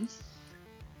 Mm-hmm.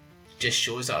 Just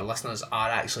shows that our listeners are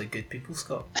actually good people,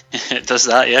 Scott. It does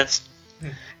that, yes.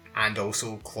 And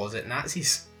also closet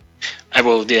Nazis.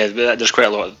 Yeah, there's quite a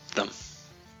lot of them.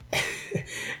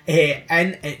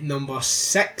 In at number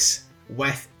 6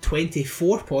 with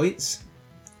 24 points.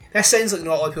 This sounds like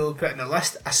not a lot of people put in their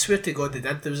list. I swear to God they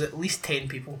did. There was at least 10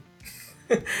 people.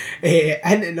 In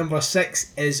at number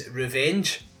 6 is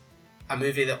Revenge, a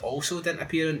movie that also didn't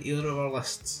appear on either of our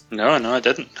lists. No, I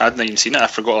didn't. I hadn't even seen it. I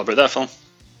forgot all about that film.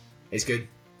 It's good.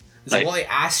 There's a lot of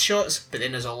ass shots, but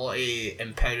then there's a lot of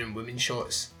empowering women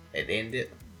shots at the end of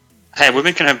it. Hey,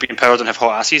 women can be empowered and have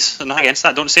hot asses. I'm not against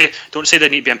that. Don't say they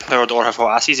need to be empowered or have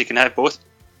hot asses. You can have both.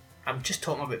 I'm just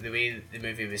talking about the way the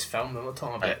movie was filmed. I'm not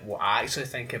talking about what I actually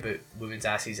think about women's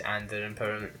asses and their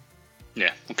empowerment.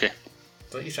 Yeah, okay.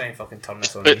 Don't you try and fucking turn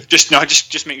this on but me.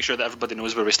 Just making sure that everybody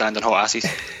knows where we stand on hot asses.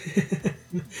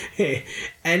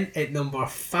 In at number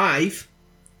 5,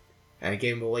 and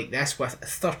again we'll like this, with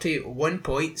 31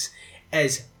 points,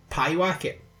 is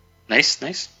Pyewacket. Nice.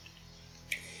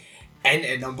 In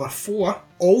at number 4,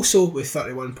 also with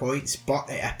 31 points, but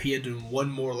it appeared on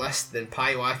one more list than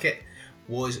Pyewacket,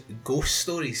 was Ghost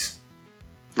Stories.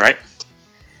 Right.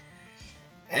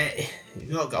 You've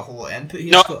not got a whole lot of input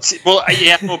here, No, Scott. well,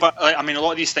 yeah, no, but I mean, a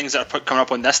lot of these things that are coming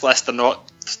up on this list are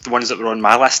not the ones that were on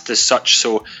my list as such.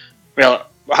 So, well,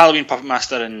 Halloween, Puppet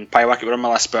Master, and Pyewacket were on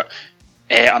my list, but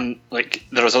I'm like,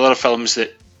 there was other films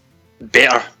that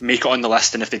better make it on the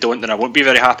list, and if they don't, then I won't be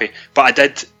very happy. But I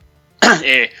did.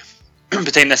 By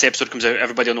the time this episode comes out,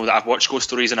 everybody will know that I've watched Ghost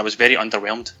Stories, and I was very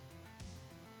underwhelmed.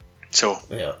 So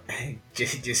well,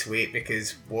 just wait,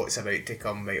 because what's about to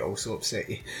come might also upset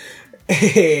you.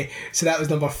 So that was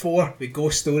number 4 with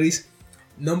Ghost Stories.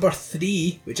 Number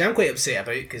 3, which I'm quite upset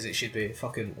about because it should be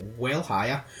fucking well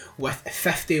higher, with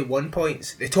 51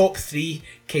 points. The top 3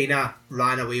 kind of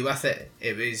ran away with it.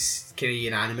 It was kind of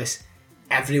unanimous.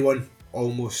 Everyone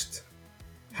almost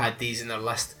had these in their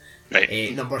list.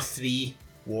 Right. Number 3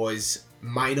 was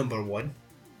my number 1.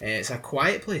 It's A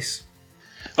Quiet Place.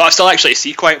 Well, I still actually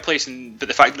see Quiet Place, but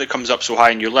the fact that it comes up so high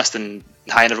in your list and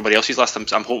high in everybody else's list,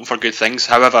 I'm hoping for good things.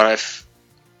 However, if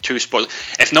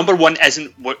number 1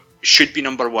 isn't what should be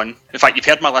number 1, in fact, you've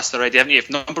heard my list already, haven't you?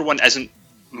 If number 1 isn't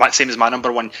same as my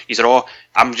number 1, these are all,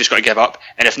 I'm just going to give up.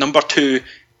 And if number 2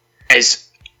 is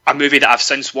a movie that I've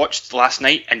since watched last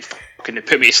night and fucking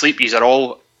put me to sleep, these are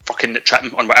all fucking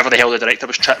tripping on whatever the hell the director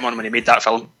was tripping on when he made that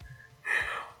film.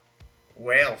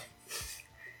 Well,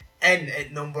 in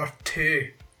at number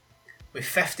 2 with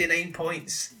 59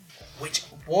 points, which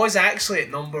was actually at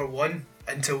number 1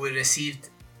 until we received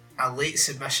a late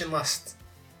submission list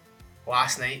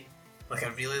last night, like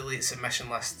a really late submission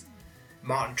list.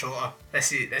 Martin Trotter,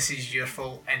 this is your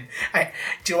fault, and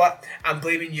do you know what? I'm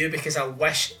blaming you because I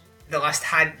wish the list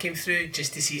hadn't came through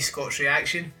just to see Scott's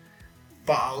reaction,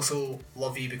 but I also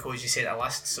love you because you sent a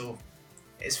list, so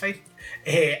it's fine.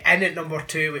 In at number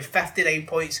 2 with 59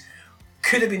 points,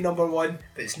 could have been number 1,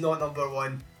 but it's not number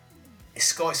 1. It's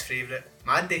Scott's favourite,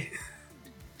 Mandy.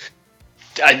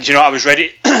 And you know, I was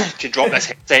ready to drop this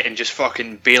headset and just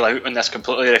fucking bail out on this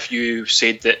completely if you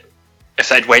said that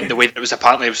if it went the way that it was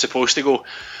apparently it was supposed to go.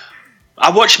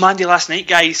 I watched Mandy last night,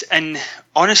 guys, and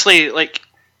honestly, like,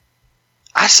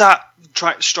 I sat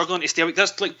struggling to stay awake.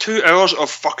 That's like 2 hours of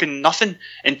fucking nothing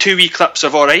and 2 wee clips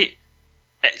of alright.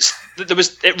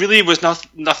 It really was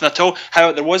nothing at all.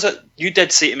 How there was you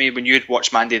did say to me when you had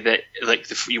watched Mandy that like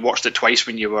you watched it twice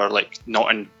when you were like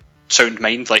not in sound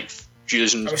mind, like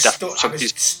using I was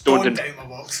stoned out my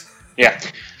box. Yeah,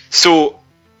 so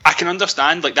I can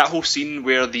understand like that whole scene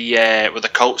where the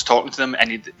cult's talking to them,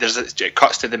 and it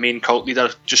cuts to the main cult leader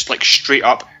just like straight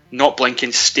up, not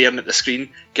blinking, staring at the screen,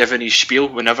 giving his spiel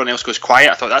when everyone else goes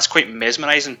quiet. I thought that's quite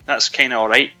mesmerising. That's kind of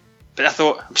alright. But I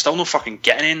thought, I'm still not fucking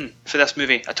getting in for this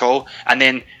movie at all. And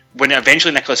then when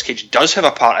eventually Nicolas Cage does have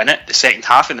a part in it, the second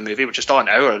half of the movie, which is still an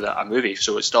hour of a movie,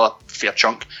 so it's still a fair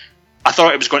chunk, I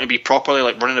thought it was going to be properly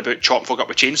like running about chopping folk up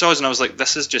with chainsaws, and I was like,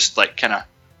 this is just like kind of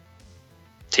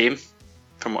tame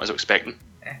from what I was expecting.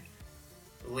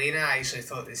 Lena actually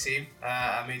thought the same.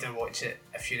 I made her watch it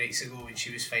a few nights ago when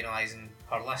she was finalising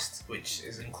her list, which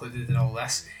is included in all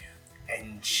this.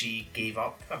 And she gave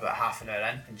up about half an hour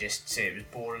in and just said it was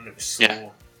boring, it was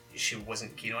slow, she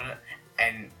wasn't keen on it.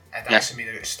 And I'd actually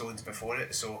made her get stoned before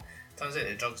it, so turns out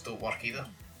the drugs don't work either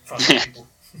for some people.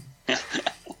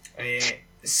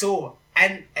 So,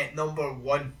 in at number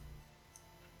 1,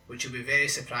 which you'll be very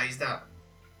surprised at,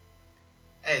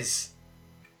 is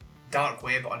Dark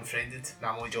Web Unfriended.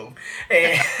 Nah, I'm only joking.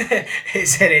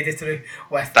 It's Hereditary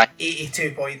with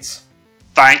 82 points.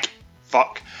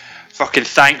 Fucking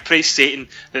thank praise Satan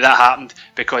that happened,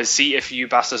 because see, if you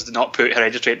bastards did not put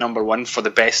Hereditary at number 1 for the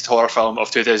best horror film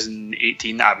of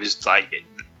 2018, I was like,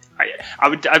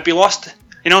 I'd be lost.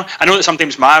 You know, I know that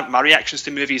sometimes my reactions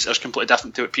to movies are completely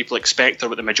different to what people expect or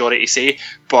what the majority say,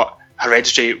 but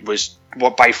Hereditary was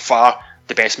by far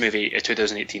the best movie of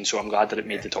 2018, so I'm glad that it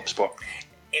made the top spot.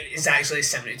 It is actually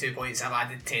 72 points. I've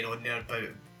added 10 on there,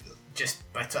 but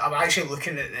I'm actually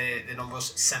looking at the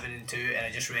numbers 7 and 2, and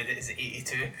I just read it as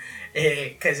 82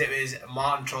 because it was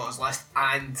Martin Trotter's list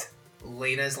and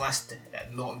Lena's list,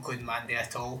 not including Mandy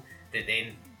at all, that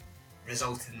then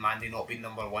resulted in Mandy not being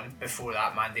number 1. Before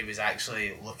that, Mandy was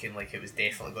actually looking like it was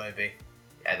definitely going to be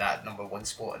at that number 1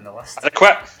 spot in the list. I'd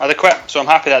quit, so I'm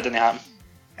happy that didn't happen.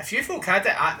 A few folk had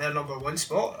it at their number 1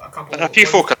 spot. A few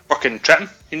folk are fucking tripping.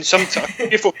 A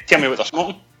few folk tell me what they're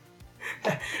smoking.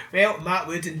 Well, Matt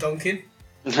Wood and Duncan,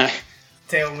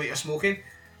 tell them what you're smoking.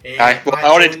 Well, I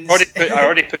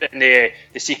already put it in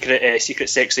the secret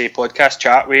sexy podcast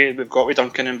chat we've got with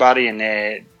Duncan and Barry,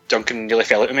 and Duncan nearly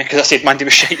fell out of me because I said Mandy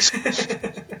was shite.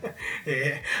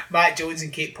 Matt Jones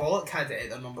and Kate Pollock had it at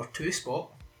their number 2 spot.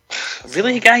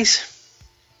 Really, guys?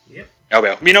 Yep. Oh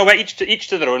well, you know what? Each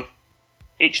to their own.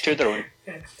 Each to their own.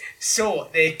 So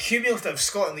the cumulative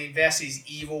Scott and Liam versus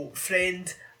Evil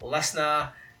friend,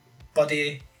 listener,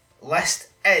 buddy list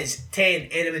is 10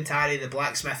 Elementary, The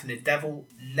Blacksmith and the Devil,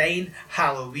 9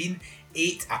 Halloween,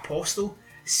 8 Apostle,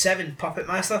 7 Puppet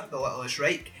Master, The Littlest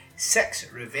Reich,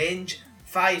 6 Revenge,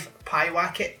 5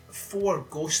 Pyewacket, 4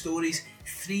 Ghost Stories,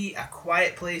 3 A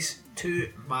Quiet Place,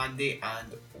 2 Mandy,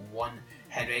 and 1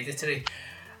 Hereditary.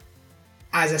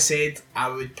 As I said,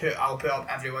 I'll put up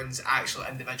everyone's actual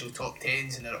individual top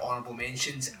 10s and their honourable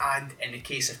mentions, and in the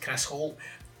case of Chris Holt,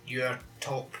 your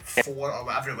top 4 or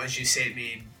whatever it was you sent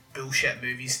me bullshit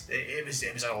movies. It was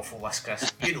an awful list,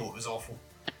 Chris. You know it was awful.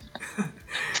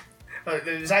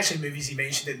 There was actually movies he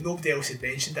mentioned that nobody else had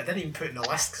mentioned. I didn't even put in the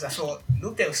list because I thought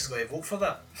nobody else is going to vote for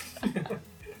that.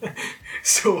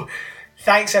 So,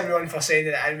 thanks everyone for sending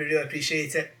it in. We really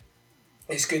appreciate it.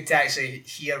 It's good to actually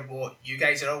hear what you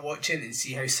guys are all watching and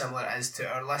see how similar it is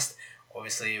to our list.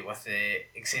 Obviously, with the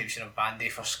exception of Bandy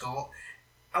for Scott,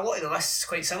 a lot of the list is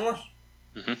quite similar.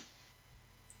 Mm-hmm.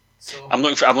 So I'm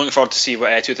looking forward to see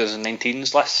what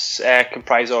 2019's lists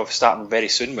comprise of, starting very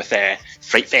soon with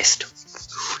Fright Fest.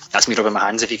 That's me rubbing my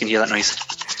hands if you can hear that noise.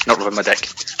 Not rubbing my dick,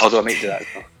 although I might do that as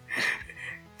well.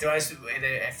 To be honest,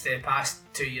 if the past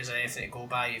 2 years are anything to go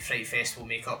by, Fright Fest will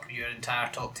make up your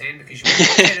entire top 10 because you won't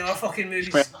watch any other fucking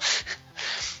movies.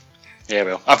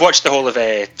 Well, I've watched the whole of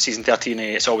season 13 of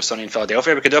It's Always Sunny in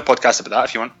Philadelphia. We could do a podcast about that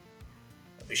if you want.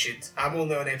 We should. I'm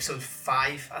only on episode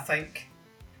 5, I think.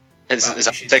 Is that a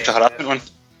sexual harassment one?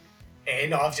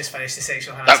 No, I've just finished the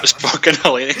sexual harassment. That was fucking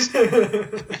hilarious.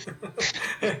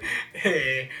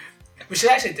 We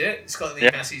should actually do it.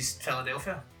 Scotland versus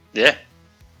Philadelphia. Yeah.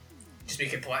 Just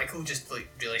make it political, just like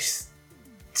really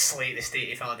slate the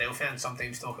state of Philadelphia and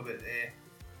sometimes talk about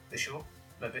the show,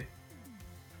 maybe.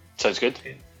 Sounds good.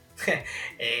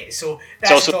 So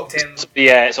that's the top 10.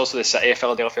 Yeah, it's also the city of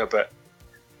Philadelphia, but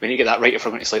we need to get that right if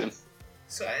we're going to slate them.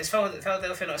 So is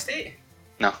Philadelphia not a state?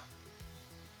 No.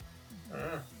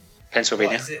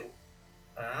 Pennsylvania. What is it?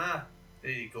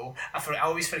 There you go. I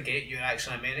always forget you're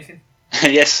actually American.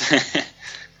 Yes.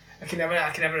 I can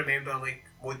never remember like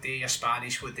what day you're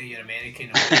Spanish, what day you're American,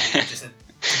 or what day you're just a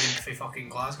dude for fucking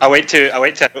Glasgow. I went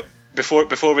to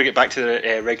before we get back to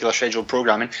the regular scheduled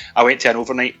programming. I went to an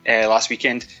overnight last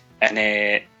weekend, and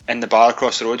in the bar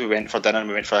across the road, we went for dinner and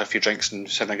we went for a few drinks and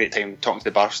just having a great time talking to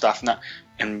the bar staff and that.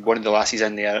 And one of the lassies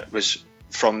in there was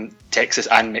from Texas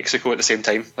and Mexico at the same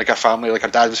time. Like our family, like our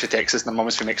dad was from Texas and our mum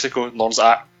was from Mexico. And Lauren's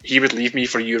like, he would leave me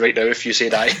for you right now if you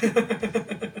said aye.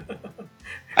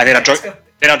 And then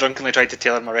I drunkenly tried to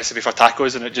tell her my recipe for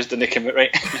tacos and it just didn't come out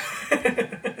right.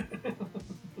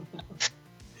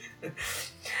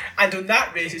 And on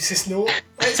that racist note,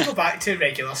 let's go back to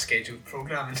regular scheduled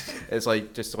programming. It's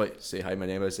like, just to like say hi, my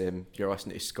name is, you're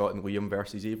listening to Scott and Liam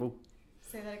versus Evil.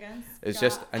 Say that again. It's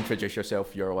just introduce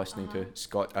yourself, you're listening to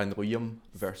Scott and Liam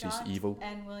versus Scott Evil.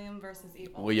 and William versus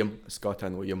Evil. Liam, Scott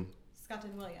and William. Scott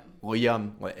and William.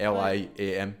 Liam, like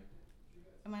Liam.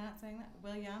 Am I not saying that?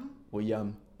 William?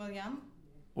 William. William?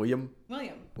 William.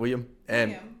 William. William.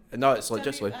 William. No, it's like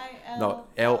just like no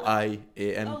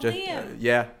Liam. Just Liam.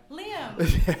 yeah.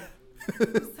 Liam.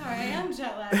 Sorry, I am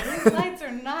jet lagged. These lights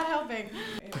are not helping.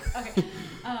 Okay.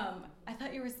 I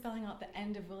thought you were spelling out the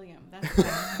end of William. That's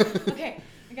fine. Okay,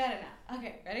 I got it now.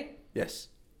 Okay, ready? Yes.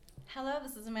 Hello,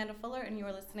 this is Amanda Fuller, and you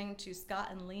are listening to Scott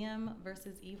and Liam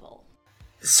versus Evil.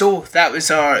 So that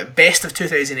was our best of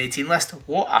 2018 list.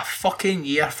 What a fucking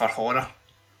year for horror!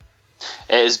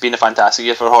 It has been a fantastic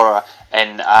year for horror,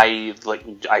 and I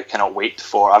cannot wait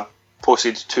for. I've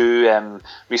posted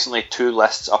recently two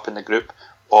lists up in the group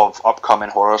of upcoming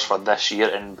horrors for this year,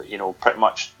 and pretty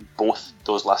much both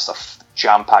those lists are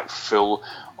jam-packed full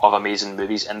of amazing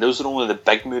movies, and those are only the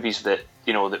big movies that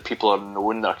that people are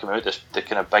known that are coming out. The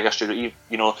kind of bigger studio,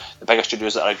 the bigger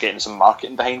studios that are getting some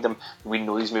marketing behind them. We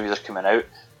know these movies are coming out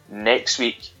next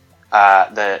week.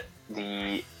 The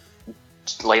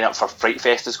lineup for Fright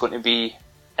Fest is going to be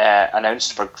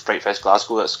announced for Fright Fest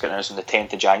Glasgow. That's going to be announced on the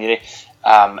 10th of January.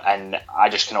 And I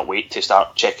just cannot wait to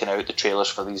start checking out the trailers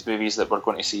for these movies that we're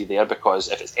going to see there, because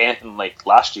if it's anything like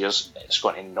last year's, it's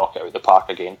going to knock it out of the park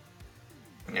again.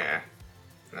 Yeah,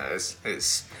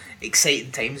 it's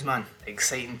exciting times, man.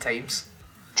 Exciting times.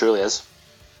 Truly is.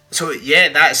 So yeah,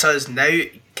 that's us now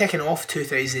kicking off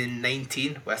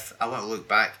 2019 with a little look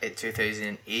back at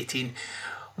 2018.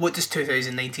 What does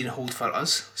 2019 hold for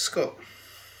us, Scott?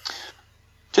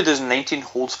 2019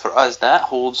 holds for us, that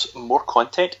holds more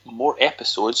content, more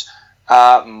episodes,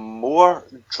 more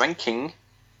drinking,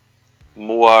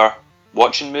 more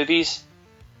watching movies,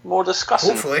 more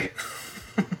discussing. Hopefully.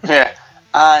 Yeah,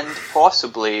 and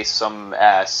possibly some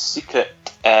secret,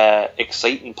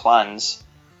 exciting plans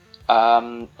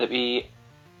that we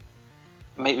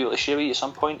might be able to share with you at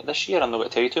some point this year. I'm not going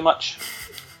to tell you too much.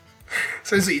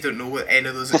 Sounds like you don't know what any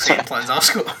of those exciting plans are,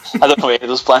 Scott. I don't know what any of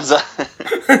those plans are.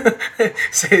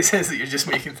 It sounds like you're just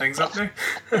making things up now.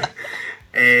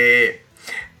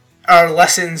 Our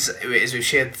listens, as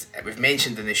we've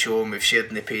mentioned in the show and we've shared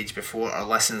on the page before, our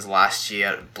listens last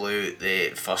year blew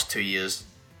the first 2 years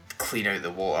clean out the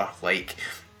water. Like,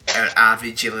 our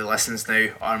average yearly listens now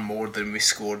are more than we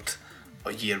scored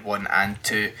on year 1 and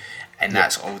 2, and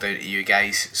that's all down to you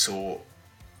guys. So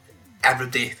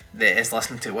everybody that is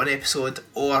listening to one episode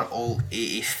or all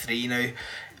 83 now,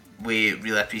 we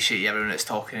really appreciate everyone that's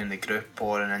talking in the group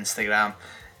or on Instagram.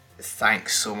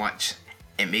 Thanks so much.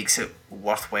 It makes it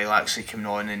worthwhile actually coming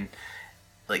on and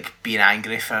like being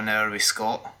angry for an hour with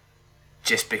Scott,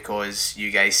 just because you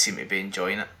guys seem to be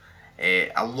enjoying it.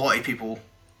 A lot of people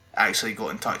actually got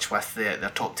in touch with their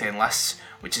top 10 lists,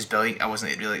 which is brilliant. I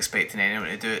wasn't really expecting anyone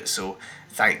to do it, so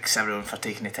thanks everyone for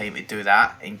taking the time to do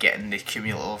that and getting the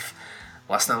cumulative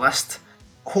listener list.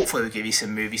 Hopefully we'll give you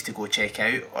some movies to go check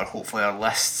out, or hopefully our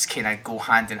lists kind of go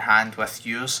hand in hand with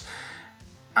yours.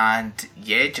 And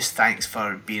yeah, just thanks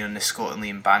for being on the Scott and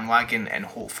Liam bandwagon, and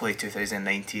hopefully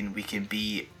 2019 we can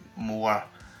be more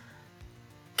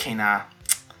kind of,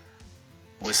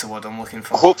 what's the word I'm looking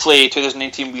for? Hopefully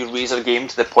 2019 we raise our game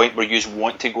to the point where you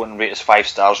want to go and rate us 5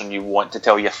 stars and you want to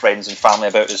tell your friends and family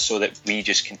about us, so that we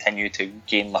just continue to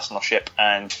gain listenership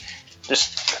and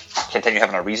just continue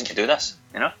having a reason to do this,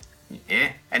 you know?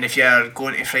 Yeah, and if you're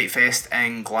going to Fright Fest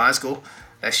in Glasgow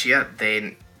this year,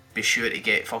 then be sure to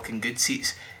get fucking good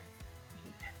seats.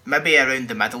 Maybe around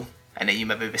the middle, and then you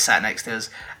maybe be sat next to us,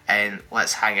 and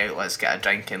let's hang out, let's get a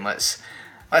drink, and let's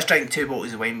drink 2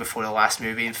 bottles of wine before the last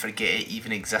movie and forget it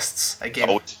even exists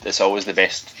again. It's always the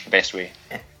best way.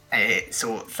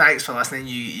 So thanks for listening.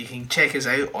 You can check us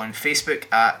out on Facebook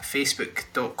at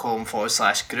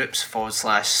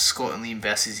facebook.com/groups/Scott and Liam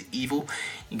versus Evil.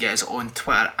 You can get us on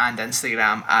Twitter and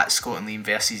Instagram at Scott and Liam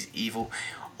versus Evil,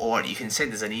 or you can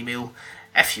send us an email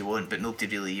if you want, but nobody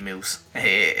really emails.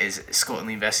 It is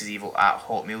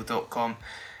scotlandliamversisevil@hotmail.com.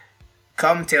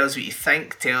 Come, tell us what you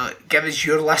think. Give us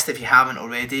your list if you haven't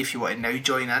already. If you want to now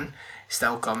join in,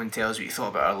 still come and tell us what you thought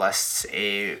about our lists,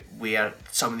 where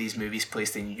some of these movies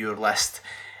placed in your list,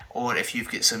 or if you've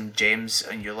got some gems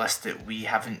on your list that we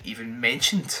haven't even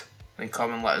mentioned, then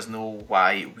come and let us know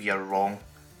why we are wrong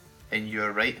and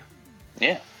you're right.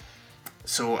 Yeah.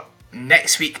 So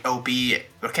next week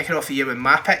we're kicking off the year with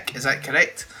my pick, is that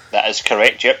correct? That is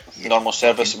correct, yep. Normal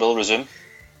service will resume.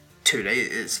 Too right,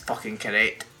 it's fucking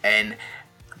correct. And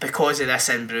because of this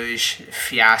In Bruges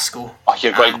fiasco... Oh,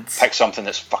 you're going to pick something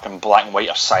that's fucking black and white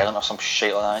or silent or some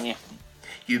shit like that, aren't you?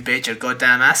 You bet your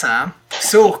goddamn ass I am.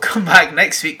 So come back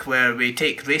next week where we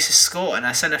take racist Scott on a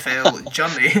cinephile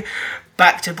journey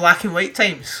back to black and white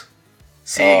times.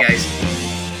 See you guys.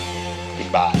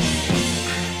 Goodbye.